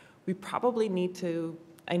think we probably need to,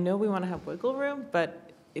 I know we want to have wiggle room,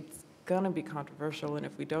 but it's going to be controversial, and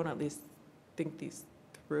if we don't at least think these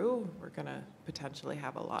through, we're going to potentially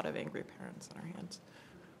have a lot of angry parents on our hands.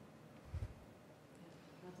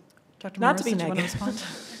 Dr. Not Morris, to be did you want to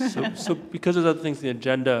negative. respond? So because there's other things in the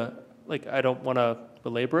agenda, like, I don't want to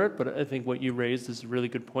belabor it, but I think what you raised is a really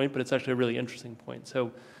good point, but it's actually a really interesting point.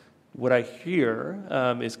 So what I hear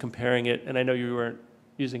is comparing it, and I know you weren't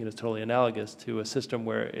using it as totally analogous, to a system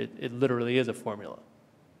where it literally is a formula,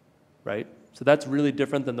 right? So that's really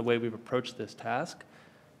different than the way we've approached this task.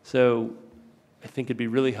 So I think it'd be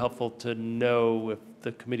really helpful to know if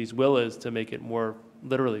the committee's will is to make it more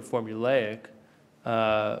literally formulaic,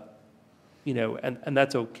 and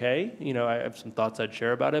that's okay. I have some thoughts I'd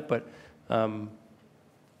share about it, but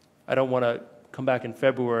I don't want to come back in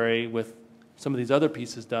February with some of these other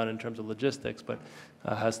pieces done in terms of logistics, but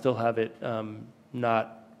still have it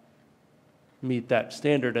not meet that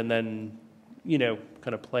standard, and then,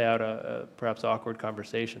 kind of play out a perhaps awkward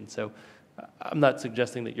conversation. So I'm not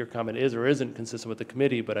suggesting that your comment is or isn't consistent with the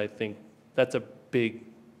committee, but I think that's a big,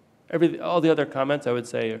 all the other comments I would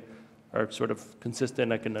say are sort of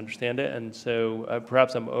consistent. I can understand it, and so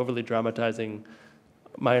perhaps I'm overly dramatizing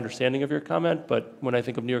my understanding of your comment, but when I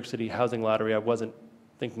think of New York City housing lottery, I wasn't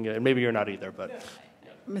thinking it, and maybe you're not either, but.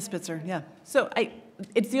 Ms. Spitzer, yeah. So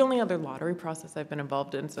it's the only other lottery process I've been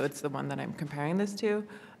involved in, so it's the one that I'm comparing this to.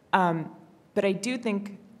 But I do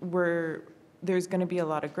think there's going to be a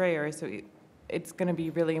lot of gray area, so it's going to be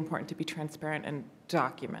really important to be transparent and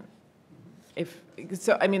document. I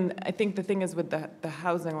think the thing is with the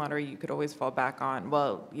housing lottery, you could always fall back on,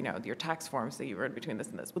 well, your tax forms say you earn between this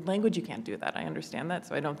and this. With language, you can't do that. I understand that,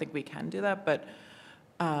 so I don't think we can do that. But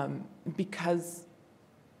because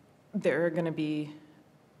there are going to be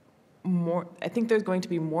more, I think there's going to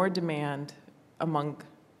be more demand among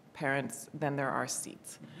parents than there are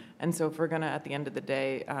seats. And so if we're going to, at the end of the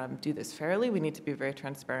day, do this fairly, we need to be very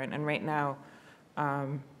transparent. And right now,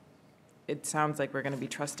 it sounds like we're going to be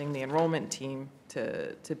trusting the enrollment team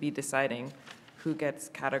to be deciding who gets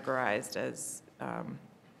categorized as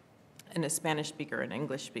a Spanish speaker, an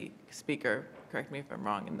English speaker, correct me if I'm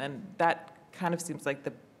wrong. And then that kind of seems like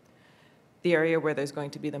the area where there's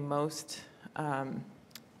going to be the most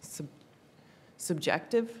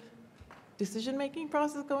subjective decision-making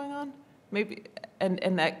process going on, maybe,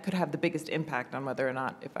 and that could have the biggest impact on whether or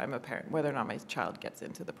not, if I'm a parent, whether or not my child gets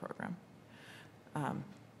into the program.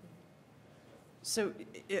 So,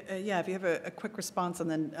 yeah, if you have a quick response, and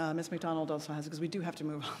then Ms. McDonald also has, because we do have to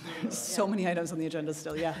move on. There's so many items on the agenda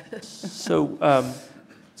still, yeah. So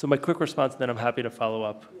my quick response, and then I'm happy to follow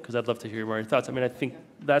up, because I'd love to hear more of your thoughts. I mean, I think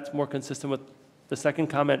that's more consistent with the second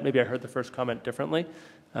comment. Maybe I heard the first comment differently,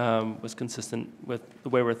 was consistent with the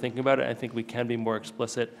way we're thinking about it. I think we can be more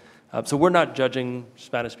explicit. So we're not judging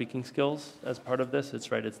Spanish-speaking skills as part of this. It's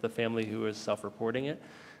the family who is self-reporting it.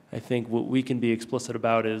 I think what we can be explicit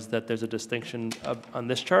about is that there's a distinction on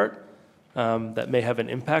this chart that may have an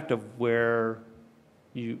impact of where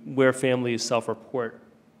families self-report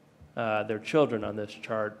their children on this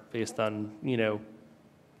chart based on,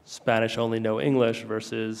 Spanish only, no English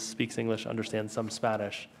versus speaks English, understands some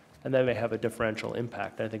Spanish, and that may have a differential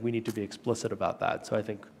impact. I think we need to be explicit about that. So I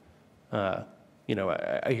think, I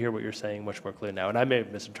hear what you're saying much more clearly now, and I may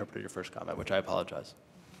have misinterpreted your first comment, which I apologize.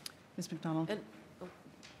 Ms. McDonald.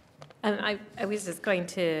 And I was just going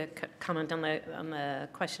to comment on the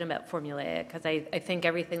question about formulaic, because I think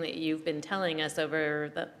everything that you've been telling us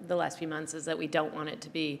over the last few months is that we don't want it to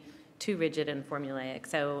be too rigid and formulaic.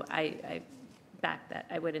 So I back that.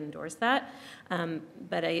 I would endorse that.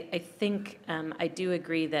 But I think I do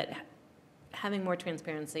agree that having more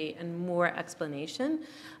transparency and more explanation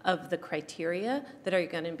of the criteria that are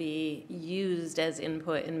going to be used as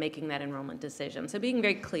input in making that enrollment decision. So being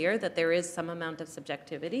very clear that there is some amount of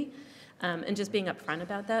subjectivity, and just being upfront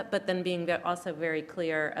about that, but then being also very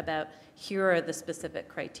clear about here are the specific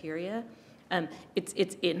criteria.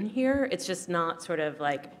 It's in here, it's just not sort of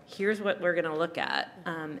like, here's what we're gonna look at,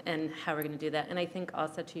 and how we're gonna do that. And I think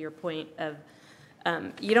also to your point of,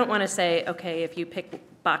 you don't wanna say, okay, if you pick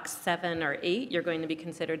box 7 or 8, you're going to be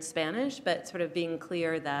considered Spanish, but sort of being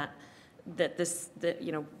clear that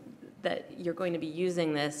you're going to be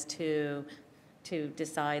using this to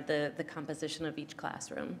decide the composition of each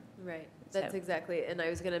classroom. Right, that's exactly, and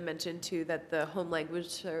I was going to mention too that the home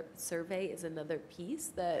language survey is another piece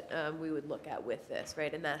that we would look at with this,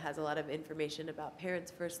 right? And that has a lot of information about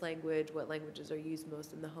parents' first language, what languages are used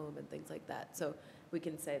most in the home, and things like that. So we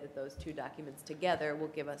can say that those two documents together will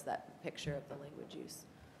give us that picture of the language use.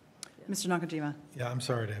 Yeah. Mr. Nakajima. Yeah, I'm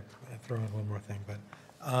sorry to throw in one more thing, but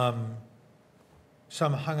so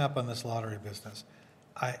I'm hung up on this lottery business.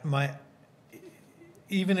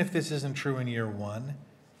 Even if this isn't true in year 1,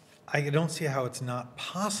 I don't see how it's not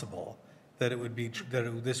possible that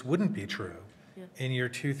this wouldn't be true in year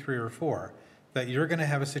 2, 3, or 4. That you're going to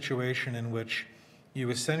have a situation in which you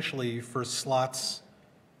essentially, for slots,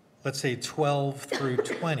 let's say 12 through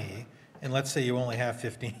 20, and let's say you only have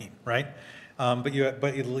 15, right? But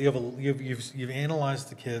you've analyzed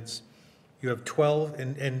the kids. You have 12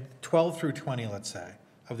 and 12 through 20, let's say,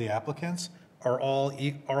 of the applicants are all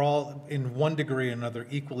in one degree or another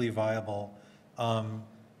equally viable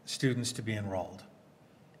students to be enrolled.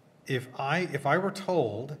 If I were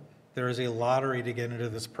told there is a lottery to get into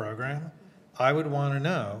this program, I would want to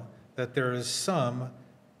know that there is some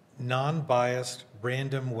non-biased,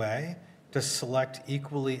 random way to select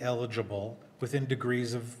equally eligible within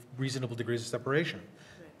reasonable degrees of separation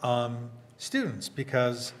students,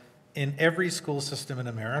 because in every school system in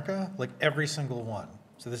America, like every single one,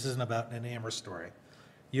 so this isn't about an Amherst story,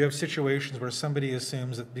 you have situations where somebody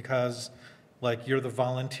assumes that because like you're the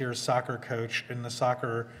volunteer soccer coach and the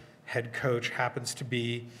soccer head coach happens to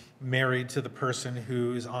be married to the person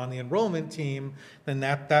who is on the enrollment team, then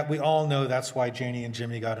that we all know that's why Janie and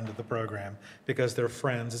Jimmy got into the program, because they're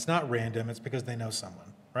friends. It's not random, it's because they know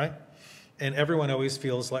someone, right? And everyone always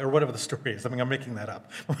feels like, or whatever the story is, I mean, I'm making that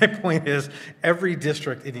up. My point is, every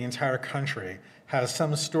district in the entire country has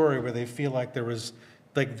some story where they feel like there was,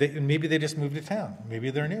 like maybe they just moved to town.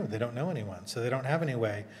 Maybe they're new, they don't know anyone, so they don't have any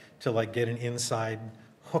way to like get an inside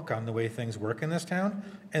hook on the way things work in this town,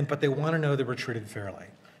 but they want to know they were treated fairly.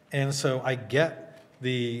 And so I get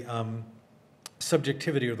the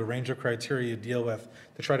subjectivity or the range of criteria you deal with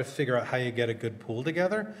to try to figure out how you get a good pool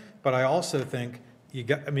together, but I also think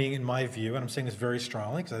in my view, and I'm saying this very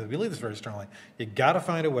strongly, because I believe this very strongly, you got to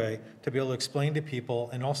find a way to be able to explain to people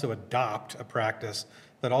and also adopt a practice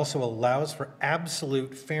that also allows for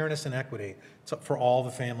absolute fairness and equity for all the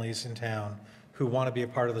families in town who want to be a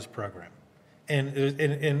part of this program. And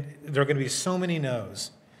there are going to be so many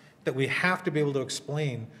no's that we have to be able to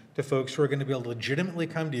explain to folks who are going to be able to legitimately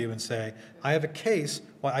come to you and say, I have a case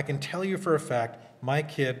why I can tell you for a fact my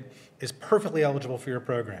kid is perfectly eligible for your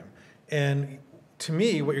program. And to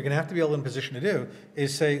me, what you're going to have to be able in a position to do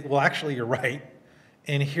is say, well, actually, you're right,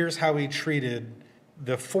 and here's how we treated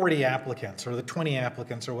the 40 applicants or the 20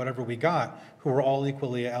 applicants or whatever we got who were all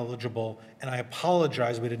equally eligible, and I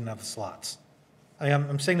apologize we didn't have the slots.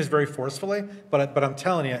 I'm saying this very forcefully, but I'm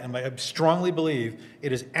telling you, and I strongly believe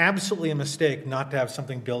it is absolutely a mistake not to have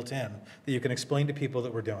something built in that you can explain to people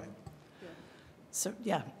that we're doing. So,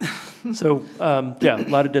 yeah. So, yeah, a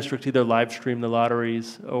lot of districts either live stream the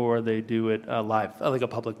lotteries or they do it live, like a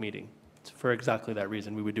public meeting. For exactly that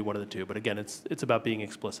reason, we would do one of the two. But again, it's about being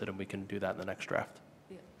explicit, and we can do that in the next draft.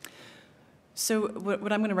 So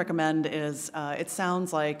what I'm going to recommend is, it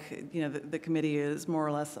sounds like the committee is more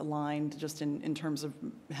or less aligned just in terms of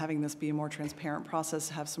having this be a more transparent process,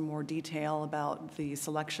 have some more detail about the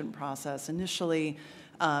selection process initially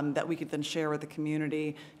that we could then share with the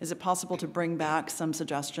community. Is it possible to bring back some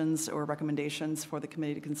suggestions or recommendations for the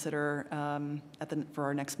committee to consider for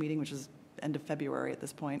our next meeting, which is end of February at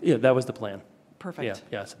this point? Yeah, that was the plan. Perfect.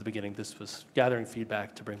 Yeah, so at the beginning, this was gathering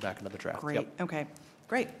feedback to bring back another draft. Great, Yep. okay,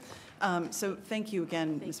 great. So thank you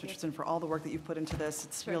again, Ms. Richardson, for all the work that you've put into this.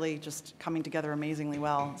 It's really just coming together amazingly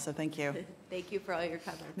well, so thank you. Thank you for all your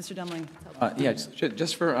comments. Mr. Demling. Yeah,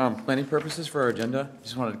 just for planning purposes for our agenda,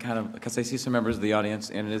 just wanted to kind of, because I see some members of the audience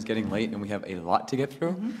and it is getting late and we have a lot to get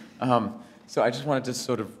through. So I just wanted to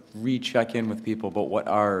sort of recheck in with people about what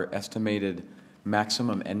our estimated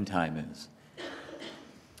maximum end time is.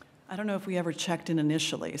 I don't know if we ever checked in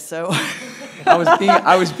initially, so.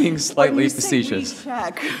 I was being slightly When you say facetious.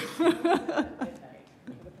 recheck.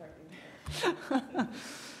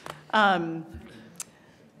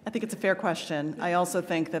 I think it's a fair question. I also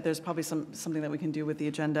think that there's probably something that we can do with the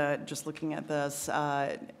agenda, just looking at this.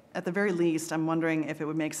 At the very least, I'm wondering if it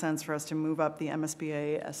would make sense for us to move up the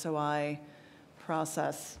MSBA SOI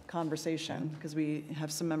process conversation, because we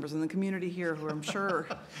have some members in the community here who I'm sure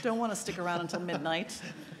don't want to stick around until midnight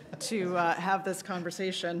to have this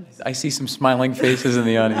conversation. I see some smiling faces in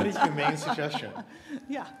the audience. That is your main suggestion.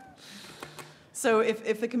 Yeah. So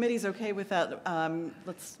if the committee's okay with that,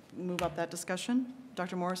 let's move up that discussion.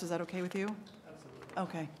 Dr. Morris, is that okay with you? Absolutely.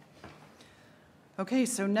 Okay. Okay,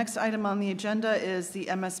 so next item on the agenda is the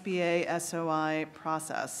MSBA SOI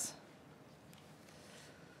process.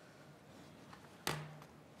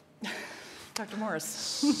 Dr. Morris.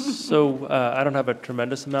 So I don't have a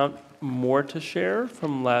tremendous amount more to share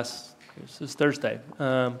from this is Thursday.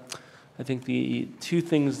 I think the two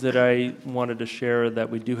things that I wanted to share are that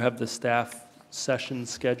we do have the staff session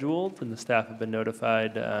scheduled, and the staff have been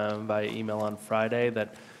notified via email on Friday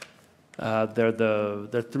that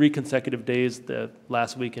they're 3 consecutive days the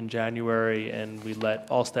last week in January, and we let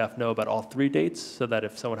all staff know about all 3 dates so that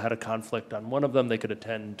if someone had a conflict on one of them, they could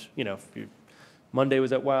attend. You know, if Monday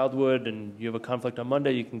was at Wildwood and you have a conflict on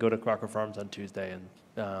Monday, you can go to Crocker Farms on Tuesday. And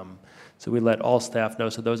so we let all staff know,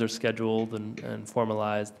 so those are scheduled and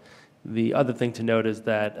formalized. The other thing to note is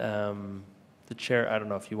that the chair, I don't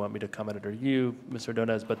know if you want me to comment it or you, Mr.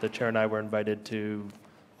 Ordonez, but the chair and I were invited to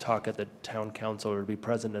talk at the town council or be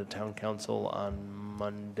present at the town council on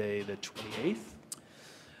Monday, the 28th.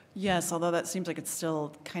 Yes, although that seems like it's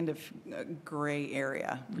still kind of a gray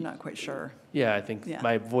area. We're not quite sure. Yeah, I think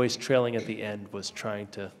my voice trailing at the end was trying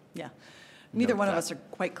to. Yeah. Neither one of us are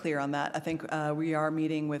quite clear on that. I think we are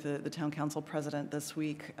meeting with the town council president this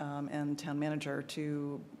week and town manager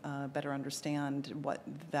to better understand what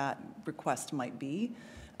that request might be.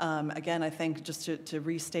 Again, I think just to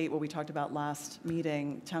restate what we talked about last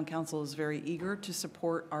meeting, town council is very eager to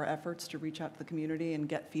support our efforts to reach out to the community and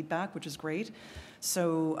get feedback, which is great.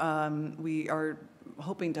 So we are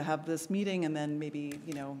hoping to have this meeting and then maybe,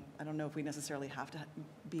 you know, I don't know if we necessarily have to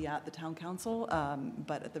be at the town council,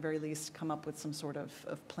 but at the very least come up with some sort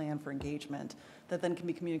of plan for engagement that then can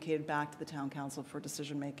be communicated back to the town council for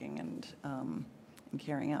decision making and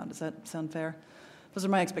carrying out. Does that sound fair? Those are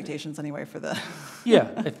my expectations anyway for the. Yeah,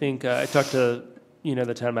 I think I talked to,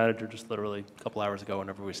 the town manager just literally a couple hours ago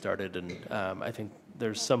whenever we started, and I think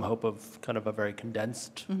there's some hope of kind of a very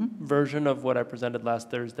condensed version of what I presented last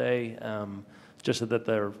Thursday, just so that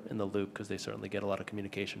they're in the loop, because they certainly get a lot of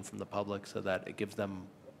communication from the public, so that it gives them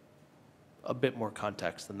a bit more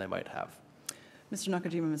context than they might have. Mr.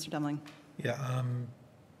 Nakajima, Mr. Demling. Yeah,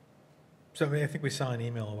 so I think we saw an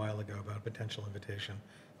email a while ago about a potential invitation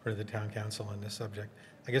for the town council on this subject.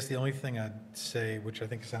 I guess the only thing I'd say, which I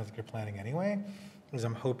think sounds like you're planning anyway, is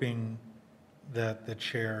I'm hoping that the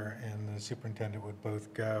chair and the superintendent would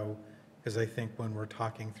both go, because I think when we're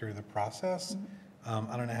talking through the process,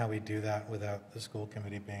 I don't know how we do that without the school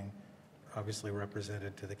committee being obviously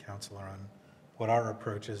represented to the counselor on what our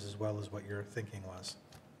approach is as well as what your thinking was.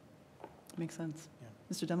 Makes sense. Yeah.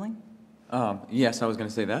 Mr. Demling? Yes, I was going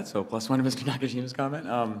to say that, so plus one of Mr. Nakajima's comment.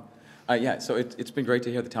 Yeah, so it's been great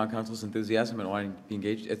to hear the town council's enthusiasm and wanting to be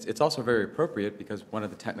engaged. It's also very appropriate because one of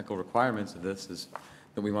the technical requirements of this is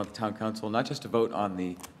that we want the town council not just to vote on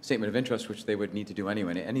the statement of interest, which they would need to do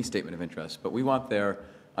anyway, any statement of interest, but we want their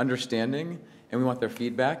understanding and we want their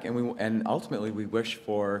feedback, and ultimately we wish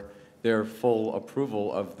for their full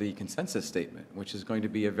approval of the consensus statement, which is going to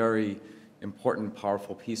be a very important,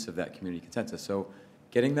 powerful piece of that community consensus. So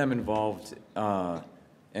getting them involved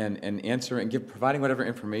and answering, providing whatever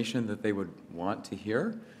information that they would want to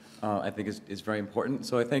hear, I think is very important.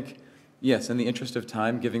 So I think, yes, in the interest of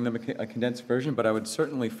time, giving them a condensed version, but I would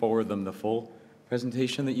certainly forward them the full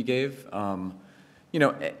presentation that you gave.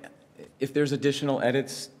 If there's additional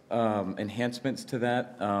edits, enhancements to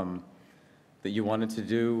that that you wanted to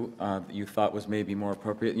do, that you thought was maybe more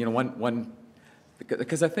appropriate,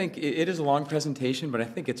 because I think it is a long presentation, but I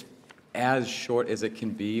think it's as short as it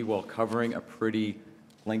can be while covering a pretty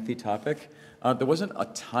lengthy topic. There wasn't a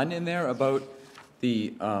ton in there about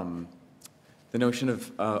the notion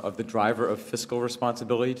of the driver of fiscal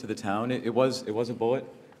responsibility to the town. It was a bullet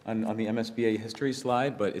on the MSBA history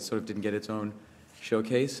slide, but it sort of didn't get its own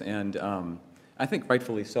showcase. And I think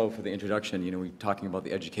rightfully so for the introduction. We're talking about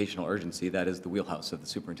the educational urgency. That is the wheelhouse of the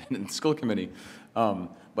superintendent and the school committee.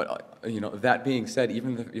 But that being said,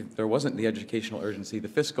 even if there wasn't the educational urgency, the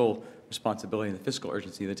fiscal responsibility and the fiscal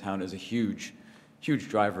urgency of the town is a huge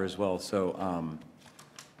driver as well. So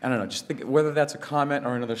I don't know, just think whether that's a comment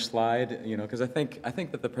or another slide, you know, because I think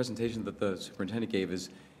that the presentation that the superintendent gave is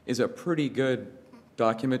a pretty good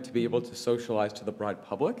document to be able to socialize to the broad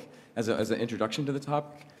public as an introduction to the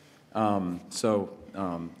topic.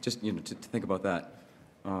 Just, you know, to think about that.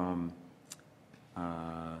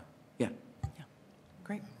 Yeah.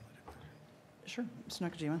 Great. Sure, Mr.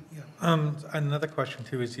 Nakajima. Yeah. Another question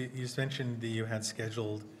too is you mentioned that you had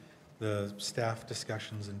scheduled the staff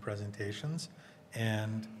discussions and presentations,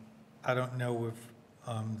 and I don't know if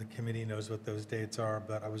the committee knows what those dates are,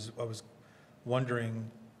 but I was wondering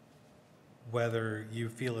whether you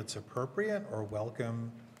feel it's appropriate or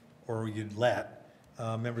welcome, or you'd let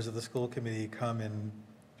members of the school committee come and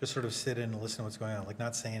just sort of sit in and listen to what's going on, like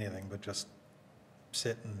not say anything, but just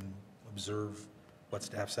sit and observe what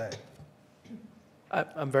staff say.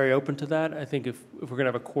 I'm very open to that. I think if we're going to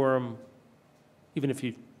have a quorum, even if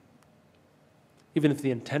the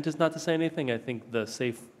intent is not to say anything, I think the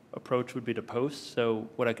safe approach would be to post. So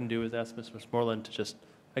what I can do is ask Ms. Westmoreland to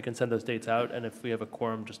I can send those dates out, and if we have a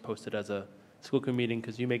quorum, just post it as a school committee meeting,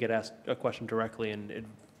 because you may get asked a question directly, and it'd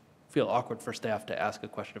feel awkward for staff to ask a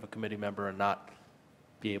question of a committee member and not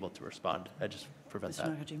be able to respond. I just prevent that.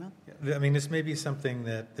 Mr. Nakajima? Yeah, I mean, this may be something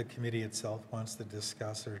that the committee itself wants to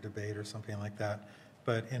discuss or debate or something like that,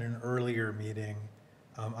 but in an earlier meeting,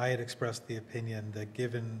 I had expressed the opinion that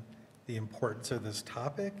given the importance of this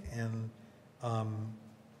topic and,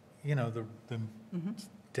 you know, the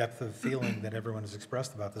depth of feeling that everyone has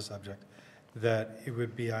expressed about the subject, that it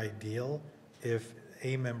would be ideal if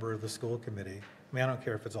a member of the school committee, I mean, I don't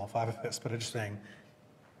care if it's all 5 of us, but I'm just saying,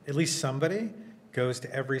 at least somebody goes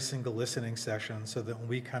to every single listening session so that when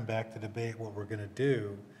we come back to debate what we're going to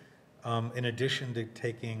do, in addition to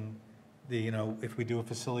taking the, you know, if we do a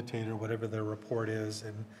facilitator, whatever their report is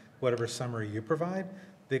and whatever summary you provide,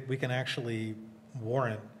 that we can actually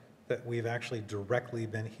warrant that we've actually directly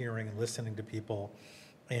been hearing and listening to people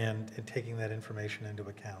and taking that information into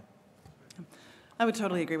account. I would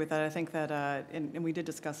totally agree with that. I think that, and we did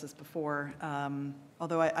discuss this before,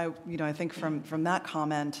 although I think from that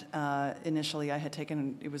comment, initially I had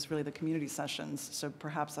taken, it was really the community sessions, so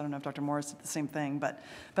perhaps, I don't know if Dr. Morris did the same thing, but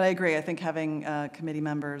I agree. I think having committee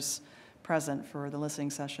members present for the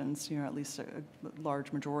listening sessions, you know, at least a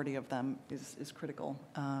large majority of them is critical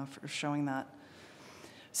for showing that.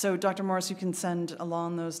 So Dr. Morris, you can send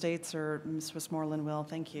along those dates, or Ms. Westmoreland will.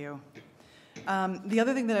 Thank you. The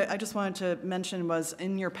other thing that I just wanted to mention was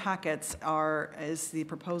in your packets is the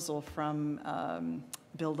proposal from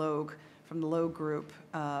Bill Logue, from the Logue Group,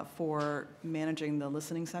 for managing the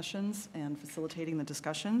listening sessions and facilitating the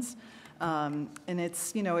discussions. And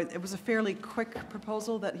it's, you know, it was a fairly quick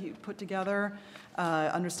proposal that he put together,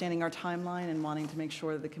 understanding our timeline and wanting to make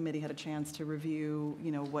sure that the committee had a chance to review,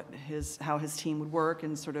 you know, how his team would work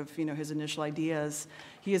and sort of, you know, his initial ideas.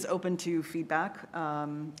 He is open to feedback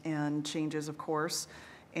and changes, of course.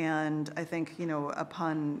 And I think, you know,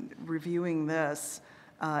 upon reviewing this,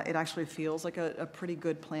 it actually feels like a pretty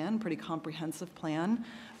good plan, pretty comprehensive plan.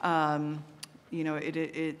 You know,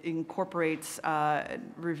 it incorporates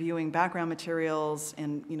reviewing background materials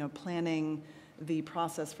and, you know, planning the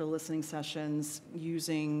process for listening sessions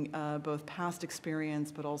using both past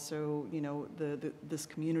experience, but also, you know, this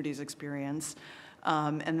community's experience.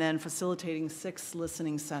 And then facilitating 6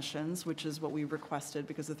 listening sessions, which is what we requested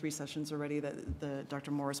because the 3 sessions already that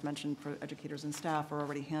Dr. Morris mentioned for educators and staff are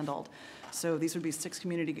already handled. So these would be 6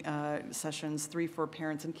 community sessions, 3 for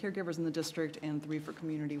parents and caregivers in the district and 3 for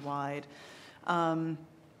community-wide.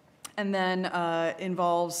 And then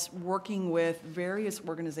involves working with various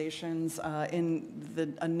organizations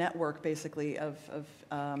in a network, basically, of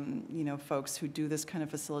you know, folks who do this kind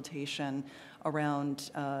of facilitation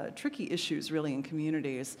around tricky issues, really, in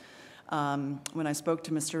communities. When I spoke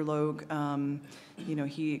to Mr. Logue, you know,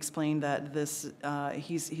 he explained that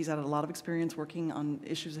he's had a lot of experience working on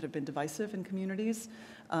issues that have been divisive in communities,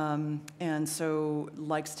 and so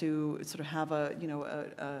likes to sort of have a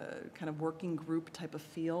kind of working group type of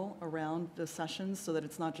feel around the sessions, so that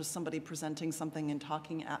it's not just somebody presenting something and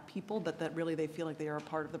talking at people, but that really they feel like they are a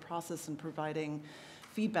part of the process and providing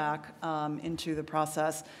feedback into the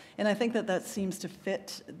process. And I think that seems to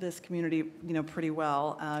fit this community, you know, pretty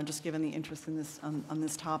well, just given the interest in this on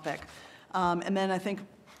this topic. And then I think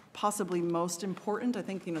possibly most important, I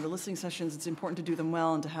think, you know, the listening sessions, it's important to do them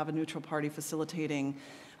well and to have a neutral party facilitating.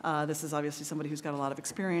 This is obviously somebody who's got a lot of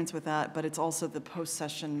experience with that, but it's also the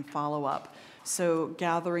post-session follow-up. So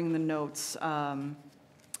gathering the notes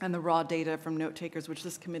and the raw data from note takers, which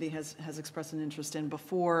this committee has expressed an interest in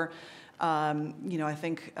before. I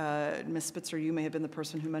think, Ms. Spitzer, you may have been the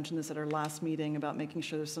person who mentioned this at our last meeting about making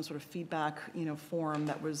sure there's some sort of feedback, form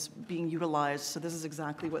that was being utilized. So this is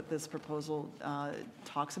exactly what this proposal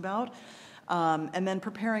talks about. And then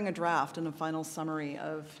preparing a draft and a final summary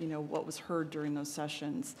of, what was heard during those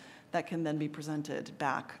sessions that can then be presented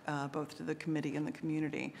back both to the committee and the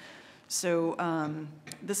community. So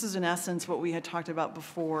this is in essence what we had talked about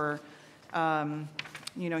before.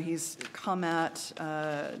 He's come at,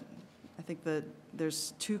 I think that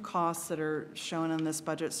there's two costs that are shown on this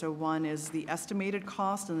budget. So one is the estimated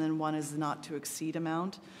cost, and then one is the not to exceed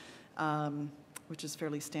amount, which is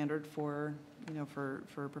fairly standard for,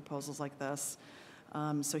 for proposals like this.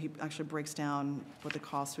 So he actually breaks down what the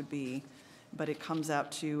cost would be, but it comes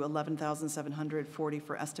out to $11,740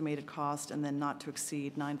 for estimated cost, and then not to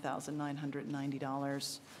exceed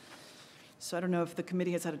 $9,990. So I don't know if the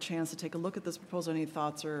committee has had a chance to take a look at this proposal. Any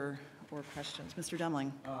thoughts or questions? Mr.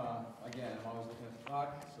 Demling. Again, I'm always looking at the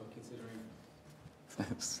clock, so considering.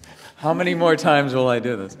 How many more times will I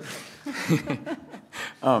do this?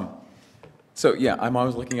 So yeah, I'm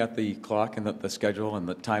always looking at the clock and the schedule, and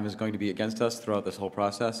the time is going to be against us throughout this whole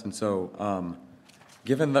process. And so,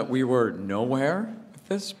 given that we were nowhere with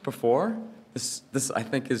this before, this I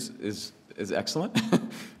think is excellent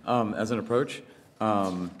as an approach.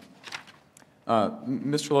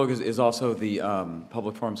 Mr. Logue is also the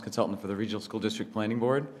public forums consultant for the Regional School District Planning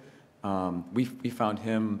Board. We found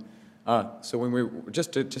him, so when we were,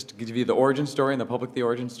 just to give you the origin story and the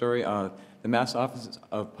origin story, the Mass Office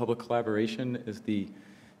of Public Collaboration is the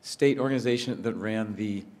state organization that ran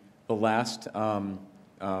the last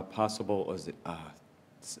possible, was it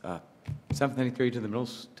 7th and 8th grade to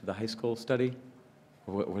the high school study?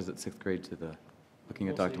 Or was it 6th grade to the, looking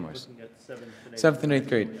at Dr. Morris? 7th and 8th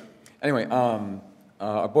grade. Anyway,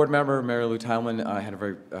 our board member, Mary Lou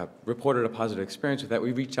Tileman, reported a positive experience with that.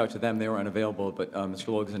 We reached out to them. They were unavailable, but Mr.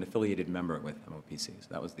 Logue is an affiliated member with MOPC, so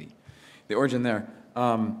that was the origin there.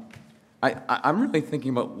 I'm really thinking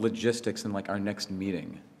about logistics in like our next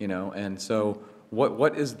meeting, and so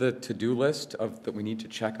what is the to-do list that we need to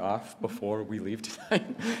check off before we leave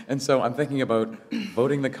tonight? And so I'm thinking about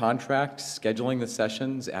voting the contract, scheduling the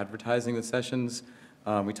sessions, advertising the sessions.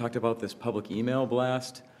 We talked about this public email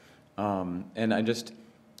blast. And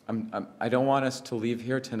I don't want us to leave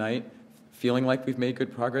here tonight feeling like we've made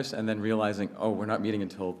good progress and then realizing, oh, we're not meeting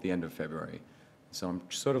until the end of February. So I'm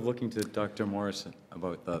sort of looking to Dr. Morris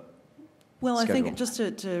about the Well, schedule. I think just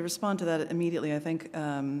to respond to that immediately, I think,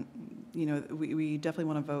 we definitely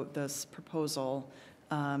want to vote this proposal.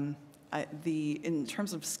 In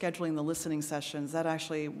terms of scheduling the listening sessions, that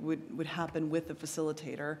actually would happen with the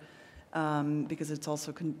facilitator. Because it's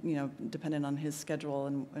also, dependent on his schedule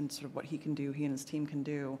and sort of what he can do, he and his team can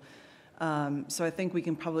do. So I think we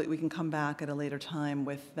can come back at a later time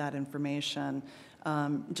with that information.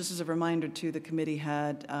 Just as a reminder too, the committee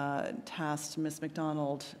had tasked Ms.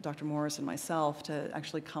 McDonald, Dr. Morris, and myself to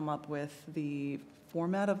actually come up with the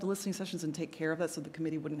format of the listening sessions and take care of that so the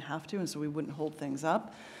committee wouldn't have to, and so we wouldn't hold things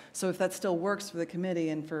up. So if that still works for the committee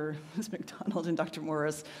and for Ms. McDonald and Dr.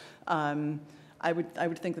 Morris, I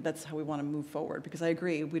would think that that's how we want to move forward, because I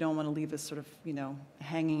agree, we don't want to leave this sort of,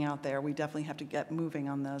 hanging out there. We definitely have to get moving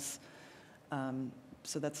on this.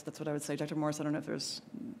 So that's what I would say. Dr. Morris, I don't know if there's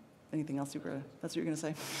anything else that's what you're going to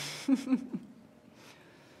say.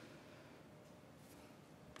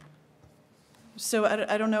 So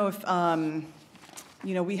I don't know if,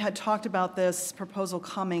 we had talked about this proposal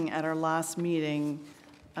coming at our last meeting.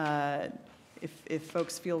 If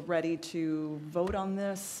folks feel ready to vote on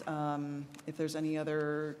this, if there's any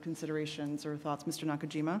other considerations or thoughts. Mr.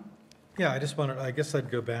 Nakajima? Yeah, I guess I'd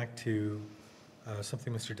go back to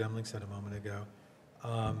something Mr. Demling said a moment ago.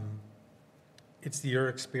 It's your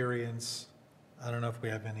experience. I don't know if we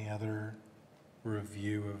have any other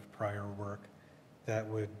review of prior work that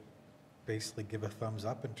would basically give a thumbs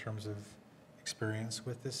up in terms of experience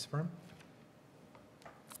with this firm.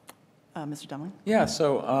 Mr. Demling? Yeah,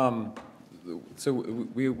 so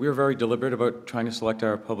we were very deliberate about trying to select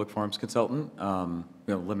our public forums consultant.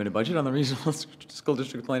 We have a limited budget on the Regional School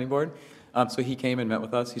District Planning Board. So he came and met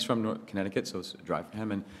with us. He's from Connecticut, so it's a drive for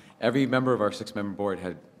him. And every member of our 6-member board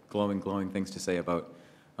had glowing things to say about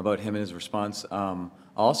him and his response. I'll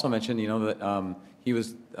also mention, that he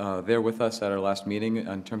was there with us at our last meeting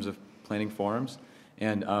in terms of planning forums.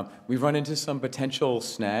 And we've run into some potential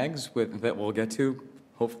snags that we'll get to,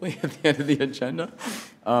 hopefully, at the end of the agenda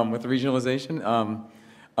with the regionalization.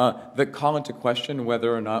 That call into question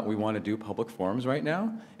whether or not we want to do public forums right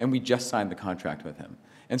now, and we just signed the contract with him.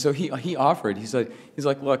 And so he offered, he's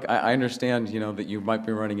like, look, I understand, that you might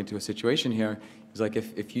be running into a situation here. He's like,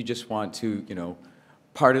 if you just want to,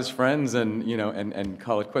 part as friends and, and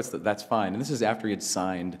call it quits, that's fine. And this is after he had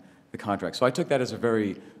signed the contract. So I took that as a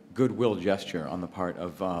very goodwill gesture on the part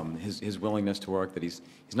of his willingness to work, that he's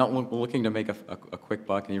not looking to make a quick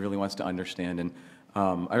buck, and he really wants to understand. And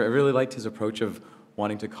I really liked his approach of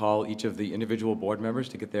wanting to call each of the individual board members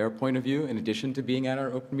to get their point of view in addition to being at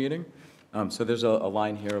our open meeting. So there's a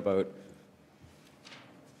line here about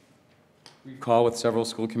call with several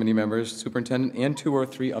school committee members, superintendent, and 2 or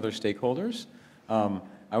 3 other stakeholders.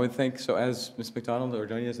 I would think, so as Ms. McDonald,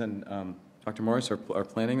 Ordonez, and Dr. Morris are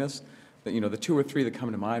planning this, that, the 2 or 3 that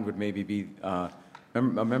come to mind would maybe be a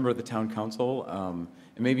member of the town council, and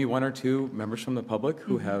maybe 1 or 2 members from the public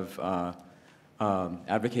who have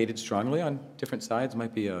advocated strongly on different sides.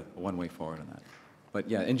 Might be a one way forward on that. But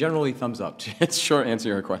yeah, and generally, thumbs up. It's a short answer to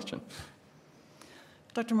your question.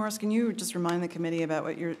 Dr. Morris, can you just remind the committee about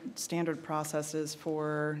what your standard process is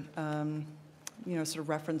for, sort of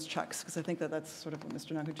reference checks? Because I think that's sort of what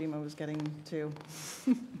Mr. Nakajima was getting to.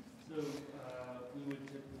 So we would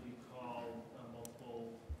typically call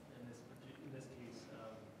multiple, in this case,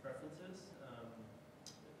 references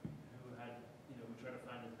who had, we try to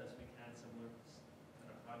find as best we can similar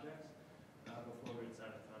kind of projects before we would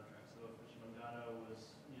sign a contract. So if Mr. Mangano was,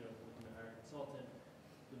 looking to hire a consultant,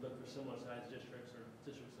 we'd look for similar size districts or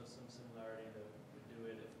districts with some similarity that would do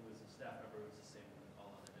it. If it was a staff member, it was the same with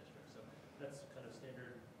all other districts. So that's kind of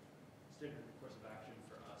standard course of action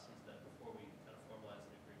for us, is that before we kind of formalize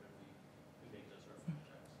an agreement, we make those reference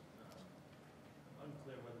checks. I'm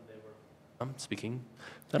unclear whether they were. I'm speaking.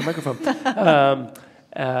 Is that a microphone?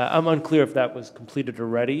 I'm unclear if that was completed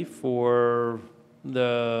already for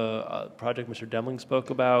the project Mr. Demling spoke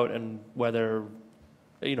about, and whether,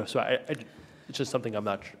 so it's just something I'm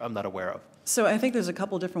not aware of. So I think there's a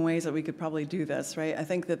couple different ways that we could probably do this, right? I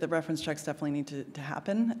think that the reference checks definitely need to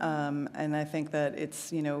happen. And I think that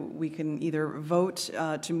it's, we can either vote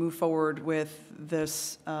to move forward with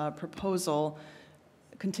this proposal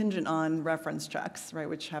contingent on reference checks, right,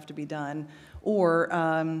 which have to be done. Or,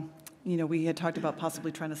 we had talked about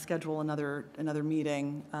possibly trying to schedule another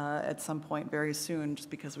meeting at some point very soon, just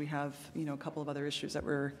because we have, a couple of other issues that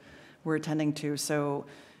we're attending to. So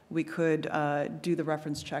we could do the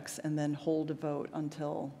reference checks and then hold a vote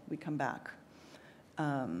until we come back.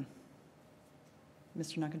 Mr.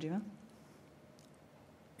 Nakajima?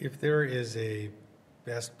 If there is a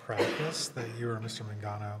best practice that you or Mr.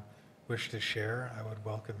 Mangano wish to share, I would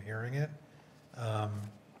welcome hearing it.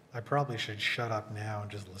 I probably should shut up now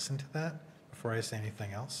and just listen to that before I say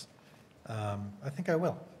anything else. I think I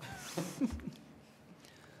will.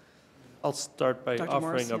 I'll start by Dr.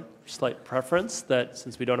 offering Morris, a slight preference that,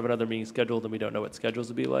 since we don't have another meeting scheduled and we don't know what schedules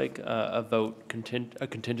will be like, a vote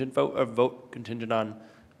contingent on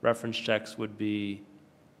reference checks would be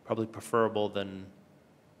probably preferable than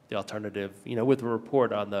the alternative, with a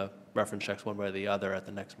report on the reference checks one way or the other at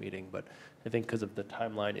the next meeting. But I think because of the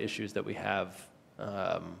timeline issues that we have,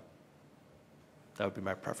 that would be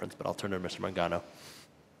my preference, but I'll turn to Mr. Mangano.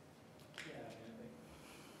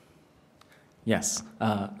 Yes.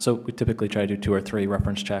 So we typically try to do 2 or 3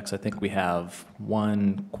 reference checks. I think we have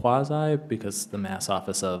 1 quasi, because the Mass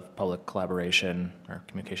Office of Public Collaboration or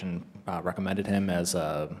Communication recommended him as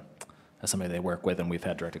somebody they work with, and we've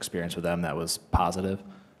had direct experience with them that was positive.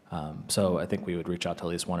 So I think we would reach out to at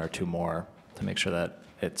least 1 or 2 more to make sure that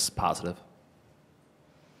it's positive.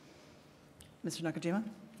 Mr. Nakajima?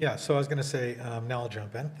 Yeah, so I was going to say, now I'll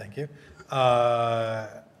jump in, thank you.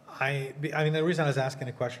 I mean, the reason I was asking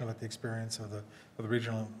a question about the experience of the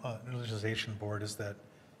Regionalization Board is that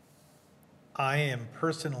I am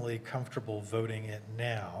personally comfortable voting it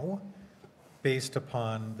now based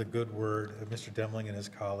upon the good word of Mr. Demling and his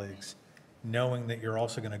colleagues, knowing that you're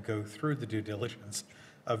also going to go through the due diligence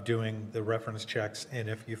of doing the reference checks, and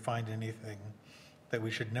if you find anything that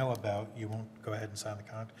we should know about, you won't go ahead and sign the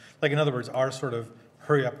contract. Like, in other words, our sort of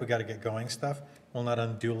hurry up, we got to get going stuff will not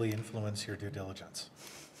unduly influence your due diligence.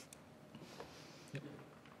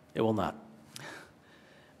 It will not.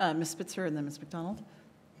 Ms. Spitzer and then Ms. McDonald.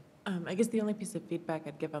 I guess the only piece of feedback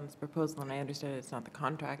I'd give on this proposal, and I understand it's not the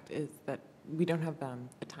contract, is that we don't have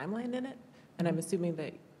a timeline in it. And I'm assuming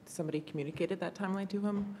that somebody communicated that timeline to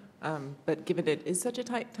him. But given it is such a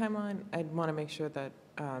tight timeline, I'd want to make sure that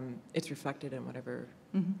it's reflected in whatever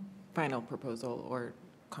final proposal or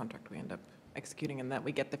contract we end up executing, and that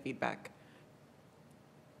we get the feedback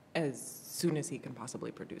as soon as he can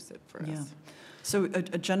possibly produce it for Yeah. us. So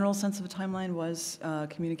a general sense of a timeline was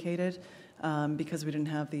communicated. Because we didn't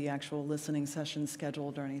have the actual listening session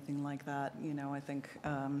scheduled or anything like that, I think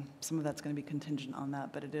some of that's going to be contingent on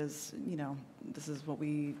that, but it is, this is what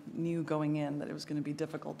we knew going in, that it was going to be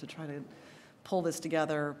difficult to try to pull this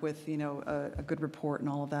together with, a good report and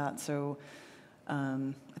all of that. So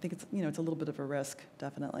I think it's, it's a little bit of a risk,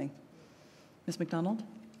 definitely. Ms. McDonald?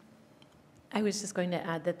 I was just going to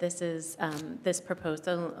add that this is, this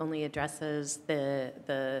proposal only addresses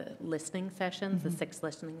the listening sessions, the 6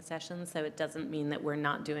 listening sessions, so it doesn't mean that we're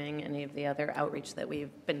not doing any of the other outreach that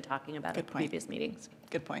we've been talking about at previous meetings.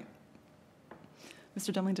 Good point.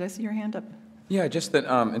 Mr. Demling, did I see your hand up? Yeah, just that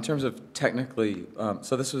in terms of technically,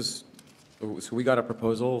 so we got a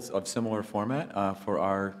proposal of similar format for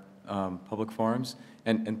our public forums,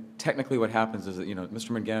 and technically what happens is that, Mr.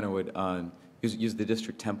 Mangano would use the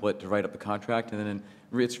district template to write up the contract, and then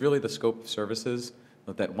it's really the scope of services,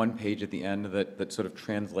 that one page at the end that sort of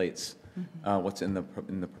translates what's in the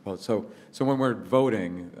proposal. So when we're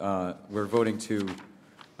voting to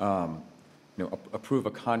approve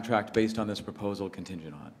a contract based on this proposal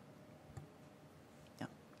contingent on. Yeah,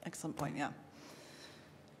 excellent point, yeah.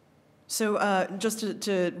 So just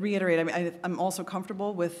to reiterate, I mean, I'm also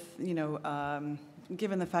comfortable with,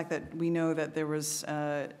 given the fact that we know that there was,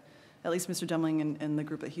 at least Mr. Demling and the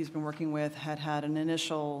group that he's been working with had an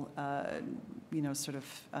initial, sort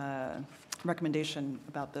of recommendation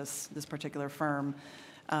about this particular firm.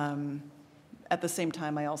 At the same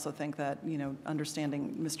time, I also think that,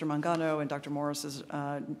 understanding Mr. Mangano and Dr. Morris's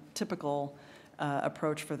typical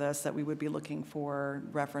approach for this, that we would be looking for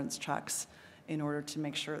reference checks in order to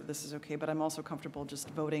make sure this is okay. But I'm also comfortable just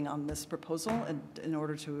voting on this proposal in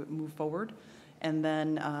order to move forward, and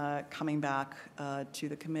then coming back to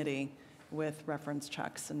the committee with reference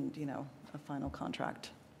checks and, a final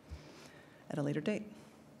contract at a later date.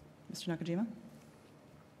 Mr. Nakajima?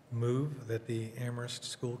 Move that the Amherst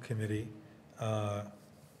School Committee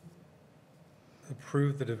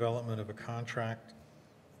approve the development of a contract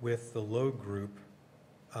with the Logue Group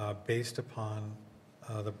based upon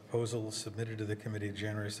the proposal submitted to the committee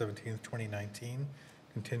January 17th, 2019,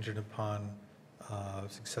 contingent upon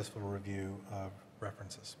successful review of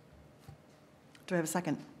references. Do I have a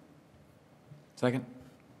second? Second.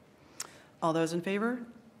 All those in favor,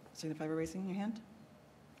 signify by raising your hand.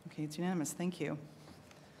 Okay, it's unanimous. Thank you.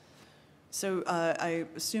 So I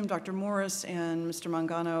assume Dr. Morris and Mr.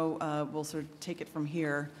 Mangano will sort of take it from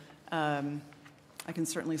here. I can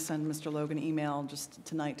certainly send Mr. Logue an email just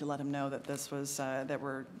tonight to let him know that this was, that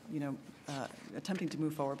we're, attempting to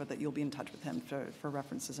move forward, but that you'll be in touch with him for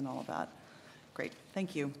references and all of that. Great,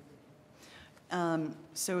 thank you.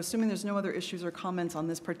 So assuming there's no other issues or comments on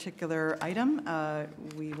this particular item,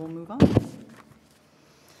 we will move on.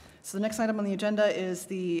 So the next item on the agenda is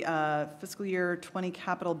the fiscal year 20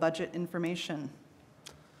 capital budget information.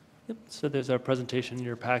 Yep, so there's our presentation in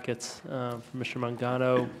your packets from Mr.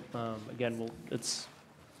 Mangano. Again, it's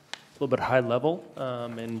a little bit high level,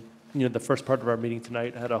 and the first part of our meeting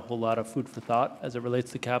tonight had a whole lot of food for thought as it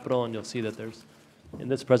relates to capital, and you'll see that in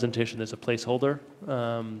this presentation, there's a placeholder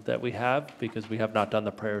that we have, because we have not done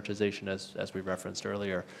the prioritization as we referenced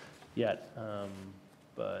earlier yet,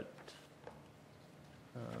 unless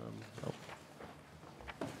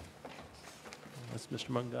Mr.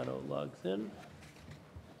 Mangano logs in.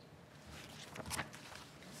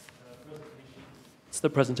 It's the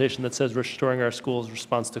presentation that says Restoring Our Schools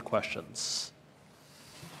Response to Questions.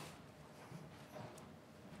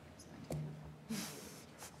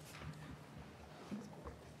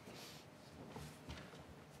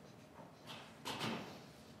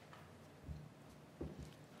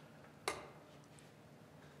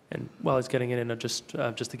 And while he's getting it in, just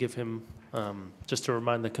to give him, just to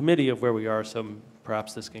remind the committee of where we are, so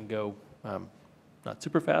perhaps this can go not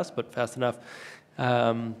super fast, but fast enough.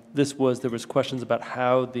 There was questions about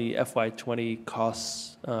how the FY20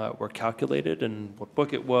 costs were calculated and what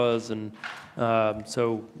book it was, and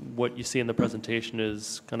so what you see in the presentation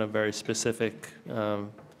is kind of very specific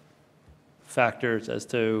factors as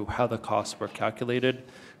to how the costs were calculated.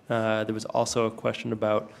 There was also a question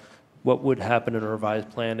about what would happen in a revised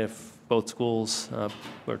plan if both schools,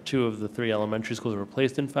 or 2 of the 3 elementary schools, were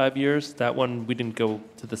replaced in 5 years. That one, we didn't go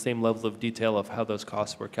to the same level of detail of how those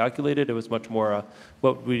costs were calculated. It was much more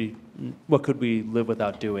what could we live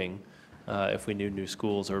without doing if we knew new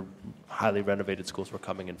schools or highly renovated schools were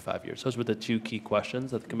coming in 5 years. Those were the 2 key questions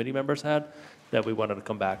that the committee members had that we wanted to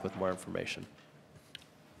come back with more information.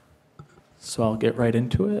 So I'll get right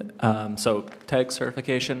into it. So tag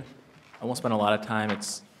certification, I won't spend a lot of time.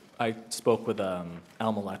 It's I spoke with Elm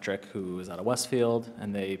Electric, who is out of Westfield,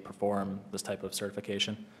 and they perform this type of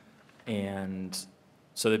certification. And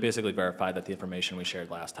so they basically verified that the information we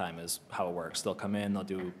shared last time is how it works. They'll come in, they'll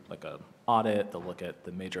do like a audit, they'll look at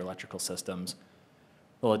the major electrical systems,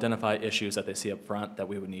 they'll identify issues that they see up front that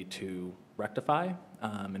we would need to rectify,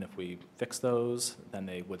 and if we fix those, then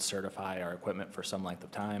they would certify our equipment for some length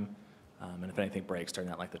of time, and if anything breaks during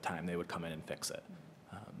that length of time, they would come in and fix it.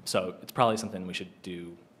 So it's probably something we should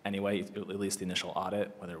do anyway, at least the initial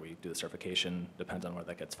audit. Whether we do the certification depends on where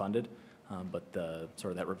that gets funded, but the sort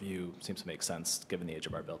of that review seems to make sense given the age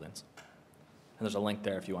of our buildings. And there's a link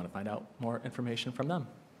there if you want to find out more information from them.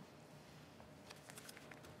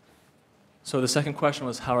 So the second question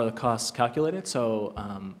was, how are the costs calculated? So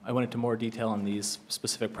I went into more detail on these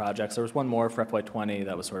specific projects. There was one more for FY20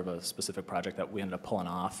 that was sort of a specific project that we ended up pulling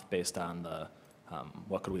off based on the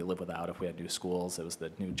what could we live without if we had new schools. It was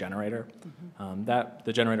the new generator.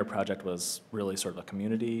 The generator project was really sort of a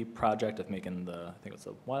community project of making I think it was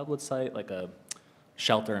the Wildwood site, like a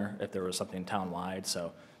shelter if there was something town-wide.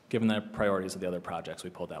 So given the priorities of the other projects, we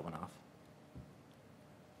pulled that one off.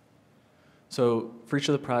 So for each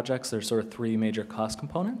of the projects, there's sort of 3 major cost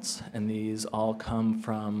components, and these all come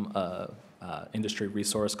from an industry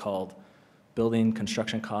resource called Building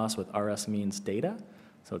Construction Costs with RS Means Data.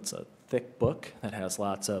 So it's a thick book that has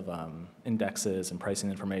lots of indexes and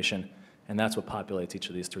pricing information, and that's what populates each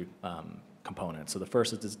of these 3 components. So the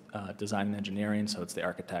first is design and engineering, so it's the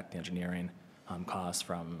architect, the engineering costs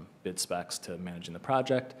from bid specs to managing the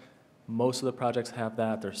project. Most of the projects have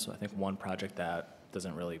that. There's, I think, one project that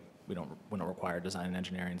doesn't really, we don't require design and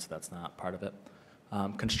engineering, so that's not part of it.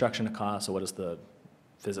 Construction costs, so what is the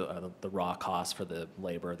raw cost for the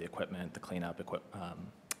labor, the equipment, the cleanup,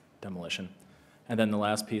 demolition. And then the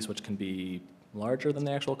last piece, which can be larger than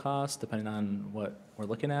the actual cost, depending on what we're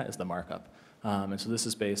looking at, is the markup. And so this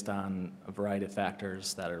is based on a variety of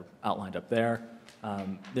factors that are outlined up there.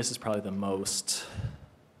 This is probably the most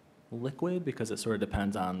liquid because it sort of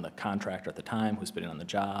depends on the contractor at the time, who's bidding on the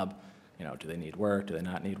job. You know, do they need work? Do they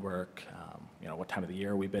not need work? You know, what time of the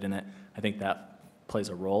year we bid in it? I think that plays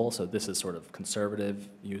a role. So this is sort of conservative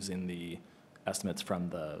using the estimates from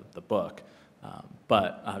the book.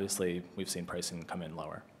 But obviously, we've seen pricing come in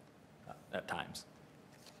lower at times.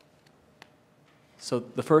 So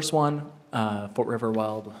the first one, Fort River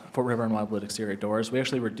and Wildwood exterior doors, we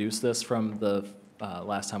actually reduced this from the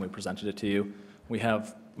last time we presented it to you. We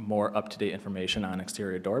have more up-to-date information on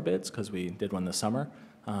exterior door bids because we did one this summer.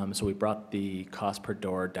 So we brought the cost per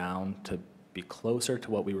door down to be closer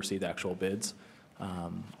to what we received actual bids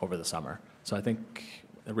over the summer. So I think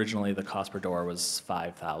originally the cost per door was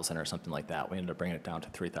 $5,000 or something like that. We ended up bringing it down to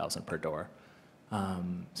 $3,000 per door.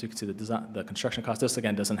 So you can see the construction cost. This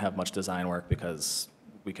again doesn't have much design work because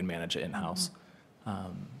we can manage it in-house.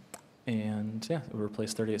 And yeah, we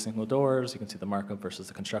replaced 38 single doors. You can see the markup versus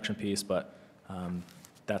the construction piece, but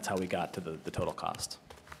that's how we got to the total cost.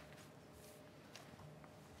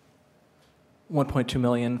 $1.2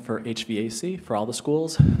 million for HVAC for all the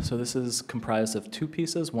schools. So this is comprised of 2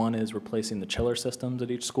 pieces. One is replacing the chiller systems at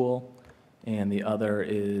each school, and the other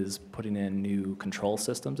is putting in new control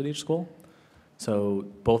systems at each school. So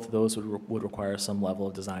both of those would require some level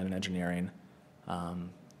of design and engineering, and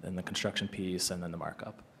the construction piece, and then the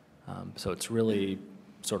markup. So it's really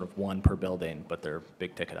sort of one per building, but they're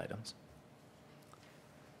big ticket items.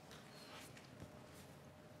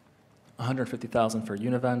 $150,000 for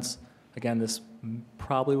univents. Again, this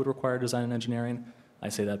probably would require design and engineering. I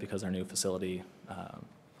say that because our new facility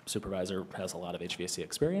supervisor has a lot of HVAC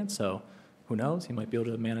experience, so who knows, he might be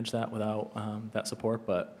able to manage that without that support,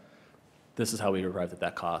 but this is how we arrived at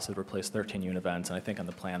that cost. It replaced 13 univents, and I think on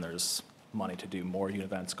the plan there's money to do more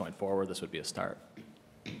univents going forward. This would be a start.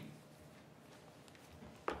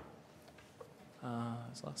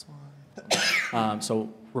 This last one. So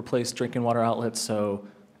replace drinking water outlets, so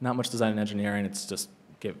not much design and engineering, it's just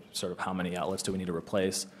give sort of how many outlets do we need to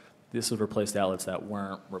replace. This would replace the outlets that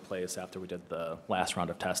weren't replaced after we did the last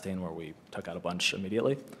round of testing where we took out a bunch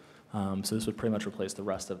immediately. So this would pretty much replace the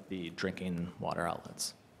rest of the drinking water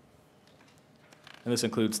outlets. And this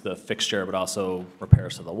includes the fixture, but also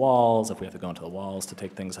repairs to the walls, if we have to go into the walls to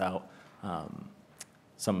take things out.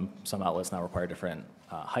 Some outlets now require different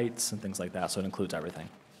heights and things like that, so it includes everything.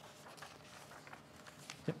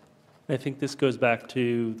 I think this goes back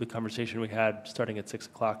to the conversation we had starting at 6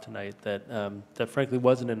 o'clock tonight that, that frankly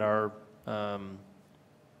wasn't in our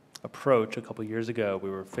approach a couple years ago. We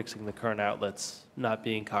were fixing the current outlets, not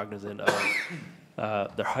being cognizant of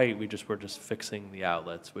their height. We were just fixing the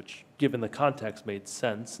outlets, which, given the context, made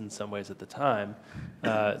sense in some ways at the time.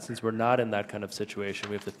 Since we're not in that kind of situation,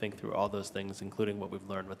 we have to think through all those things, including what we've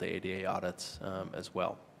learned with the ADA audits as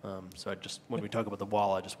well. So when we talk about the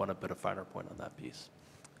wall, I just want to put a finer point on that piece.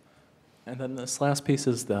 And then this last piece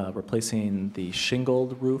is replacing the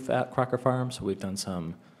shingled roof at Crocker Farm. So we've done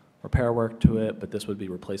some repair work to it, but this would be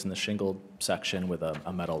replacing the shingled section with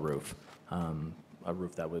a metal roof, a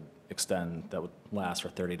roof that would extend, that would last for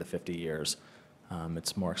 30 to 50 years.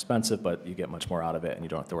 It's more expensive, but you get much more out of it, and you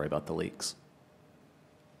don't have to worry about the leaks.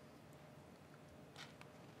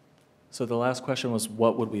 So the last question was,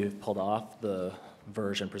 what would we have pulled off the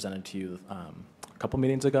version presented to you a couple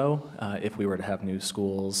meetings ago if we were to have new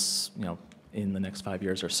schools, in the next 5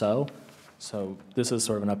 years or so? So this is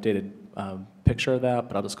sort of an updated picture of that,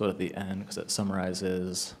 but I'll just go to the end because it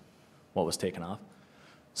summarizes what was taken off.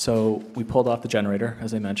 So we pulled off the generator,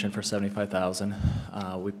 as I mentioned, for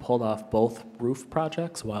 $75,000. We pulled off both roof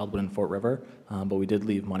projects, Wildwood and Fort River, but we did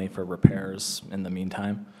leave money for repairs in the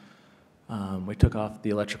meantime. We took off the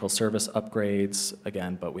electrical service upgrades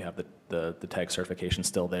again, but we have the tag certification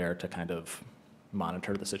still there to kind of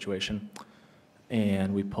monitor the situation.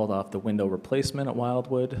 And we pulled off the window replacement at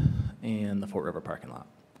Wildwood and the Fort River parking lot.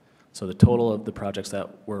 So the total of the projects that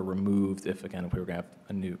were removed, if we were going to have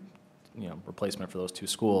a new replacement for those two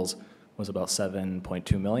schools, was about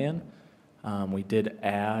 $7.2 million. We did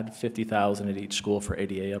add $50,000 at each school for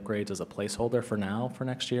ADA upgrades as a placeholder for now for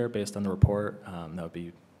next year based on the report.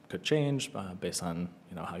 That could change based on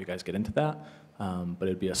how you guys get into that, but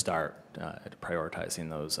it'd be a start at prioritizing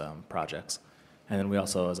those projects. And then we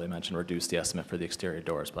also, as I mentioned, reduced the estimate for the exterior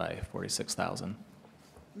doors by $46,000.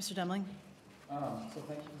 Mr. Demling? So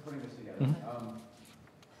thank you for putting this together.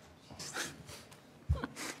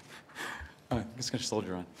 I'm just going to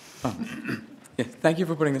soldier on. Yeah, thank you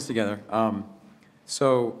for putting this together.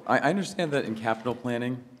 So I understand that in capital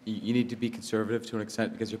planning, you need to be conservative to an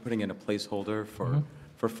extent because you're putting in a placeholder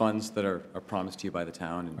for funds that are promised to you by the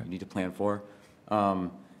town and you need to plan for.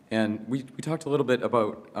 And we talked a little bit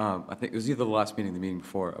about, I think it was either the last meeting or the meeting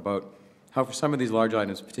before, about how for some of these large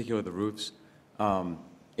items, particularly the roofs,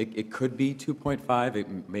 it could be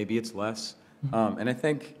 2.5, maybe it's less. And I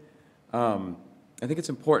think it's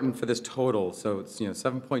important for this total, so it's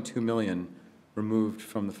 7.2 million removed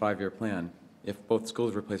from the 5-year plan if both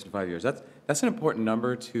schools are replaced in 5 years. That's an important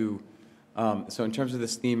number to, so in terms of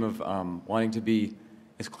this theme of wanting to be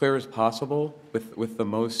as clear as possible with the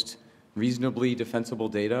most reasonably defensible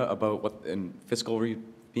data about what and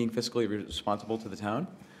being fiscally responsible to the town.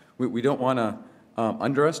 We don't want to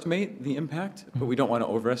underestimate the impact, but we don't want to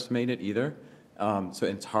overestimate it either. So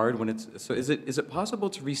it's hard when it's, so is it possible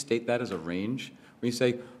to restate that as a range? When you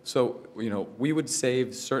say, so, we would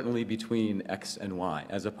save certainly between X and Y,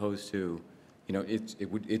 as opposed to,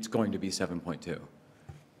 it's going to be 7.2.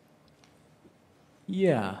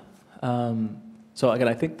 Yeah. So again,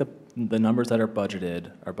 I think the numbers that are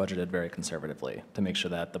budgeted very conservatively to make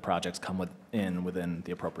sure that the projects come within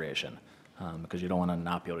the appropriation, because you don't want to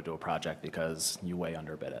not be able to do a project because you way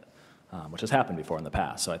underbid it, which has happened before in the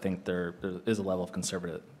past. So I think there is a level of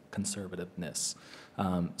conservativeness.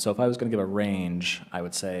 So if I was going to give a range, I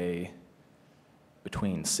would say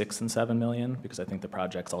between 6 and 7 million, because I think the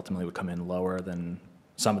projects ultimately would come in lower than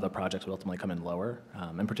some of the projects would ultimately come in lower.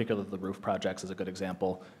 In particular, the roof projects is a good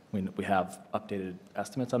example. We have updated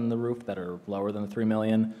estimates on the roof that are lower than the 3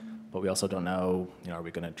 million, but we also don't know, are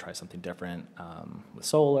we going to try something different with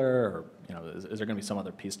solar, or is there going to be some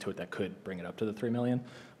other piece to it that could bring it up to the 3 million?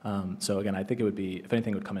 So again, I think it would be, if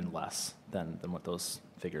anything, it would come in less than what those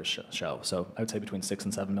figures show. So I would say between 6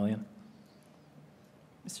 and 7 million.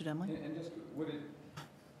 Mr. Demling? And just,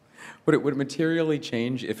 would it materially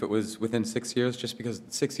change if it was within 6 years, just because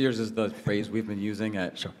 6 years is the phrase we've been using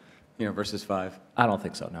at, Sure. Versus 5? I don't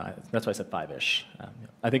think so, no. That's why I said 5-ish.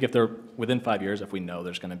 I think if they're within 5 years, if we know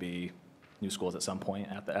there's going to be new schools at some point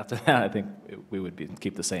after that, I think we would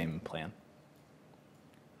keep the same plan.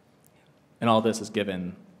 And all this is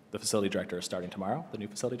given the facility director is starting tomorrow, the new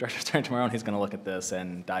facility director is starting tomorrow, and he's going to look at this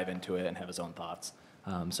and dive into it and have his own thoughts.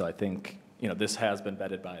 So I think, this has been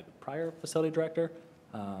vetted by the prior facility director,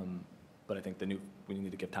 but I think we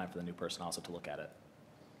need to give time for the new person also to look at it.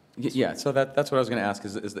 Yeah, so that's what I was going to ask,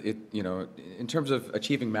 is that in terms of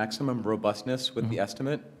achieving maximum robustness with the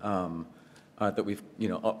estimate, that we've,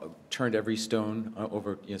 turned every stone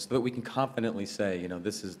over, so that we can confidently say,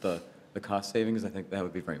 this is the cost savings, I think that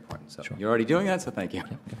would be very important. So You're already doing that, so thank you.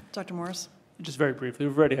 Dr. Morris? Just very briefly,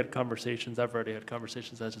 we've already had conversations, I've already had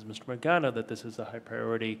conversations, as has Mr. Morgano, that this is a high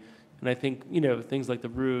priority. And I think, things like the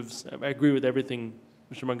roofs, I agree with everything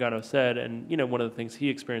Mr. Mangano said, and, one of the things he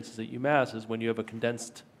experiences at UMass is when you have a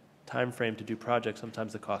condensed time frame to do projects,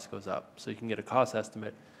 sometimes the cost goes up. So you can get a cost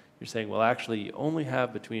estimate. You're saying, well, actually, you only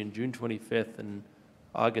have between June 25th and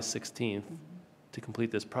August 16th to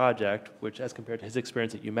complete this project, which as compared to his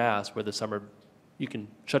experience at UMass, where the summer you can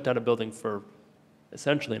shut down a building for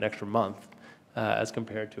essentially an extra month, as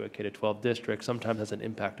compared to a K-12 district, sometimes has an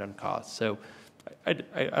impact on costs. So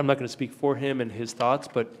I'm not going to speak for him and his thoughts,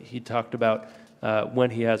 but he talked about when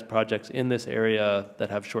he has projects in this area that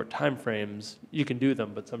have short time frames, you can do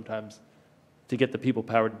them, but sometimes to get the people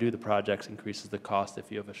power to do the projects increases the cost if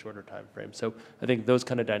you have a shorter time frame. So I think those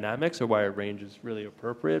kind of dynamics are why a range is really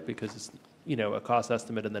appropriate, because it's a cost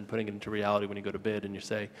estimate and then putting it into reality when you go to bid and you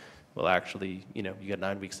say, well, actually, you get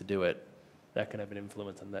 9 weeks to do it. That can have an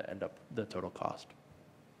influence on the total cost.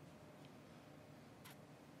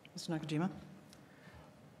 Mr. Nakajima?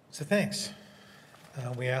 So thanks.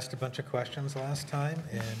 We asked a bunch of questions last time,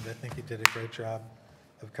 and I think you did a great job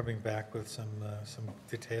of coming back with some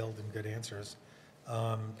detailed and good answers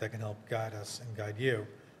that can help guide us and guide you.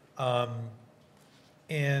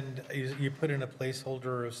 And you put in a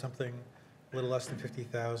placeholder of something a little less than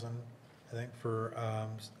 50,000, I think, for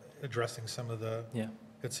addressing some of the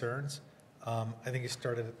concerns. I think you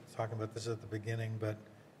started talking about this at the beginning, but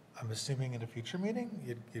I'm assuming in a future meeting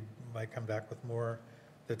you might come back with more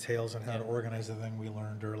details on how to organize the thing we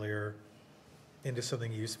learned earlier into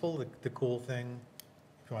something useful. The cool thing,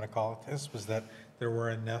 if you want to call it this, was that there were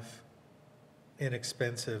enough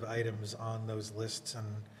inexpensive items on those lists and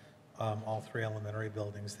all 3 elementary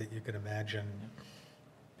buildings that you could imagine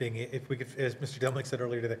being, if we could, as Mr. Demlick said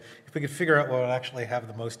earlier today, if we could figure out what would actually have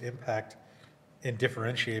the most impact and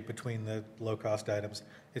differentiate between the low-cost items,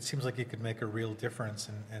 it seems like you could make a real difference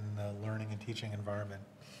in the learning and teaching environment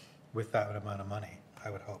with that amount of money, I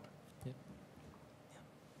would hope.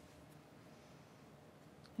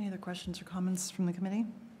 Any other questions or comments from the committee?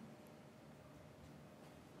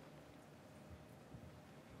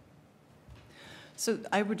 So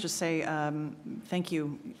I would just say thank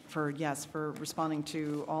you for responding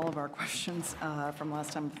to all of our questions from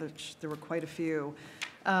last time. There were quite a few.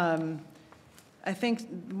 I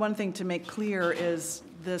think one thing to make clear is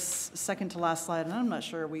this second to last slide, and I'm not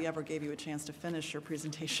sure we ever gave you a chance to finish your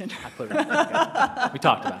presentation. I put it in. We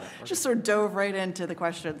talked about it. Just sort of dove right into the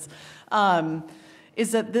questions.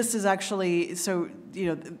 Is that this is actually, so,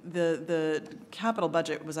 the capital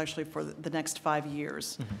budget was actually for the next 5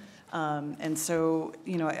 years. And so,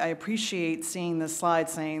 I appreciate seeing this slide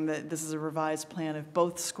saying that this is a revised plan if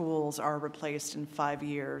both schools are replaced in 5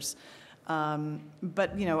 years.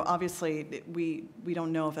 But, obviously, we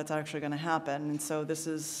don't know if that's actually going to happen. And so this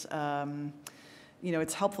is,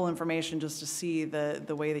 it's helpful information just to see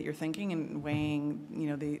the way that you're thinking and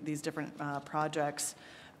weighing, these different projects.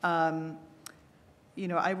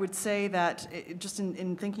 I would say that just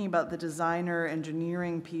in thinking about the designer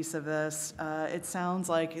engineering piece of this, it sounds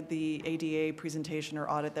like the ADA presentation or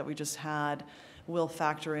audit that we just had will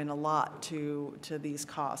factor in a lot to these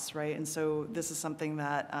costs, right? And so this is something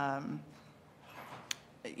that,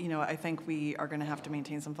 I think we are going to have to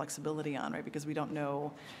maintain some flexibility on, right? Because we don't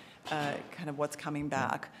know kind of what's coming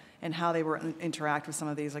back and how they will interact with some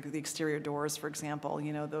of these, like the exterior doors, for example.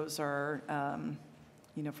 Those are,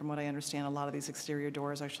 from what I understand, a lot of these exterior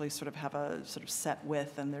doors actually sort of have a sort of set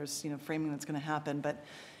width, and there's, framing that's going to happen. But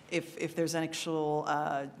if there's actual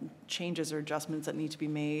changes or adjustments that need to be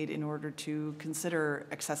made in order to consider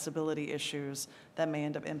accessibility issues, that may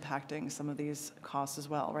end up impacting some of these costs as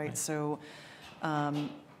well, right? So,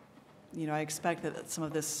 I expect that some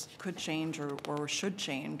of this could change or should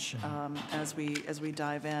change as we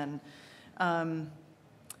dive in.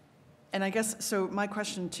 And I guess, so my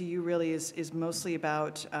question to you really is mostly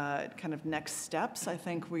about kind of next steps. I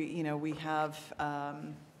think we have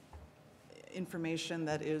information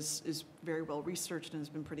that is very well researched and has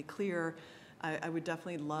been pretty clear. I would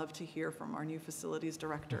definitely love to hear from our new facilities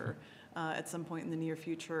director at some point in the near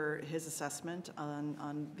future, his assessment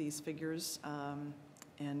on these figures,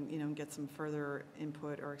 and get some further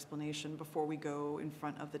input or explanation before we go in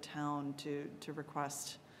front of the town to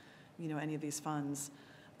request any of these funds.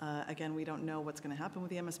 Again, we don't know what's going to happen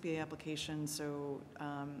with the MSBA application, so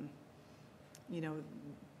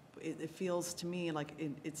it feels to me like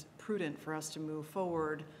it's prudent for us to move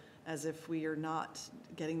forward as if we are not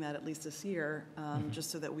getting that at least this year,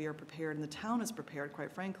 just so that we are prepared, and the town is prepared,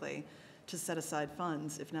 quite frankly, to set aside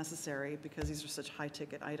funds if necessary, because these are such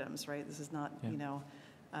high-ticket items, right? This is not,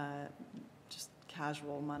 just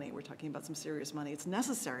casual money. We're talking about some serious money. It's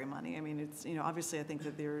necessary money. I mean, it's, obviously I think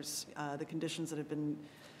that there's the conditions that have been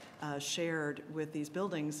shared with these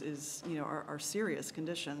buildings is, are serious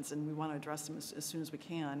conditions, and we want to address them as soon as we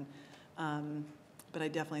can. But I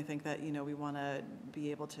definitely think that, we want to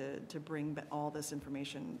be able to bring all this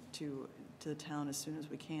information to the town as soon as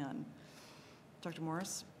we can. Dr.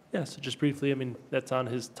 Morris? Yeah, so just briefly, I mean, that's on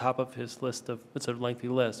his top of his list of, it's a lengthy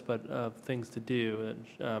list, but of things to do.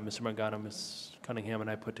 And Mr. Mangano, Ms. Cunningham, and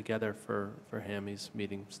I put together for him. He's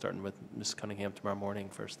meeting, starting with Ms. Cunningham tomorrow morning,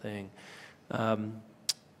 first thing.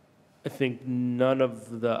 I think none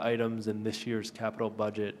of the items in this year's capital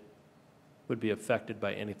budget would be affected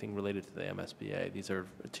by anything related to the MSBA. These are,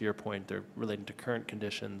 to your point, they're related to current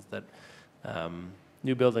conditions that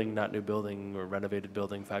new building, not new building, or renovated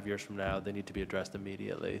building 5 years from now, they need to be addressed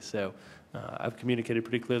immediately. So I've communicated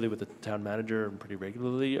pretty clearly with the town manager and pretty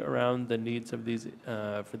regularly around the needs of these,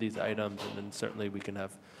 for these items, and then certainly we can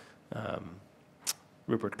have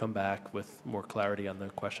Rupert come back with more clarity on the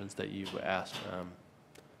questions that you asked,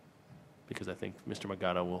 because I think Mr.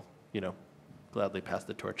 Mangano will, gladly pass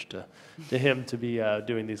the torch to him to be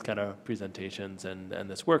doing these kind of presentations and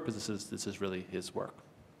this work, because this is really his work.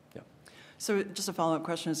 Yeah. So just a follow-up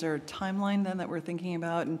question, is there a timeline then that we're thinking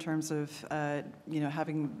about in terms of,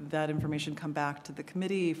 having that information come back to the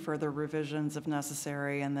committee, further revisions if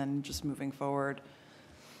necessary, and then just moving forward?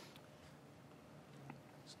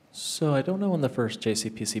 So I don't know when the first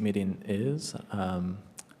JCPC meeting is,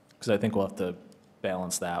 because I think we'll have to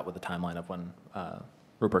balance that with the timeline of when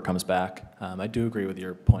Rupert comes back. I do agree with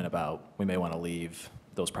your point about we may want to leave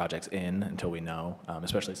those projects in until we know,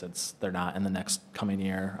 especially since they're not in the next coming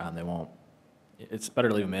year. They won't. It's better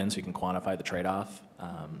to leave them in so you can quantify the trade-off.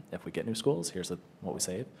 If we get new schools, here's what we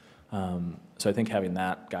save. So I think having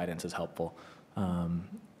that guidance is helpful. And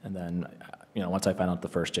then, once I find out the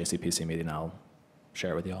first JCPC meeting, I'll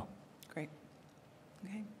share it with you all. Great.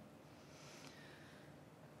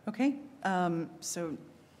 Okay. So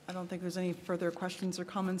I don't think there's any further questions or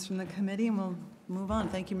comments from the committee, and we'll move on.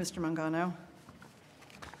 Thank you, Mr. Mangano.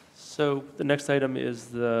 So the next item is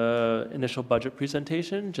the initial budget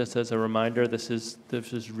presentation. Just as a reminder, this is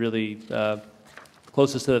really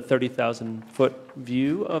closest to the 30,000-foot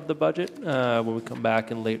view of the budget. When we come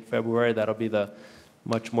back in late February, that'll be the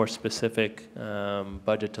much more specific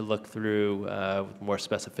budget to look through with more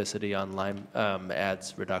specificity on line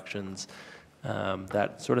ads, reductions,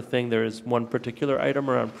 that sort of thing. There is one particular item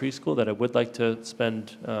around preschool that I would like to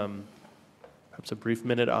spend perhaps a brief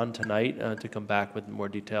minute on tonight to come back with more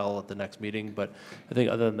detail at the next meeting. But I think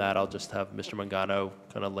other than that, I'll just have Mr. Mangano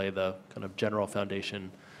kind of lay the kind of general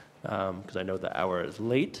foundation, because I know the hour is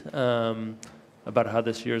late, about how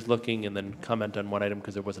this year is looking, and then comment on one item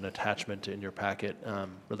because there was an attachment in your packet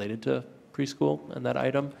related to preschool and that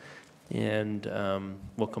item. And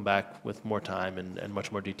we'll come back with more time and much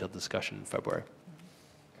more detailed discussion in February.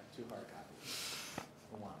 Got 2 hard copies.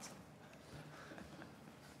 Who wants them?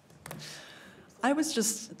 I was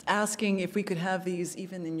just asking if we could have these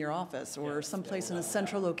even in your office or someplace in a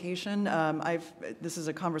central location. This is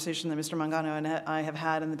a conversation that Mr. Mangano and I have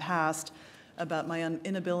had in the past about my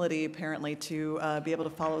inability, apparently, to be able to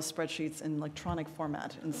follow spreadsheets in electronic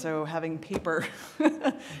format. And so having paper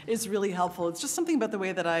is really helpful. It's just something about the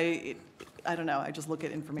way that I don't know, I just look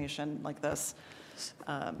at information like this.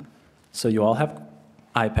 So you all have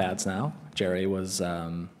iPads now. Jerry was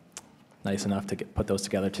nice enough to put those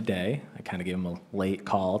together today. I kind of gave him a late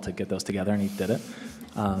call to get those together, and he did it.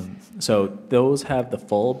 So those have the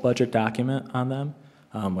full budget document on them,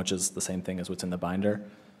 which is the same thing as what's in the binder.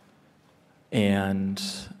 And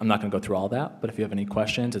I'm not going to go through all that, but if you have any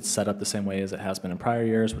questions, it's set up the same way as it has been in prior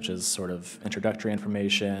years, which is sort of introductory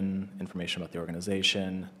information, information about the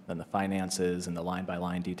organization, then the finances and the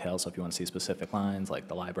line-by-line details. So if you want to see specific lines like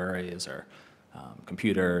the libraries or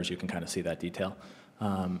computers, you can kind of see that detail.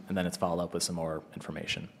 And then it's followed up with some more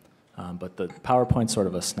information. But the PowerPoint's sort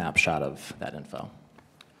of a snapshot of that info.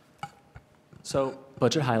 So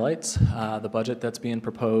budget highlights. The budget that's being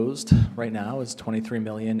proposed right now is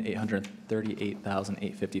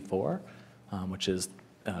 $23,838,854, which is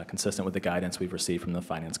consistent with the guidance we've received from the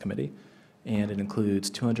Finance Committee. And it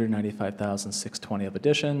includes $295,620 of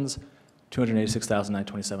additions,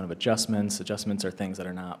 $286,927 of adjustments. Adjustments are things that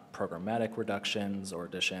are not programmatic reductions or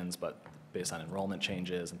additions, but based on enrollment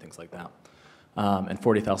changes and things like that, and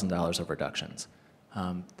 $40,000 of reductions.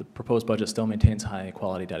 The proposed budget still maintains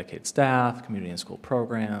high-quality dedicated staff, community and school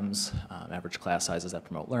programs, average class sizes that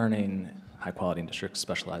promote learning, high-quality and district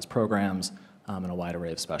specialized programs, and a wide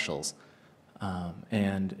array of specials.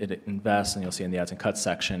 And it invests, and you'll see in the Adds and Cuts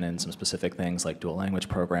section, in some specific things like dual language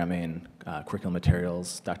programming, curriculum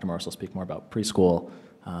materials. Dr. Morris will speak more about preschool,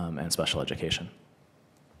 and special education.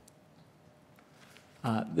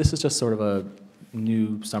 This is just sort of a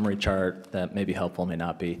new summary chart that may be helpful, may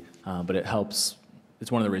not be, but it helps.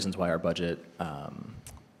 It's one of the reasons why our budget,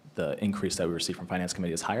 the increase that we receive from Finance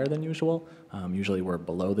Committee is higher than usual. Usually we're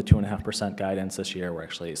below the 2.5% guidance. This year we're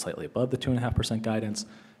actually slightly above the 2.5% guidance,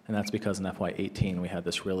 and that's because in FY18 we had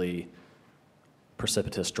this really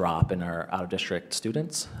precipitous drop in our out-of-district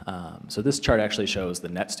students. So this chart actually shows the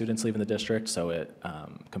net students leaving the district, so it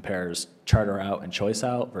compares charter out and choice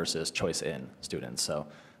out versus choice in students. So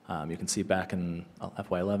you can see back in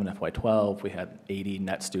FY11, FY12, we had 80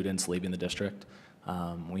 net students leaving the district.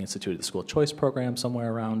 We instituted the school choice program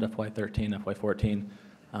somewhere around FY13, FY14,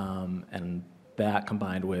 and that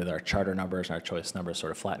combined with our charter numbers and our choice numbers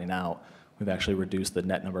sort of flattening out, we've actually reduced the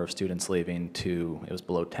net number of students leaving to, it was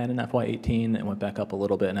below 10 in FY18 and went back up a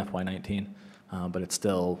little bit in FY19, but it's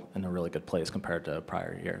still in a really good place compared to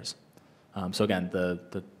prior years. So again,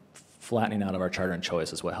 the flattening out of our charter and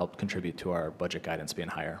choice is what helped contribute to our budget guidance being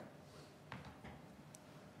higher.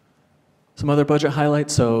 Some other budget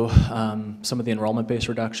highlights, so some of the enrollment-based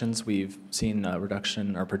reductions, we've seen a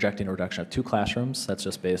reduction, or projecting a reduction of 2 classrooms. That's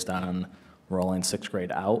just based on rolling 6th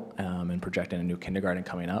grade out and projecting a new kindergarten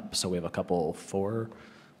coming up. So we have a couple four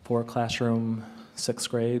classroom 6th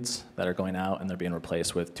grades that are going out, and they're being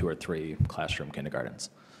replaced with 2 or 3 classroom kindergartens.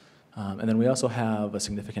 And then we also have a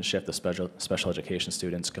significant shift of special education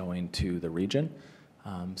students going to the region.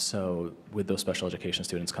 So with those special education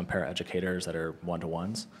students come paraeducators that are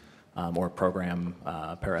one-to-ones, or program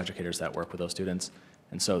paraeducators that work with those students.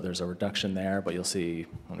 And so there's a reduction there, but you'll see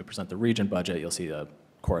when we present the region budget, you'll see a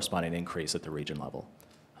corresponding increase at the region level.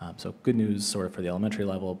 So good news sort of for the elementary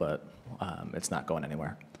level, but it's not going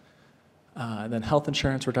anywhere. And then health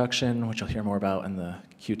insurance reduction, which you'll hear more about in the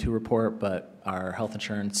Q2 report, but our health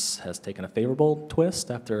insurance has taken a favorable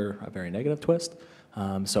twist after a very negative twist.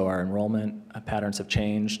 So our enrollment patterns have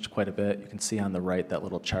changed quite a bit. You can see on the right that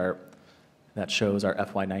little chart that shows our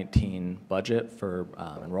FY19 budget for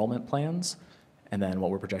enrollment plans, and then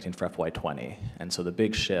what we're projecting for FY20. And so the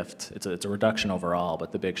big shift, it's a reduction overall,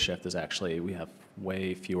 but the big shift is actually we have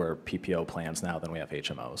way fewer PPO plans now than we have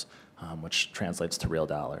HMOs, which translates to real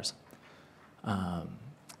dollars.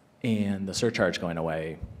 And the surcharge going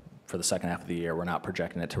away for the second half of the year, we're not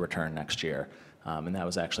projecting it to return next year. And that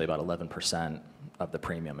was actually about 11% of the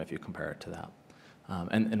premium if you compare it to that.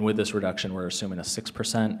 And with this reduction, we're assuming a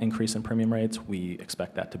 6% increase in premium rates. We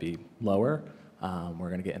expect that to be lower. We're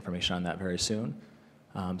going to get information on that very soon.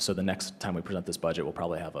 So the next time we present this budget, we'll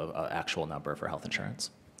probably have an actual number for health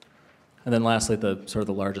insurance. And then lastly, sort of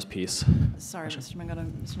the largest piece. Sorry, Mr.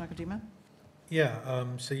 Nakadima? Yeah,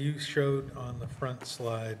 so you showed on the front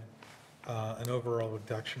slide an overall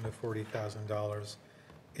reduction of $40,000.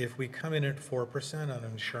 If we come in at 4% on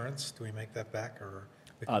insurance, do we make that back, or?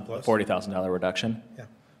 The $40,000 reduction?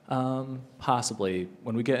 Yeah. Possibly.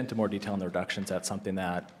 When we get into more detail on the reductions, that's something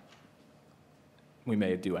that we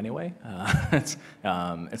may do anyway. It's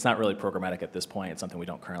not really programmatic at this point. It's something we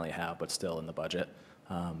don't currently have, but still in the budget.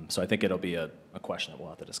 So I think it'll be a question that we'll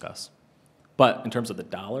have to discuss. But in terms of the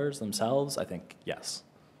dollars themselves, I think yes.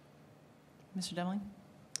 Mr. Demling?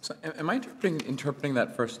 So am I interpreting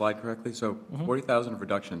that first slide correctly? So 40,000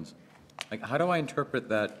 reductions. Like, how do I interpret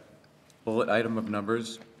that bullet item of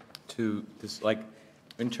numbers to this, like,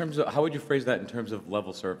 in terms of, how would you phrase that in terms of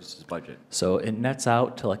level services budget? So it nets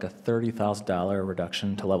out to like a $30,000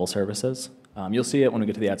 reduction to level services. You'll see it when we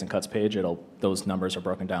get to the adds and cuts page. Those numbers are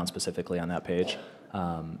broken down specifically on that page.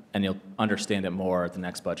 And you'll understand it more at the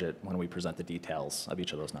next budget when we present the details of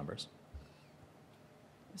each of those numbers.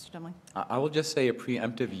 Mr. Demling? I will just say a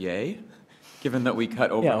preemptive yay, given that we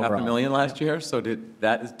cut over $500,000 last year. So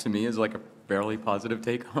that, to me, is like a fairly positive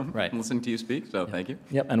take home. Right. Listening to you speak, so thank you.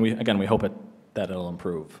 Yep, and we hope that it'll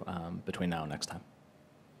improve between now and next time.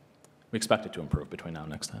 We expect it to improve between now and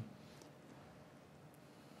next time.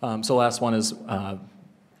 So last one is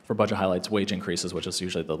for budget highlights, wage increases, which is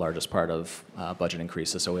usually the largest part of budget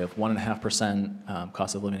increases. So we have 1.5%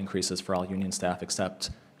 cost of living increases for all union staff except,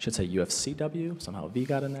 I should say UFCW, somehow a V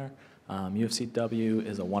got in there. UFCW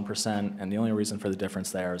is a 1%, and the only reason for the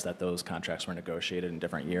difference there is that those contracts were negotiated in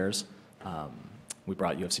different years. We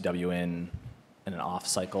brought UFCW in an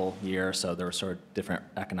off-cycle year, so there were sort of different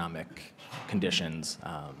economic conditions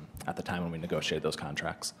at the time when we negotiated those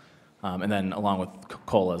contracts. And then along with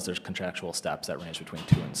COLAs, there's contractual steps that range between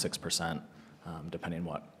 2% and 6%, depending on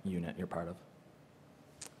what unit you're part of.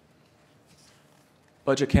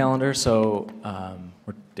 Budget calendar, so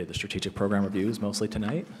we did the strategic program reviews mostly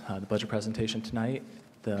tonight, the budget presentation tonight.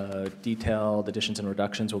 The detailed additions and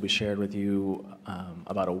reductions will be shared with you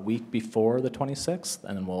about a week before the 26th,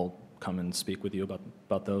 and then we'll come and speak with you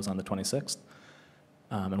about those on the 26th.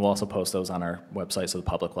 And we'll also post those on our website so the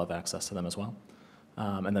public will have access to them as well.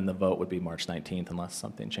 And then the vote would be March 19th unless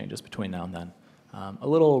something changes between now and then. A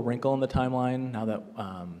little wrinkle in the timeline now that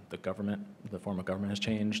the form of government has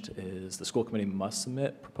changed is the school committee must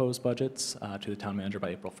submit proposed budgets to the town manager by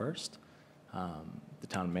April 1st. The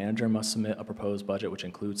town manager must submit a proposed budget, which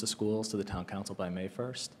includes the schools, to the town council by May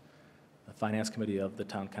 1st. The finance committee of the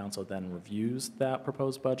town council then reviews that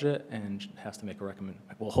proposed budget and has to make a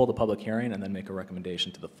will hold a public hearing and then make a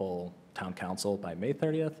recommendation to the full town council by May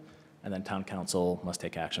 30th, and then town council must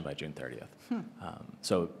take action by June 30th.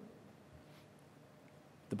 So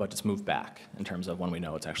the budget's moved back in terms of when we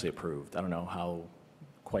know it's actually approved. I don't know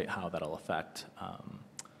quite how that'll affect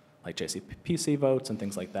like JCPC votes and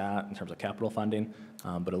things like that in terms of capital funding,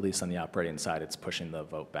 but at least on the operating side, it's pushing the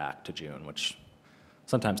vote back to June, which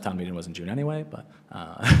sometimes town meeting was in June anyway, but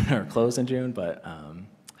or closed in June, but.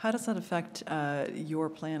 How does that affect your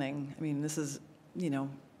planning? I mean, this is,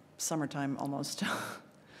 summertime almost.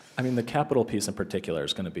 I mean, the capital piece in particular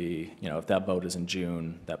is going to be, if that vote is in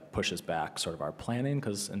June, that pushes back sort of our planning,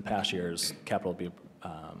 because in past years, capital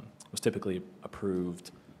was typically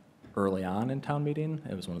approved early on in town meeting.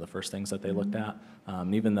 It was one of the first things that they looked at.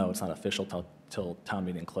 And even though it's not official till town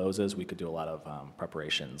meeting closes, we could do a lot of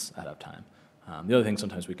preparations ahead of time. The other thing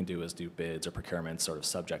sometimes we can do is do bids or procurements sort of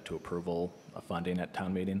subject to approval of funding at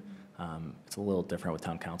town meeting. It's a little different with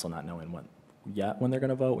town council not knowing when they're going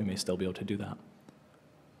to vote. We may still be able to do that.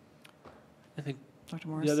 I think Dr.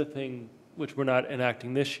 Morris? the other thing, which we're not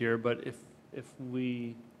enacting this year, but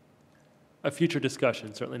a future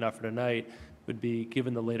discussion, certainly not for tonight, would be,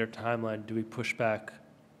 given the later timeline, do we push back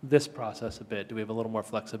this process a bit? Do we have a little more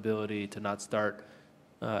flexibility to not start,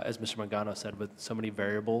 as Mr. Mangano said, with so many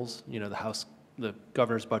variables? The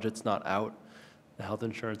governor's budget's not out. The health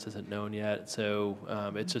insurance isn't known yet. So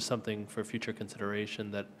it's just something for future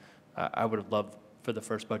consideration that I would have loved for the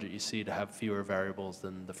first budget you see to have fewer variables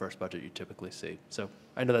than the first budget you typically see. So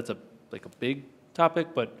I know that's a big topic,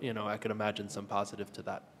 but I could imagine some positive to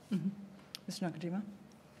that. Mr. Nakajima?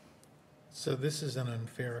 So this is an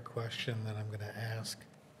unfair question that I'm going to ask,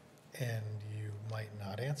 and you might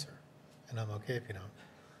not answer, and I'm okay if you don't.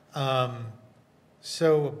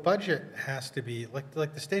 So a budget has to be,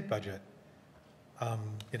 like the state budget,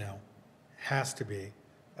 has to be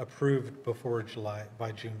approved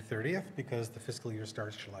by June 30th because the fiscal year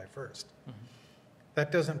starts July 1st. That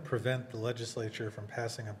doesn't prevent the legislature from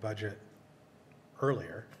passing a budget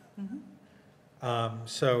earlier.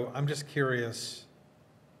 So I'm just curious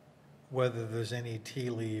whether there's any tea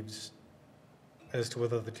leaves as to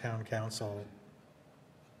whether the town council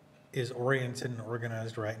is oriented and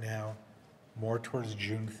organized right now more towards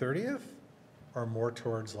June 30th or more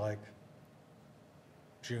towards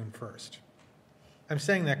June 1st. I'm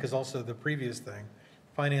saying that because also the previous thing,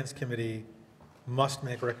 Finance Committee must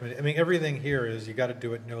make a recommendation. I mean, everything here is you got to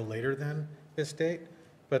do it no later than this date,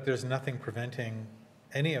 but there's nothing preventing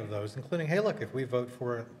any of those, including, hey, look, if we vote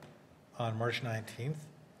for it on March 19th,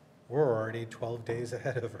 we're already 12 days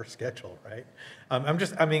ahead of our schedule, right? I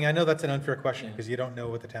know that's an unfair question because you don't know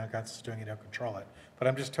what the town council is doing, you don't control it. But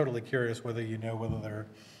I'm just totally curious whether whether they're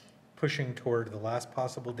pushing toward the last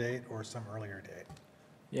possible date or some earlier date.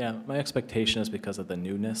 Yeah, my expectation is because of the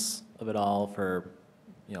newness of it all for,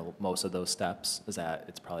 most of those steps is that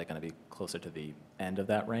it's probably going to be closer to the end of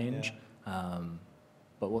that range. Yeah.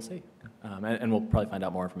 But we'll see. And we'll probably find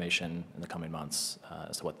out more information in the coming months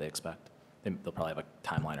as to what they expect. They'll probably have a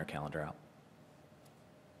timeline or calendar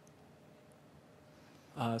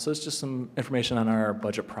out. So it's just some information on our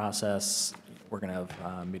budget process. We're going to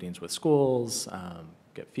have meetings with schools,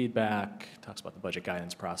 get feedback, talks about the budget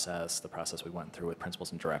guidance process, the process we went through with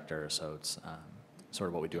principals and directors. So it's sort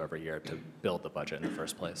of what we do every year to build the budget in the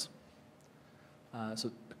first place.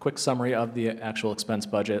 So a quick summary of the actual expense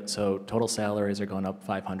budget. So total salaries are going up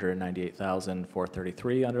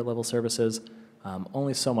 $598,433 under level services.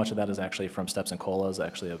 Only so much of that is actually from steps and COLAs.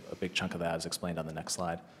 Actually, a big chunk of that is explained on the next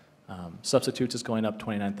slide. Substitutes is going up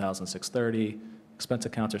 $29,630. Expense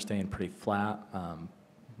accounts are staying pretty flat,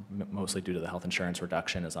 mostly due to the health insurance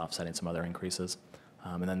reduction is offsetting some other increases.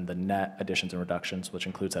 And then the net additions and reductions, which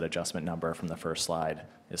includes that adjustment number from the first slide,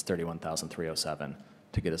 is $31,307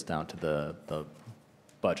 to get us down to the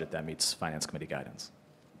budget that meets Finance Committee guidance.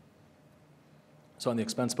 So on the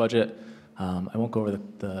expense budget, I won't go over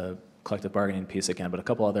the collective bargaining piece again, but a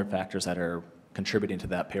couple other factors that are contributing to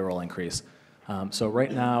that payroll increase. So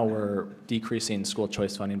right now we're decreasing school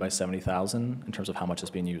choice funding by $70,000 in terms of how much is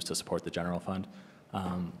being used to support the general fund.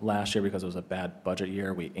 Last year, because it was a bad budget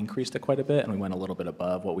year, we increased it quite a bit and we went a little bit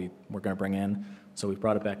above what we were going to bring in. So we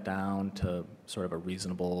brought it back down to sort of a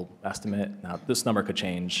reasonable estimate. Now this number could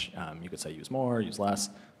change. You could say use more, use less,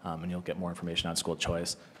 and you'll get more information on school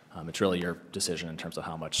choice. It's really your decision in terms of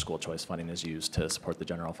how much school choice funding is used to support the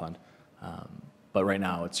general fund. But right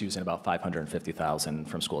now, it's using about $550,000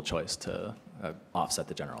 from school choice to offset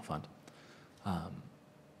the general fund.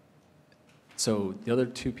 So the other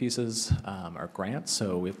two pieces are grants.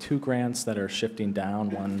 So we have two grants that are shifting down,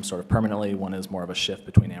 one sort of permanently, one is more of a shift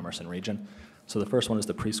between Amherst and Region. So the first one is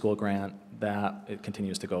the preschool grant. That, it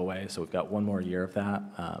continues to go away, so we've got one more year of that.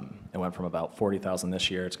 It went from about $40,000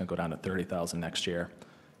 this year, it's gonna go down to $30,000 next year,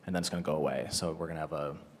 and then it's gonna go away. So we're gonna have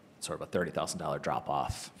a sort of a $30,000 drop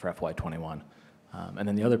off for FY21. And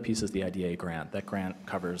then the other piece is the IDA grant. That grant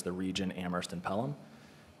covers the Region, Amherst, and Pelham.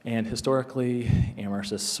 And historically,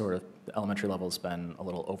 Amherst is sort of, the elementary level has been a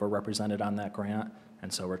little overrepresented on that grant.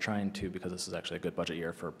 And so we're trying to, because this is actually a good budget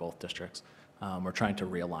year for both districts, we're trying to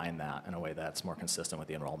realign that in a way that's more consistent with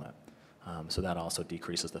the enrollment. So that also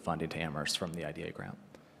decreases the funding to Amherst from the IDA grant.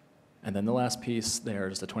 And then the last piece,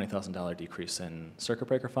 there's the $20,000 decrease in circuit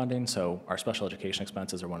breaker funding. So our special education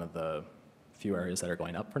expenses are one of the few areas that are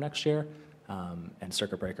going up for next year. And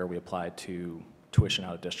circuit breaker, we applied to tuition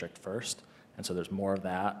out of district first. And so there's more of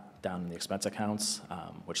that down in the expense accounts,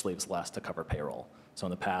 which leaves less to cover payroll. So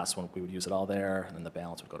in the past, when we would use it all there, and then the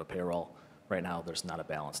balance would go to payroll. Right now, there's not a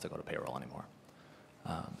balance to go to payroll anymore.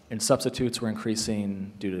 In substitutes, we're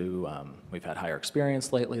increasing due to, we've had higher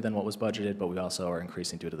experience lately than what was budgeted, but we also are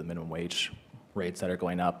increasing due to the minimum wage rates that are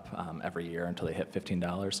going up every year until they hit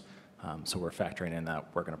 $15. So we're factoring in that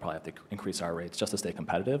we're going to probably have to increase our rates just to stay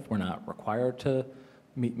competitive. We're not required to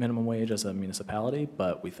meet minimum wage as a municipality,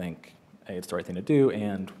 but we think, hey, it's the right thing to do,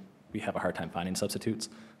 and we have a hard time finding substitutes,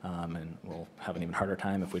 and we'll have an even harder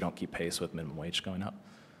time if we don't keep pace with minimum wage going up.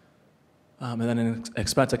 And then in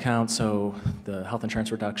expense accounts, so the health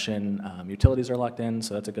insurance reduction, utilities are locked in,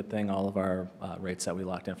 so that's a good thing. All of our rates that we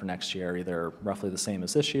locked in for next year are either roughly the same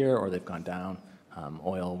as this year or they've gone down.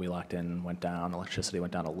 Oil we locked in went down, electricity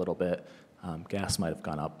went down a little bit, gas might have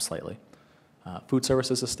gone up slightly. Food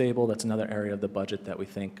services is stable. That's another area of the budget that we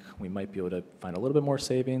think we might be able to find a little bit more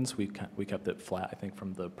savings. We kept it flat, I think,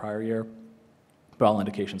 from the prior year. But all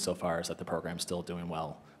indications so far is that the program's still doing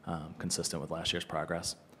well, consistent with last year's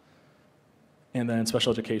progress. And then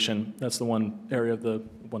special education, that's the one area of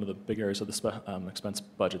one of the big areas of the expense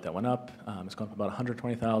budget that went up. It's gone up about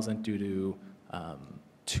 $120,000 due to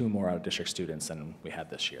 2 more out-of-district students than we had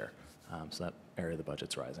this year. So that area of the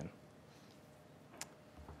budget's rising.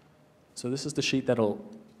 So this is the sheet that'll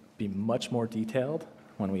be much more detailed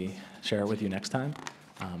when we share it with you next time.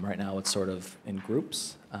 Right now it's sort of in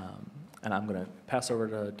groups. And I'm going to pass over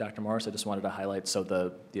to Dr. Morris. I just wanted to highlight, so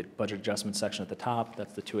the budget adjustment section at the top,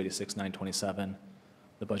 that's the 286,927.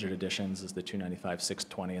 The budget additions is the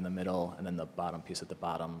 295,620 in the middle, and then the bottom piece at the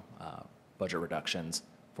bottom, budget reductions,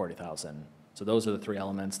 40,000. So those are the 3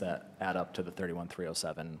 elements that add up to the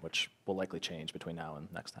 31,307, which will likely change between now and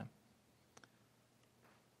next time.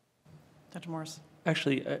 Dr. Morris.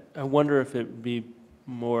 Actually, I wonder if it would be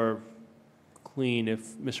more clean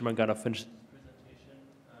if Mr. Mangano finished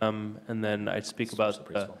and then I'd speak about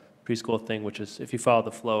the preschool thing, which is if you follow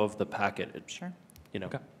the flow of the packet, Sure. You know,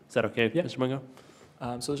 Okay. Is that okay, Yeah. Mr. Mungo?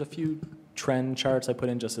 So there's a few trend charts I put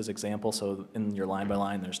in just as example. So in your line by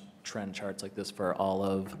line, there's trend charts like this for all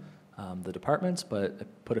of the departments, but I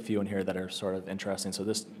put a few in here that are sort of interesting. So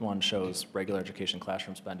this one shows regular education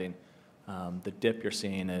classroom spending. The dip you're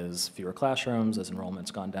seeing is fewer classrooms as enrollment's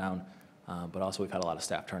gone down, but also we've had a lot of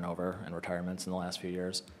staff turnover and retirements in the last few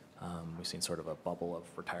years. We've seen sort of a bubble of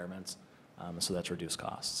retirements, so that's reduced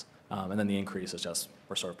costs. And then the increase is just,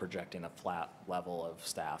 we're sort of projecting a flat level of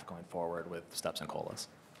staff going forward with steps and COLAs.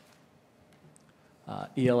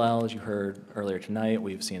 ELL, as you heard earlier tonight,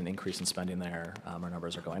 we've seen an increase in spending there. Our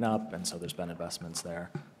numbers are going up, and so there's been investments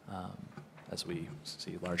there as we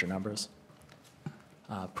see larger numbers.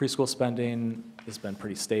 Preschool spending has been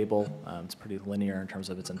pretty stable. It's pretty linear in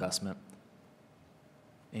terms of its investment.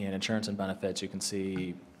 And insurance and benefits, you can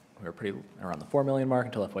see we were pretty around the 4 million mark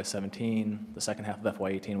until FY17. The second half of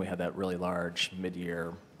FY18, we had that really large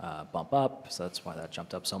mid-year bump up, so that's why that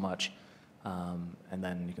jumped up so much. And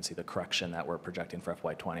then you can see the correction that we're projecting for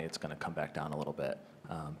FY20. It's going to come back down a little bit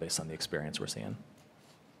based on the experience we're seeing.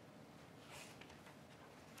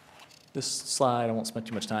 This slide, I won't spend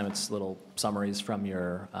too much time. It's little summaries from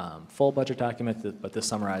your full budget document, but this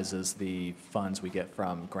summarizes the funds we get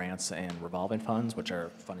from grants and revolving funds, which are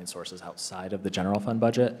funding sources outside of the general fund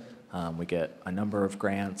budget. We get a number of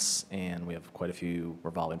grants, and we have quite a few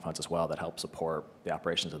revolving funds as well that help support the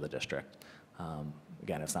operations of the district.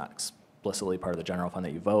 Again, it's not explicitly part of the general fund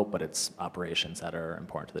that you vote, but it's operations that are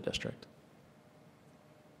important to the district.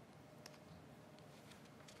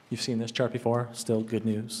 You've seen this chart before, still good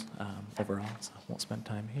news overall, so I won't spend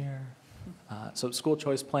time here. So school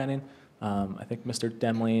choice planning, I think Mr.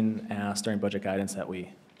 Demling asked during budget guidance that we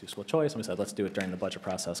do school choice, and we said, let's do it during the budget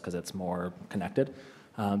process because it's more connected.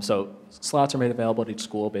 So slots are made available at each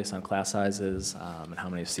school based on class sizes and how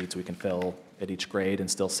many seats we can fill at each grade and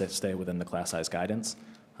still stay within the class size guidance.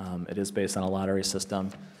 It is based on a lottery system.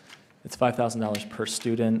 It's $5,000 per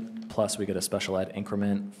student, plus we get a special ed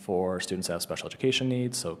increment for students that have special education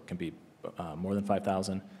needs, so it can be more than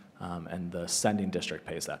 $5,000. And the sending district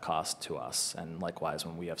pays that cost to us. And likewise,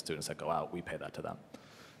 when we have students that go out, we pay that to them.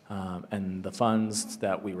 And the funds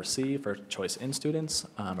that we receive for choice in students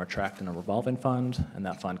are tracked in a revolving fund, and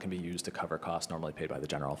that fund can be used to cover costs normally paid by the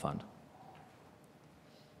general fund.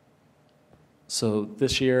 So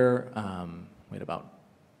this year, we had about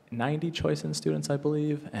 90 choice in students, I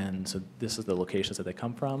believe, and so this is the locations that they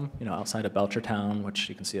come from. You know, outside of Belchertown, which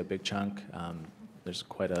you can see a big chunk, there's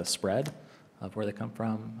quite a spread of where they come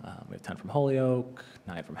from. We have 10 from Holyoke,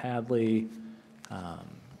 9 from Hadley,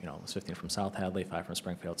 you know, almost 15 from South Hadley, 5 from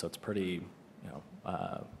Springfield, so it's pretty, you know,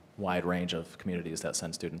 wide range of communities that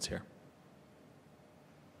send students here.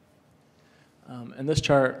 And this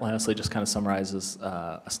chart, lastly, just kind of summarizes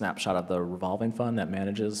a snapshot of the revolving fund that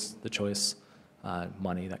manages the choice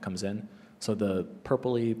money that comes in. So the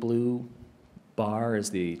purpley blue bar is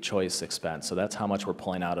the choice expense. So that's how much we're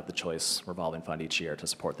pulling out of the choice revolving fund each year to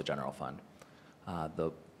support the general fund.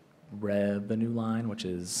 The revenue line, which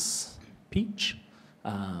is peach,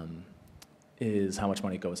 is how much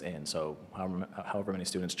money goes in. So however many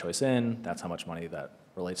students choice in, that's how much money that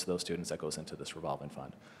relates to those students that goes into this revolving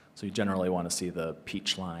fund. So you generally want to see the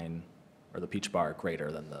peach line or the peach bar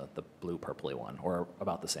greater than the blue purpley one, or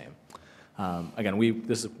about the same. Again, we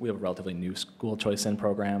have a relatively new school choice in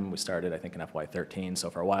program. We started, I think, in FY13. So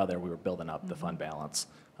for a while there, we were building up the fund balance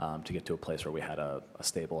to get to a place where we had a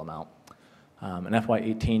stable amount. In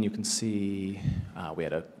FY18, you can see we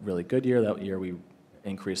had a really good year. That year, we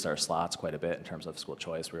increased our slots quite a bit in terms of school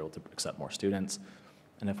choice. We were able to accept more students.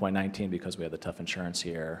 In FY19, because we had the tough insurance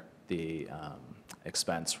year, the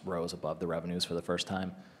expense rose above the revenues for the first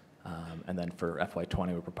time. And then for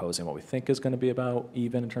FY20, we're proposing what we think is going to be about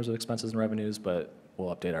even in terms of expenses and revenues, but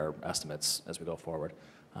we'll update our estimates as we go forward.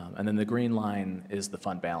 And then the green line is the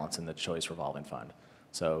fund balance in the choice revolving fund.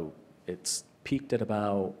 So it's peaked at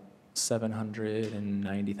about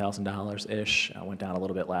 $790,000-ish. Went down a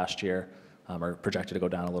little bit last year, or projected to go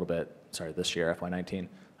down a little bit, this year, FY19.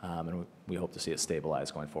 And we hope to see it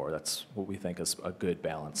stabilize going forward. That's what we think is a good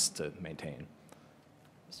balance to maintain.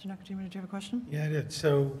 Mr. Nakajima, did you have a question? Yeah, I did.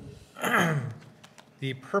 So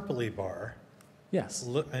the purpley bar, yes,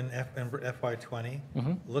 in FY20,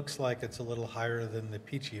 looks like it's a little higher than the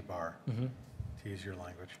peachy bar, to use your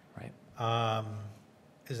language. Right.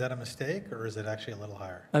 Is that a mistake, or is it actually a little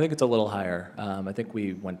higher? I think it's a little higher. I think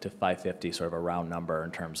we went to 550, sort of a round number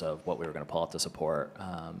in terms of what we were going to pull out to support,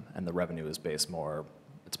 and the revenue is based more.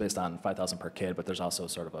 It's based on $5,000 per kid, but there's also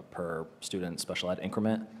sort of a per student special ed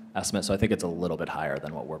increment estimate, so I think it's a little bit higher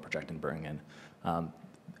than what we're projecting to bring in.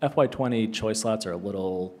 FY20 choice slots are a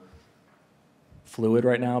little fluid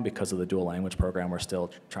right now because of the dual language program. We're still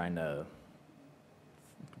trying to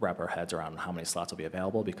wrap our heads around how many slots will be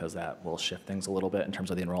available, because that will shift things a little bit in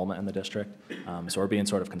terms of the enrollment in the district. So we're being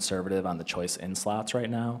sort of conservative on the choice in slots right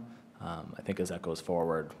now. I think as that goes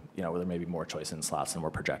forward, you know, there may be more choice in slots than we're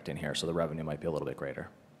projecting here, so the revenue might be a little bit greater.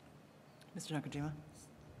 Mr. Nakajima?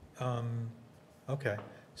 Okay.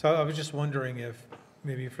 So I was just wondering if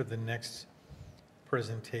maybe for the next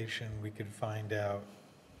presentation, we could find out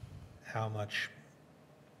how much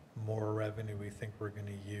more revenue we think we're going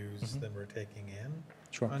to use than we're taking in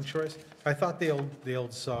on choice. I thought the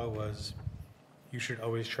old saw was you should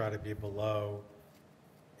always try to be below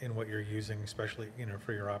in what you're using, especially, you know,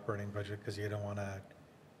 for your operating budget, because you don't want to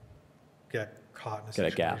get caught in a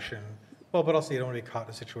situation. Well, but also you don't want to be caught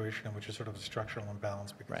in a situation in which is sort of a structural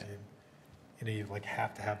imbalance, because you like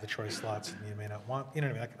have to have the choice slots and you may not want, you know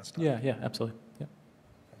what I mean, that kind of stuff. Yeah, absolutely.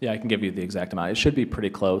 Yeah, I can give you the exact amount. It should be pretty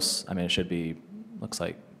close. I mean, it should be, looks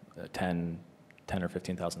like a $10,000 or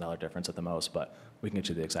 $15,000 difference at the most, but we can get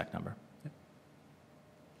you the exact number.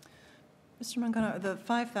 Mr. Mangano, the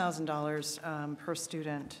 $5,000 per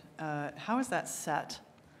student, how is that set?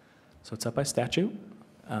 So it's set by statute,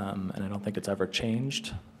 and I don't think it's ever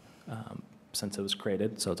changed since it was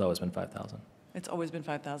created, so it's always been 5,000. It's always been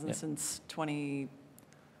 5,000 since 20... I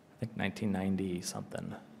think 1990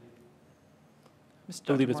 something. I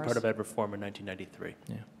believe it's part of Ed Reform in 1993.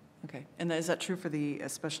 Yeah. Okay, and is that true for the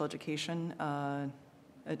special education,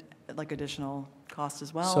 like additional cost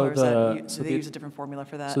as well, or do they use a different formula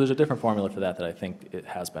for that? So there's a different formula for that I think it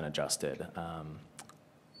has been adjusted.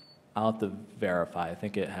 I'll have to verify. I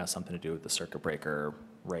think it has something to do with the circuit breaker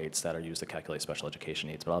rates that are used to calculate special education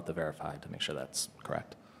needs, but I'll have to verify to make sure that's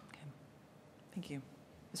correct. Okay. Thank you.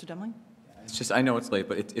 Mr. Demling? It's just, I know it's late,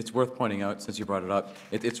 but it's worth pointing out, since you brought it up,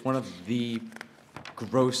 it's one of the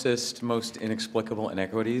grossest, most inexplicable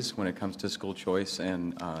inequities when it comes to school choice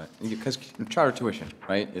and, because charter tuition,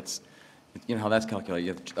 right? You know how that's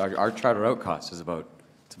calculated. Our charter out cost is about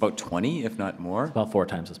 20, if not more. It's about 4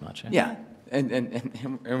 times as much. Yeah, and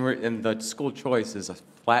the school choice is a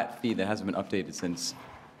flat fee that hasn't been updated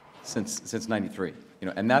since '93. You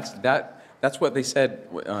know, and that's what they said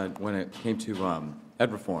when it came to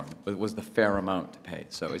ed reform, was the fair amount to pay.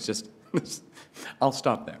 So it's just, I'll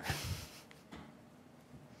stop there.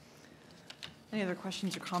 Any other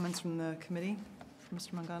questions or comments from the committee?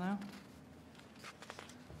 Mr. Mangano?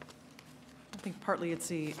 I think partly it's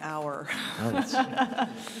the hour. And the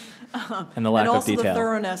lack of detail. And also the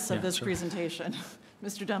thoroughness of Yeah, this sure. presentation.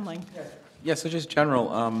 Mr. Demling? Yeah, so just general,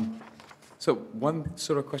 so one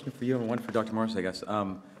sort of question for you and one for Dr. Morris, I guess.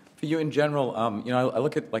 For you in general, you know, I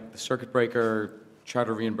look at like the circuit breaker,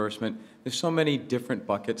 charter reimbursement. There's so many different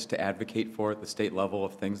buckets to advocate for at the state level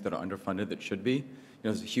of things that are underfunded that should be. You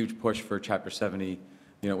know, there's a huge push for Chapter 70,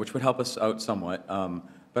 you know, which would help us out somewhat.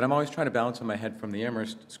 But I'm always trying to balance in my head from the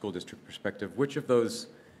Amherst School District perspective, which of those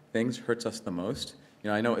things hurts us the most? You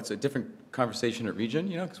know, I know it's a different conversation at region,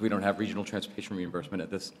 you know, because we don't have regional transportation reimbursement at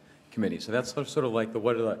this committee. So that's sort of like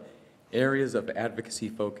what are the areas of advocacy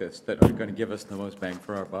focus that are going to give us the most bang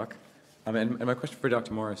for our buck? And my question for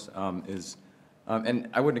Dr. Morris is, and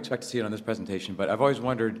I wouldn't expect to see it on this presentation, but I've always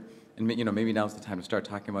wondered, and you know, maybe now's the time to start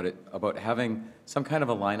talking about it, about having some kind of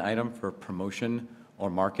a line item for promotion or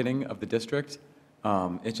marketing of the district.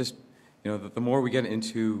 It's just, you know, the more we get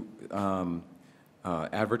into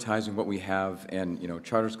advertising what we have and, you know,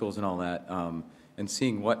 charter schools and all that, and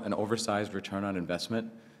seeing what an oversized return on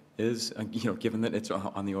investment is, you know, given that it's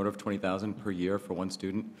on the order of $20,000 per year for one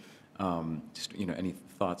student. Just, you know, any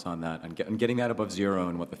thoughts on that, and getting that above zero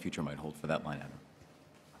and what the future might hold for that line item?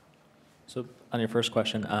 So on your first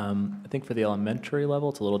question, I think for the elementary level,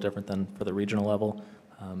 it's a little different than for the regional level.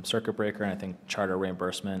 Circuit breaker and I think charter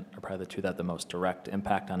reimbursement are probably the two that have the most direct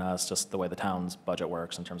impact on us, just the way the town's budget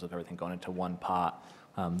works in terms of everything going into one pot.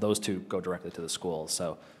 Those two go directly to the schools,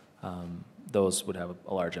 so those would have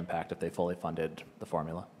a large impact if they fully funded the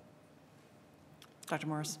formula. Dr.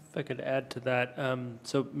 Morris? If I could add to that,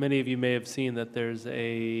 so many of you may have seen that there's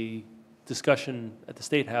a discussion at the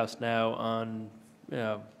State House now on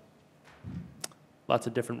lots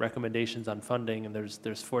of different recommendations on funding, and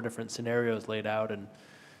there's 4 different scenarios laid out, and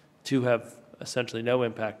 2 have essentially no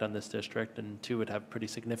impact on this district, and 2 would have pretty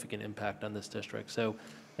significant impact on this district. So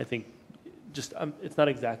I think just, it's not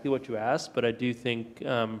exactly what you asked, but I do think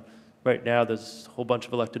right now there's a whole bunch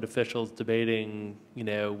of elected officials debating, you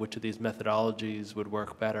know, which of these methodologies would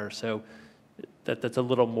work better. So that's a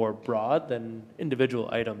little more broad than individual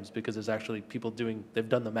items, because there's actually people they've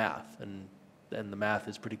done the math, and the math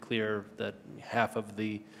is pretty clear that half of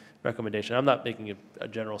the recommendation, I'm not making a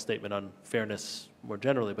general statement on fairness more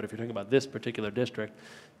generally, but if you're talking about this particular district,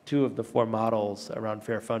 2 of the 4 models around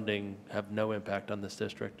fair funding have no impact on this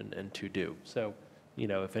district, and 2 do. So, you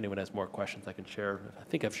know, if anyone has more questions, I can share. I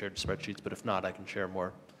think I've shared spreadsheets, but if not, I can share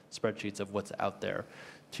more spreadsheets of what's out there.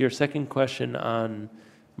 To your second question on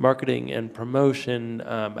marketing and promotion,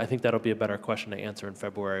 I think that'll be a better question to answer in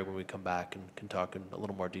February when we come back and can talk in a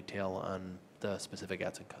little more detail on the specific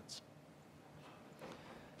adds and cuts.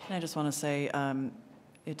 And I just want to say,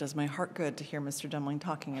 it does my heart good to hear Mr. Demling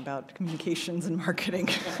talking about communications and marketing.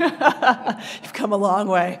 You've come a long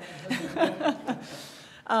way.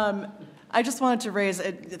 I just wanted to raise,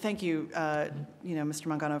 thank you, you know, Mr.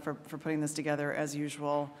 Mangano, for putting this together as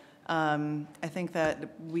usual. I think that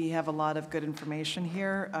we have a lot of good information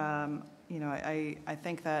here. You know, I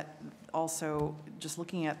think that also just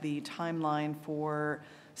looking at the timeline for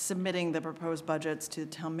submitting the proposed budgets to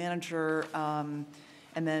the town manager,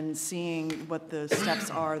 and then seeing what the steps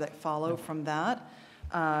are that follow from that,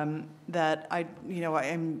 that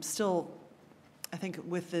I'm still, I think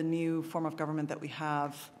with the new form of government that we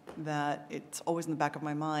have, that it's always in the back of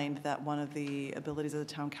my mind that one of the abilities of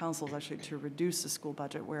the town council is actually to reduce the school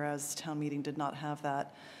budget, whereas town meeting did not have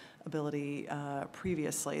that ability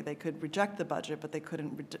previously. They could reject the budget, but they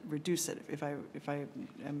couldn't reduce it, if I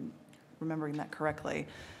am remembering that correctly.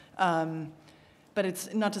 But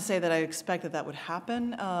it's not to say that I expect that would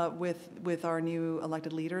happen with our new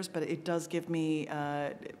elected leaders, but it does give me,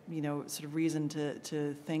 you know, sort of reason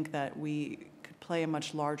to think that we could play a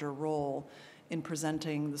much larger role in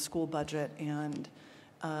presenting the school budget and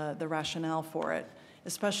the rationale for it.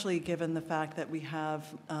 especially given the fact that we have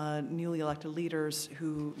newly elected leaders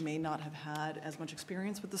who may not have had as much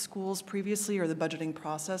experience with the schools previously or the budgeting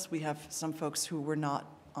process. We have some folks who were not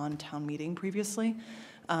on town meeting previously.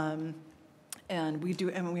 And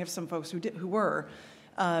we have some folks who were.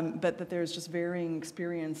 But that there's just varying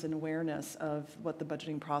experience and awareness of what the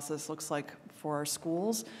budgeting process looks like for our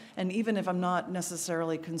schools. And even if I'm not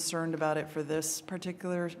necessarily concerned about it for this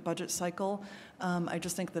particular budget cycle, I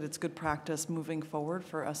just think that it's good practice moving forward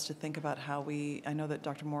for us to think about how I know that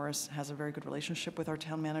Dr. Morris has a very good relationship with our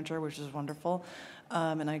town manager, which is wonderful.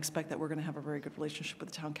 And I expect that we're going to have a very good relationship with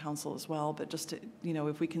the town council as well. But just to,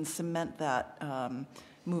 if we can cement that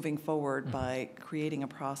moving forward by creating a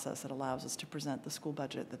process that allows us to present the school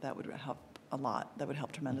budget, that would help a lot. That would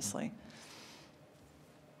help tremendously.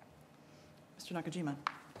 Mr. Nakajima.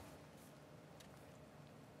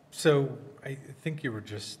 So I think you were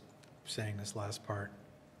just saying this last part.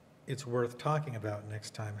 It's worth talking about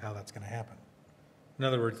next time how that's going to happen. In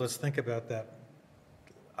other words, let's think about that.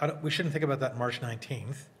 We shouldn't think about that March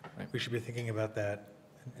 19th. Right. We should be thinking about that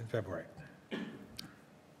in February.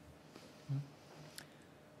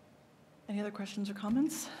 Any other questions or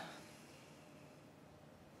comments?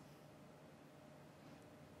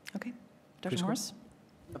 Okay, Dr. Morris?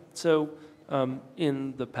 So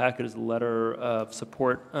in the packet is a letter of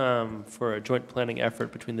support for a joint planning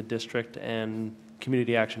effort between the district and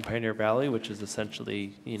Community Action Pioneer Valley, which is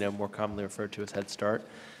essentially, more commonly referred to as Head Start.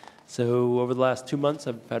 So over the last 2 months,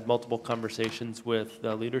 I've had multiple conversations with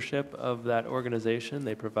the leadership of that organization.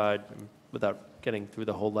 They provide, without getting through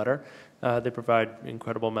the whole letter, they provide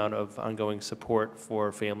incredible amount of ongoing support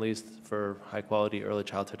for families for high-quality early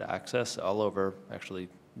childhood access all over, actually,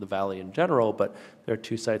 the valley in general, but there are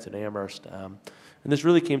 2 sites in Amherst. And this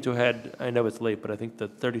really came to a head, I know it's late, but I think the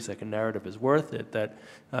 30-second narrative is worth it, that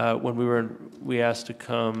when we asked to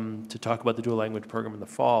come to talk about the dual language program in the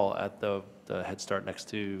fall at the Head Start next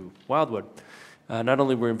to Wildwood, not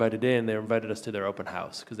only were invited in, they invited us to their open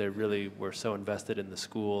house because they really were so invested in the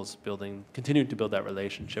schools, continuing to build that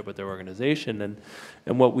relationship with their organization.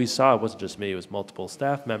 And what we saw, it wasn't just me, it was multiple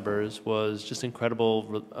staff members, was just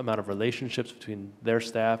incredible amount of relationships between their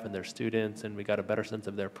staff and their students, and we got a better sense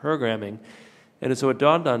of their programming. And so it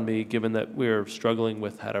dawned on me, given that we're struggling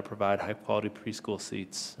with how to provide high-quality preschool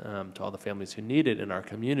seats to all the families who need it in our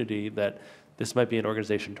community, that this might be an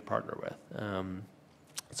organization to partner with.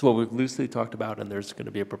 So what we've loosely talked about, and there's going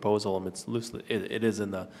to be a proposal, and it is in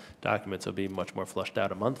the document, so it'll be much more fleshed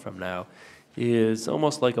out a month from now, is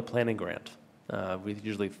almost like a planning grant. We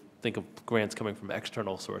usually think of grants coming from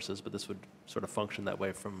external sources, but this would sort of function that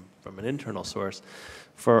way from an internal source.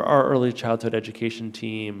 For our early childhood education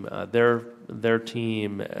team, their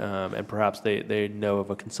team, and perhaps they know of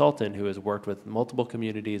a consultant who has worked with multiple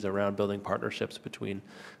communities around building partnerships between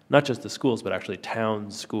not just the schools, but actually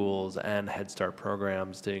towns, schools, and Head Start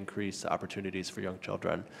programs to increase opportunities for young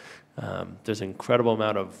children. There's an incredible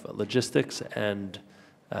amount of logistics and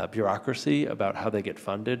bureaucracy about how they get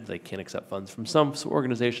funded. They can't accept funds from some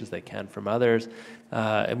organizations, they can from others.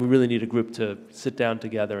 And we really need a group to sit down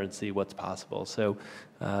together and see what's possible. So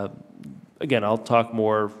again, I'll talk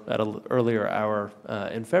more at an earlier hour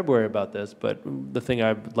in February about this, but the thing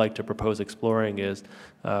I'd like to propose exploring is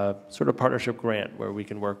sort of partnership grant where we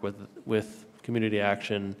can work with community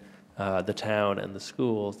action, the town and the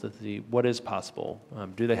schools to see what is possible.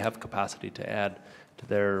 Do they have capacity to add to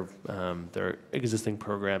their existing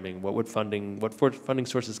programming? What funding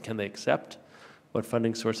sources can they accept? What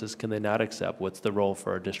funding sources can they not accept? What's the role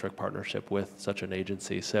for a district partnership with such an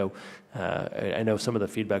agency? So I know some of the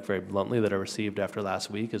feedback very bluntly that I received after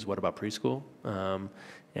last week is what about preschool?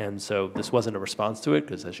 And so this wasn't a response to it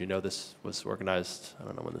because, as you know, this was organized, I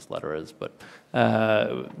don't know when this letter is, but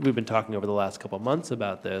we've been talking over the last couple of months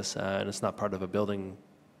about this, and it's not part of a building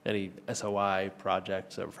any SOI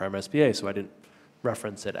project for MSBA, so I didn't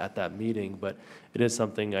reference it at that meeting, but it is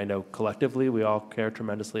something I know collectively we all care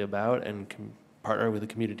tremendously about and can partner with the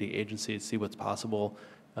community agency to see what's possible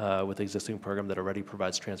with the existing program that already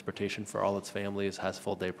provides transportation for all its families, has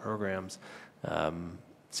full-day programs.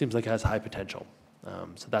 Seems like it has high potential.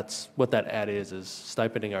 So that's what that ad is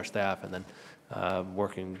stipending our staff and then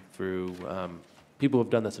working through people who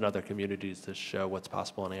have done this in other communities to show what's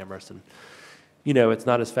possible in Amherst. And, it's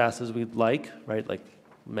not as fast as we'd like, right? Like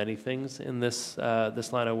many things in this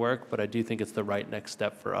line of work, but I do think it's the right next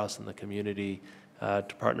step for us in the community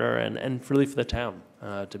to partner and really for the town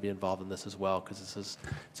to be involved in this as well, because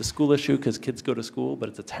it's a school issue because kids go to school, but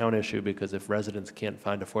it's a town issue because if residents can't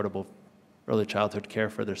find affordable early childhood care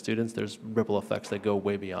for their students, there's ripple effects that go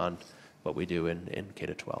way beyond what we do in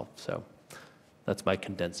K-12. So that's my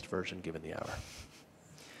condensed version given the hour.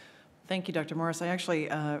 Thank you, Dr. Morris. I actually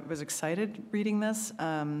was excited reading this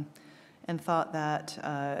and thought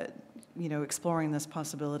that, you know, exploring this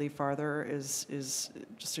possibility farther is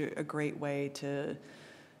just a great way to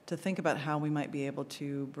think about how we might be able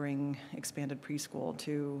to bring expanded preschool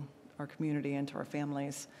to our community and to our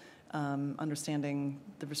families, understanding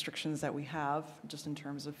the restrictions that we have just in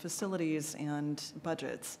terms of facilities and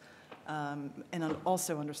budgets, and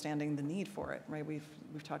also understanding the need for it, right? We've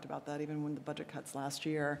talked about that even when the budget cuts last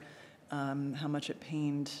year, how much it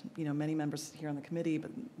pained, you know, many members here on the committee,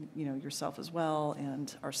 but, you know, yourself as well,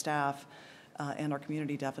 and our staff, and our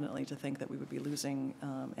community definitely, to think that we would be losing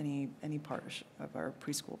any part of our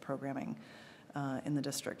preschool programming in the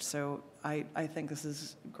district. So I think this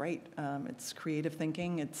is great. It's creative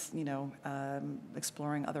thinking. It's, you know,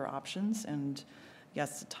 exploring other options. And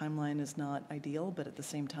yes, the timeline is not ideal, but at the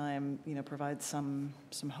same time, you know, provides some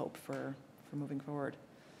hope for moving forward.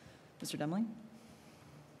 Mr. Demling?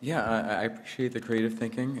 Yeah, I appreciate the creative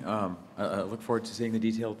thinking. I look forward to seeing the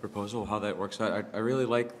detailed proposal, how that works out. I really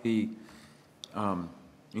like the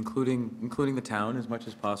including the town as much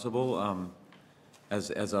as possible as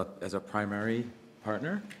a primary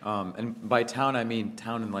partner. And by town, I mean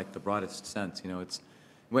town in like the broadest sense. You know, it's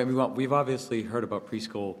we've obviously heard about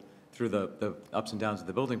preschool through the ups and downs of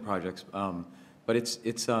the building projects, but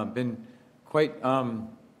it's been quite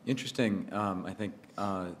interesting, I think,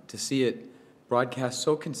 to see it broadcast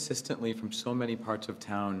so consistently from so many parts of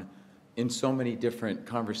town in so many different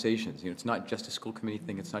conversations. You know, it's not just a school committee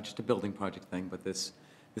thing, it's not just a building project thing, but this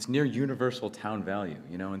near universal town value,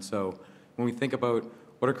 you know. And so when we think about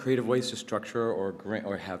what are creative ways to structure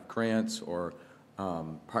or have grants or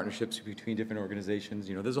partnerships between different organizations,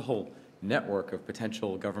 you know, there's a whole network of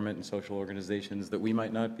potential government and social organizations that we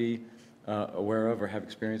might not be aware of or have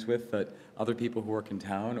experience with, that other people who work in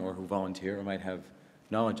town or who volunteer or might have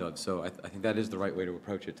knowledge of. So I think that is the right way to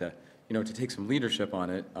approach it, to, you know, to take some leadership on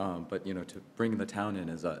it, but, you know, to bring the town in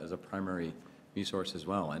as a primary resource as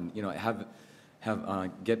well, and, you know,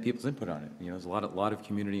 get people's input on it. You know, there's a lot of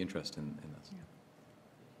community interest in this. Yeah.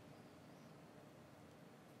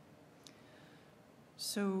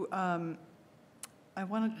 So I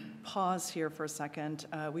want to pause here for a second.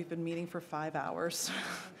 We've been meeting for 5 hours,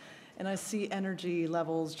 and I see energy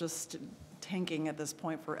levels just tanking at this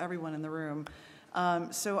point for everyone in the room.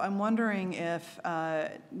 So I'm wondering if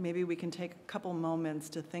maybe we can take a couple moments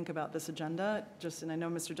to think about this agenda. And I know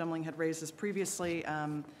Mr. Demling had raised this previously.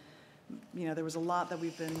 You know, there was a lot that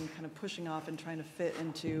we've been kind of pushing off and trying to fit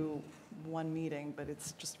into one meeting, but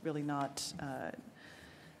it's just really not,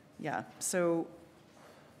 yeah. So,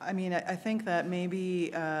 I mean, I think that maybe,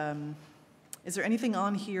 is there anything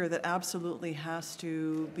on here that absolutely has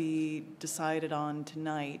to be decided on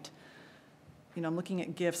tonight? You know, I'm looking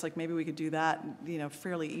at gifts, like maybe we could do that, you know,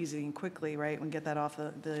 fairly easy and quickly, right, and get that off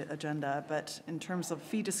the agenda. But in terms of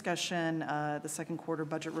fee discussion, the second quarter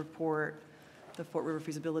budget report, the Fort River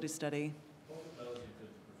feasibility study. Both of those you could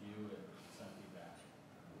review and send feedback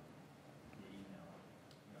via email,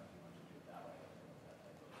 you know, if you want to do it that way, that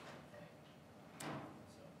type of thing.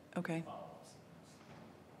 So, Okay. follow-ups.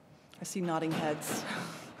 I see nodding heads.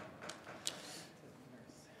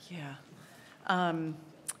 Yeah.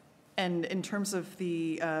 And in terms of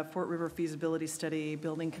the Fort River feasibility study,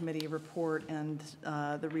 building committee report, and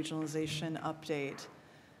the regionalization update,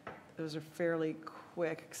 those are fairly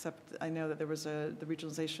quick, except I know that there was the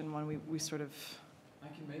regionalization one we sort of... I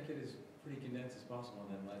can make it as pretty condensed as possible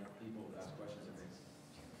and then let people ask questions if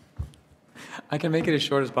they... I can make it as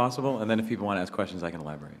short as possible, and then if people want to ask questions, I can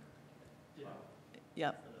elaborate.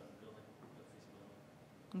 Yep.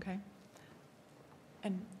 Okay.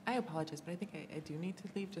 And I apologize, but I think I do need to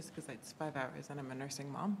leave just because it's 5 hours and I'm a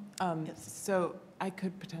nursing mom. Yes. So I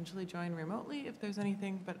could potentially join remotely if there's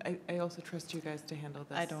anything, but I also trust you guys to handle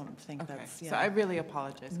this. I don't think Okay. that's... Yeah. So I really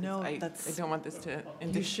apologize. 'Cause No, I don't want this to...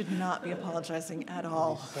 You should not be apologizing at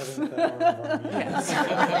all. Yes.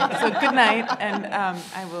 So good night, and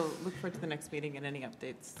I will look forward to the next meeting and any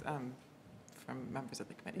updates from members of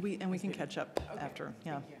the committee. We can catch up after.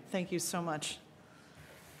 Yeah. Thank you so much.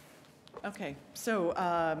 Okay, so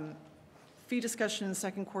fee discussion,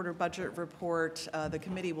 second quarter budget report. The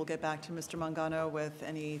committee will get back to Mr. Mangano with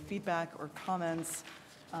any feedback or comments.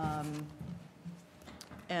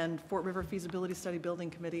 And Fort River feasibility study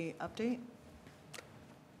building committee update.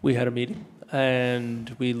 We had a meeting,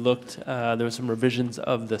 and we looked, there were some revisions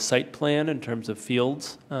of the site plan in terms of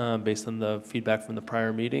fields, based on the feedback from the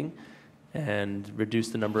prior meeting, and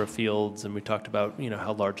reduced the number of fields, and we talked about, you know,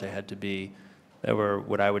 how large they had to be. There were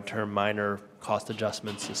what I would term minor cost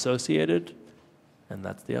adjustments associated, and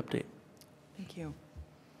that's the update. Thank you.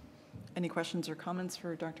 Any questions or comments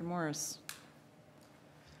for Dr. Morris?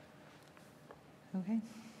 Okay.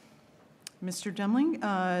 Mr. Demling,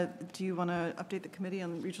 do you want to update the committee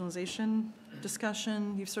on regionalization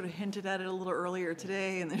discussion? You've sort of hinted at it a little earlier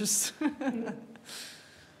today, and there's...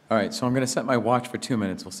 All right, so I'm going to set my watch for 2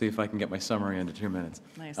 minutes. We'll see if I can get my summary into 2 minutes.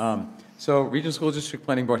 Nice. So Regional School District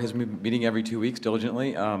Planning Board has been meeting every 2 weeks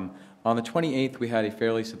diligently. On the 28th, we had a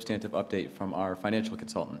fairly substantive update from our financial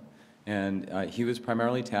consultant. And he was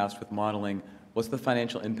primarily tasked with modeling what's the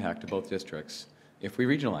financial impact of both districts if we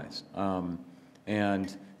regionalize.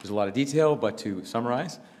 And there's a lot of detail, but to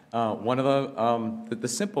summarize, one of the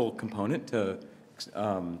simple component to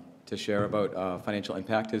share about financial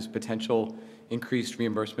impact is potential increased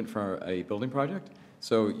reimbursement for a building project.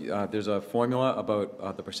 So there's a formula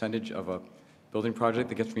about the percentage of a building project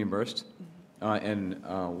that gets reimbursed. And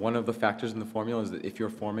one of the factors in the formula is that if you're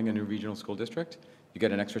forming a new regional school district, you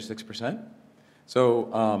get an extra 6%.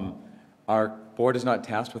 So our board is not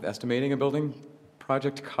tasked with estimating a building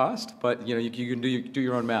project cost, but you can do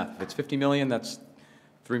your own math. If it's $50 million, that's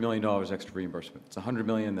 $3 million extra reimbursement. It's $100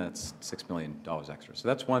 million, that's $6 million extra. So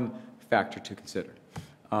that's one factor to consider.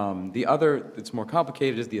 The other that's more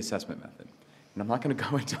complicated is the assessment method. And I'm not going to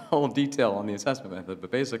go into all detail on the assessment method, but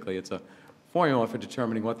basically it's a formula for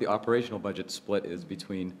determining what the operational budget split is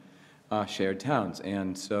between shared towns.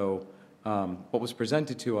 And so what was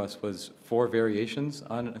presented to us was 4 variations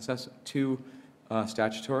on assessment, 2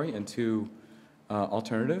 statutory and 2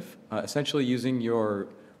 alternative, essentially using your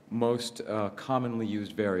most commonly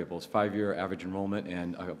used variables, 5-year average enrollment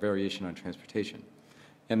and a variation on transportation.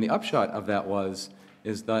 And the upshot of that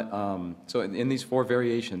is that, so in these 4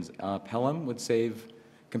 variations, Pelham would save,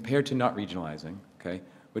 compared to not regionalizing, okay,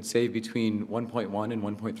 would save between 1.1 and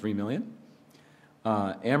 1.3 million.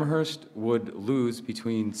 Amherst would lose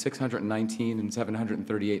between 619 and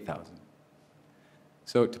 738,000.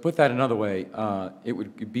 So to put that another way, it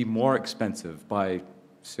would be more expensive by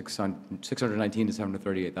 619 to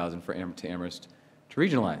 738,000 for Amherst to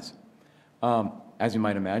regionalize. As you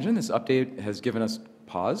might imagine, this update has given us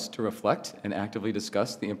pause to reflect and actively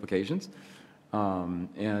discuss the implications.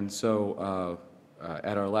 And so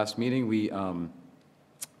at our last meeting, we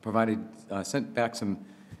sent back some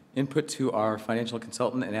input to our financial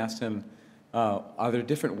consultant and asked him, are there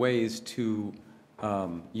different ways to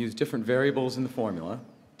use different variables in the formula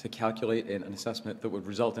to calculate an assessment that would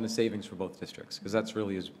result in a savings for both districts? Because that's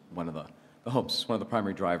really is one of the hopes, one of the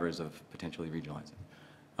primary drivers of potentially regionalizing.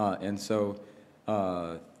 And so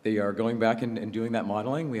they are going back and doing that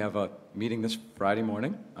modeling. We have a meeting this Friday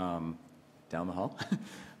morning down the hall,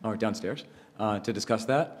 or downstairs, to discuss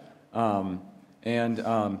that. But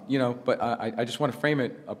I just want to frame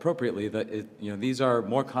it appropriately that these are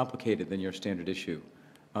more complicated than your standard issue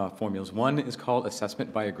formulas. One is called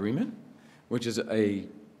assessment by agreement, which is a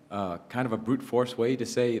kind of a brute force way to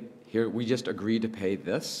say, here, we just agreed to pay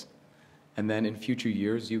this, and then in future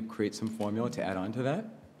years, you create some formula to add on to that,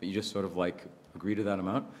 but you just sort of like agree to that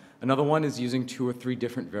amount. Another one is using 2 or 3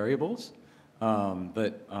 different variables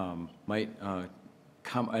that might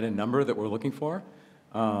come at a number that we're looking for.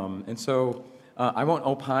 And so I won't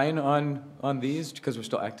opine on these because we're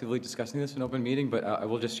still actively discussing this in open meeting, but I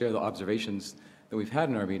will just share the observations that we've had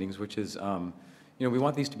in our meetings, which is, we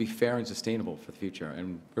want these to be fair and sustainable for the future.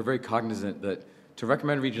 And we're very cognizant that to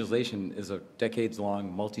recommend regionalization is a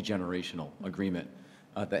decades-long, multi-generational agreement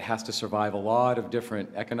that has to survive a lot of different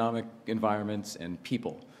economic environments and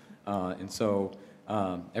people. And so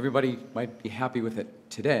everybody might be happy with it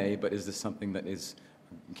today, but is this something that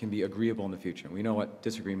can be agreeable in the future? We know what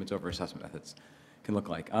disagreements over assessment methods can look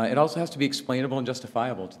like. It also has to be explainable and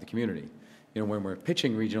justifiable to the community. When we're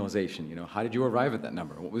pitching regionalization, how did you arrive at that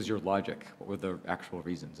number? What was your logic? What were the actual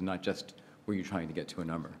reasons? And not just were you trying to get to a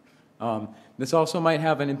number? This also might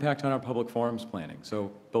have an impact on our public forums planning.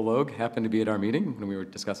 So Bill Logue happened to be at our meeting when we were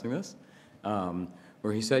discussing this,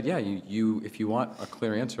 where he said, yeah, if you want a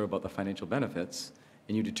clear answer about the financial benefits,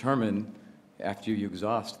 and you determine after you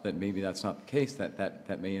exhaust that maybe that's not the case,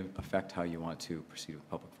 that may affect how you want to proceed with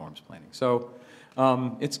public forums planning. So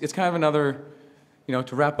it's kind of another,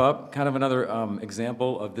 to wrap up, kind of another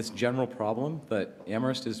example of this general problem that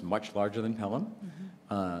Amherst is much larger than Pelham.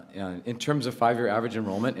 And in terms of 5-year average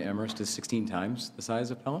enrollment, Amherst is 16 times the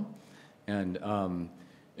size of Pelham. And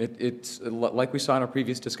it's like we saw in our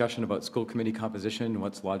previous discussion about school committee composition and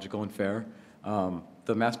what's logical and fair.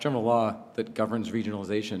 The Mass General Law that governs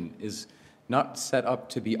regionalization is not set up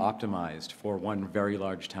to be optimized for one very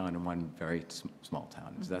large town and one very small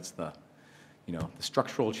town. So that's the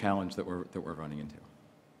structural challenge that we're running into.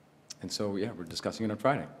 And so, yeah, we're discussing it on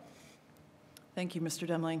Friday. Thank you, Mr.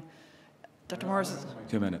 Demling. Dr. Morris?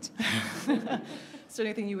 2 minutes. Is there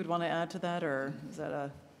anything you would want to add to that, or is that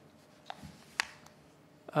a...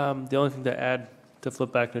 The only thing to add to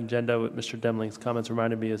flip back to agenda, what Mr. Demling's comments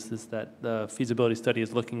reminded me is that the feasibility study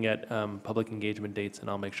is looking at public engagement dates, and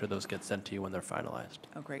I'll make sure those get sent to you when they're finalized.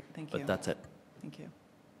 Oh, great, thank you. But that's it. Thank you.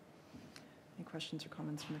 Any questions or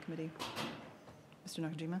comments from the committee? Mr.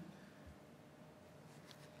 Nakajima?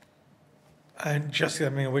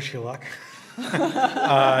 Jessica, I wish you luck.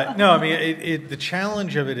 No, the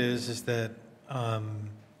challenge of it is that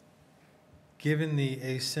given the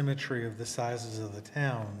asymmetry of the sizes of the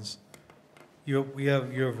towns, you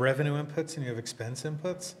have revenue inputs and you have expense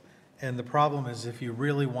inputs, and the problem is if you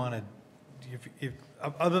really wanted, if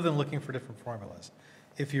other than looking for different formulas,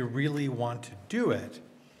 if you really want to do it,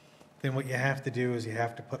 then what you have to do is you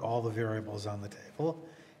have to put all the variables on the table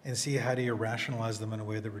and see how do you rationalize them in a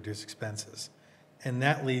way that reduce expenses. And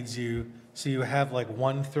that leads you, so you have like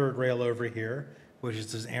 1/3 rail over here, which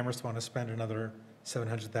is, does Amherst want to spend another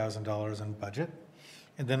 $700,000 in budget?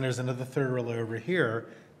 And then there's another third rail over here,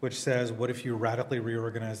 which says, what if you radically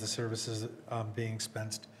reorganize the services being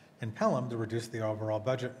expensed in Pelham to reduce the overall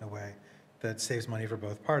budget in a way that saves money for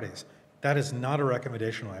both parties? That is not a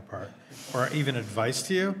recommendation on my part, or even advice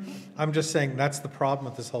to you. I'm just saying that's the problem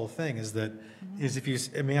with this whole thing, is that, is if you,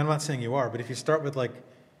 I'm not saying you are, but if you start with like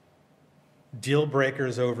deal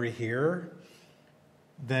breakers over here,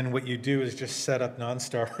 then what you do is just set up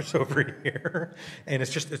non-starters over here. And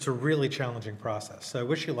it's a really challenging process. So I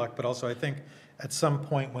wish you luck, but also I think at some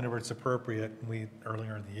point, whenever it's appropriate,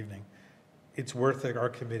 earlier in the evening, it's worth our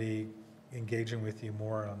committee engaging with you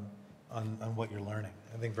more on what you're learning.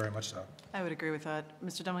 I think very much so. I would agree with that.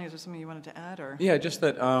 Mr. Demling, is there something you wanted to add, or? Yeah, just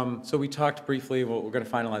that, so we talked briefly, we're going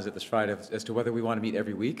to finalize it this Friday, as to whether we want to meet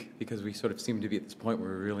every week, because we sort of seem to be at this point where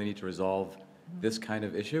we really need to resolve this kind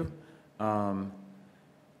of issue.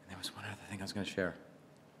 There was one other thing I was going to share.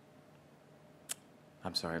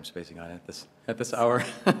 I'm sorry, I'm spacing on it at this hour.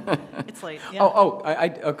 It's late, yeah.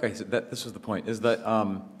 Okay, so this was the point, is that,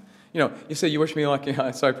 you say you wish me luck,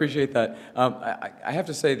 so I appreciate that. I have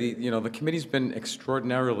to say, the committee's been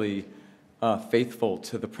extraordinarily faithful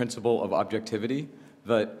to the principle of objectivity,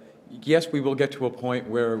 that yes, we will get to a point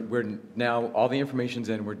where we're now, all the information's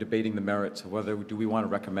in, we're debating the merits of whether do we want to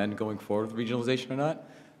recommend going forward with regionalization or not.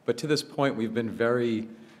 But to this point, we've been very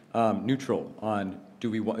neutral on, do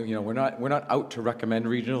we want, we're not out to recommend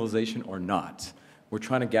regionalization or not. We're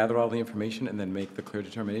trying to gather all the information and then make the clear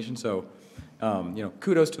determination. So,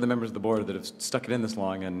 kudos to the members of the board that have stuck it in this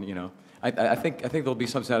long, and I think there'll be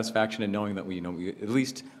some satisfaction in knowing that we at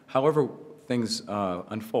least, however things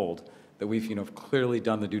unfold, that we've clearly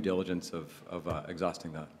done the due diligence of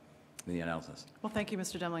exhausting the analysis. Well, thank you,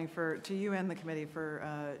 Mr. Demling, to you and the committee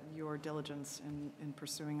for your diligence in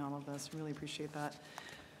pursuing all of this. Really appreciate that.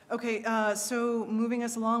 Okay, so moving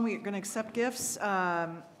us along, we're going to accept gifts.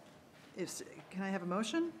 Can I have a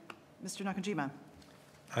motion? Mr. Nakajima.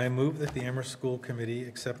 I move that the Amherst School Committee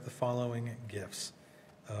accept the following gifts.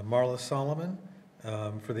 Marla Solomon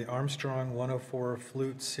for the Armstrong 104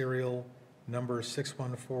 flute serial number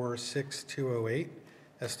 6146208,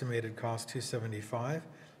 estimated cost $275.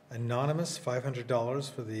 Anonymous, $500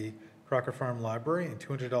 for the Crocker Farm Library and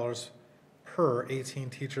 $200 per 18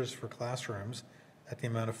 teachers for classrooms at the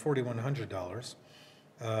amount of $4,100.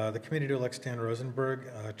 The committee to elect Stan Rosenberg,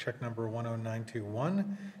 check number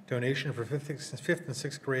 10921, donation for fifth and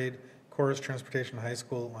sixth grade Chorus Transportation High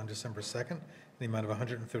School on December 2nd, in the amount of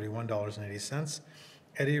 $131.80.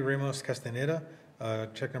 Eddie Ramos Castaneda,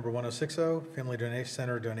 check number 1060, Family Donation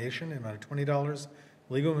Center donation, in the amount of $20.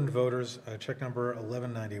 League of Women Voters, check number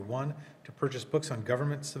 1191, to purchase books on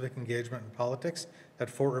government, civic engagement, and politics at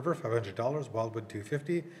Fort River, $500, Wildwood, $250,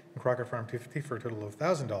 and Crocker Farm, $250, for a total of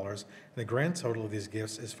 $1,000. And the grand total of these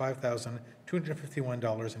gifts is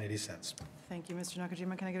 $5,251.80. Thank you, Mr.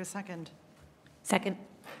 Nakajima. Can I get a second? Second.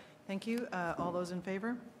 Thank you. All those in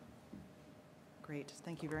favor? Great.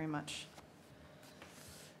 Thank you very much.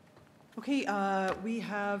 Okay, we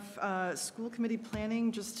have school committee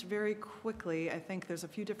planning. Just very quickly, I think there's a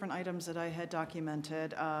few different items that I had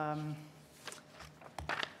documented.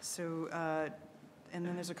 And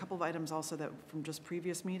then there's a couple of items also that from just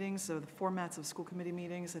previous meetings. So the formats of school committee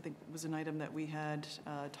meetings, I think, was an item that we had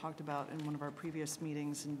talked about in one of our previous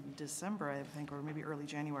meetings in December, I think, or maybe early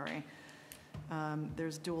January.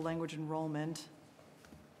 There's dual language enrollment,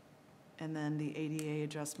 and then the ADA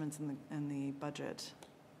adjustments and the budget.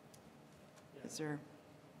 Is there?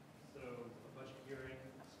 So a budget hearing,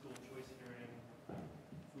 school choice hearing,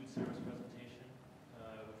 food service presentation,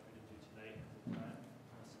 which we didn't do tonight because of time.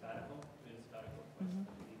 Sabbatical, we had a sabbatical request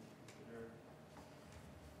that we need to consider.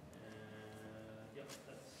 And yep,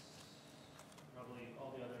 that's probably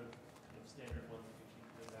all the other kind of standard ones that we keep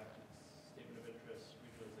coming back to. Statement of interest,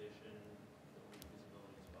 regionalization,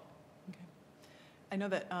 feasibility as well. Okay. I know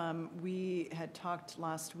that we had talked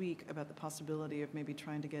last week about the possibility of maybe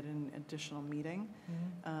trying to get an additional meeting.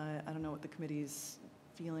 I don't know what the committee's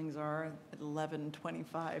feelings are at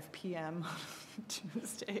 11:25 p.m.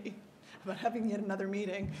 Tuesday about having yet another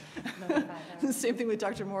meeting. The same thing with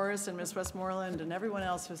Dr. Morris and Ms. Westmoreland and everyone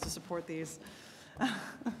else who has to support these.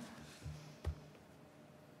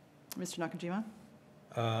 Mr. Nakajima?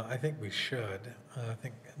 I think we should.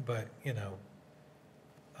 But you know,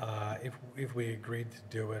 if we agreed to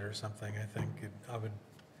do it or something, I would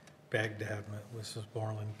beg to have Mrs.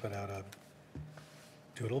 Borland put out a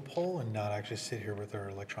doodle poll and not actually sit here with our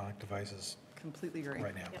electronic devices. Completely agree.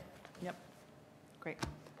 Right now. Yep. Great.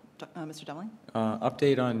 Mr. Demling?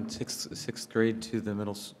 Update on sixth grade to the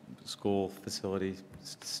middle school facility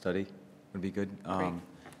study would be good. Great.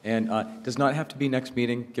 And does not have to be next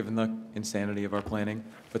meeting, given the insanity of our planning,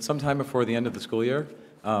 but sometime before the end of the school year,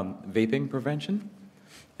 vaping prevention.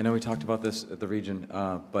 I know we talked about this at the region,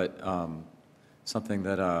 but something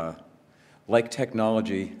that, like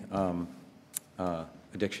technology,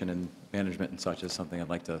 addiction and management and such is something I'd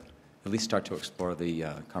like to at least start to explore the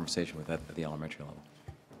conversation with at the elementary level.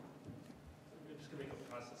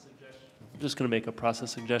 Just going to make a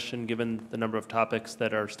process suggestion, given the number of topics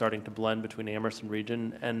that are starting to blend between Amherst and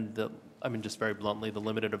region, and just very bluntly, the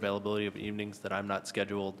limited availability of evenings that I'm not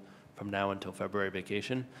scheduled from now until February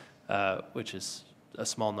vacation, which is a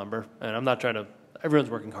small number. And I'm not trying to, everyone's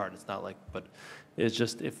working hard, it's not like, but it's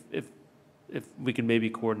just if we can maybe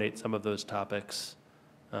coordinate some of those topics,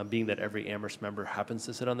 being that every Amherst member happens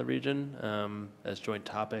to sit on the region as joint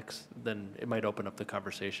topics, then it might open up the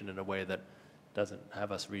conversation in a way that doesn't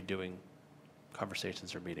have us redoing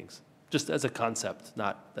conversations or meetings. Just as a concept,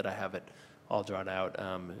 not that I have it all drawn out.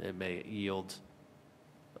 It may yield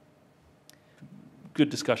good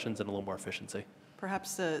discussions and a little more efficiency.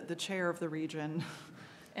 Perhaps the chair of the region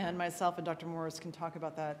and myself and Dr. Morris can talk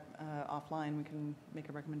about that offline. We can make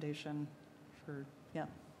a recommendation for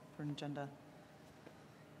an agenda.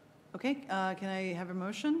 Okay, can I have a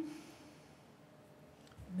motion?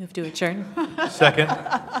 Move to adjourn. Second.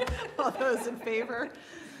 All those in favor?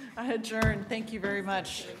 Adjourn. Thank you very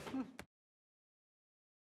much.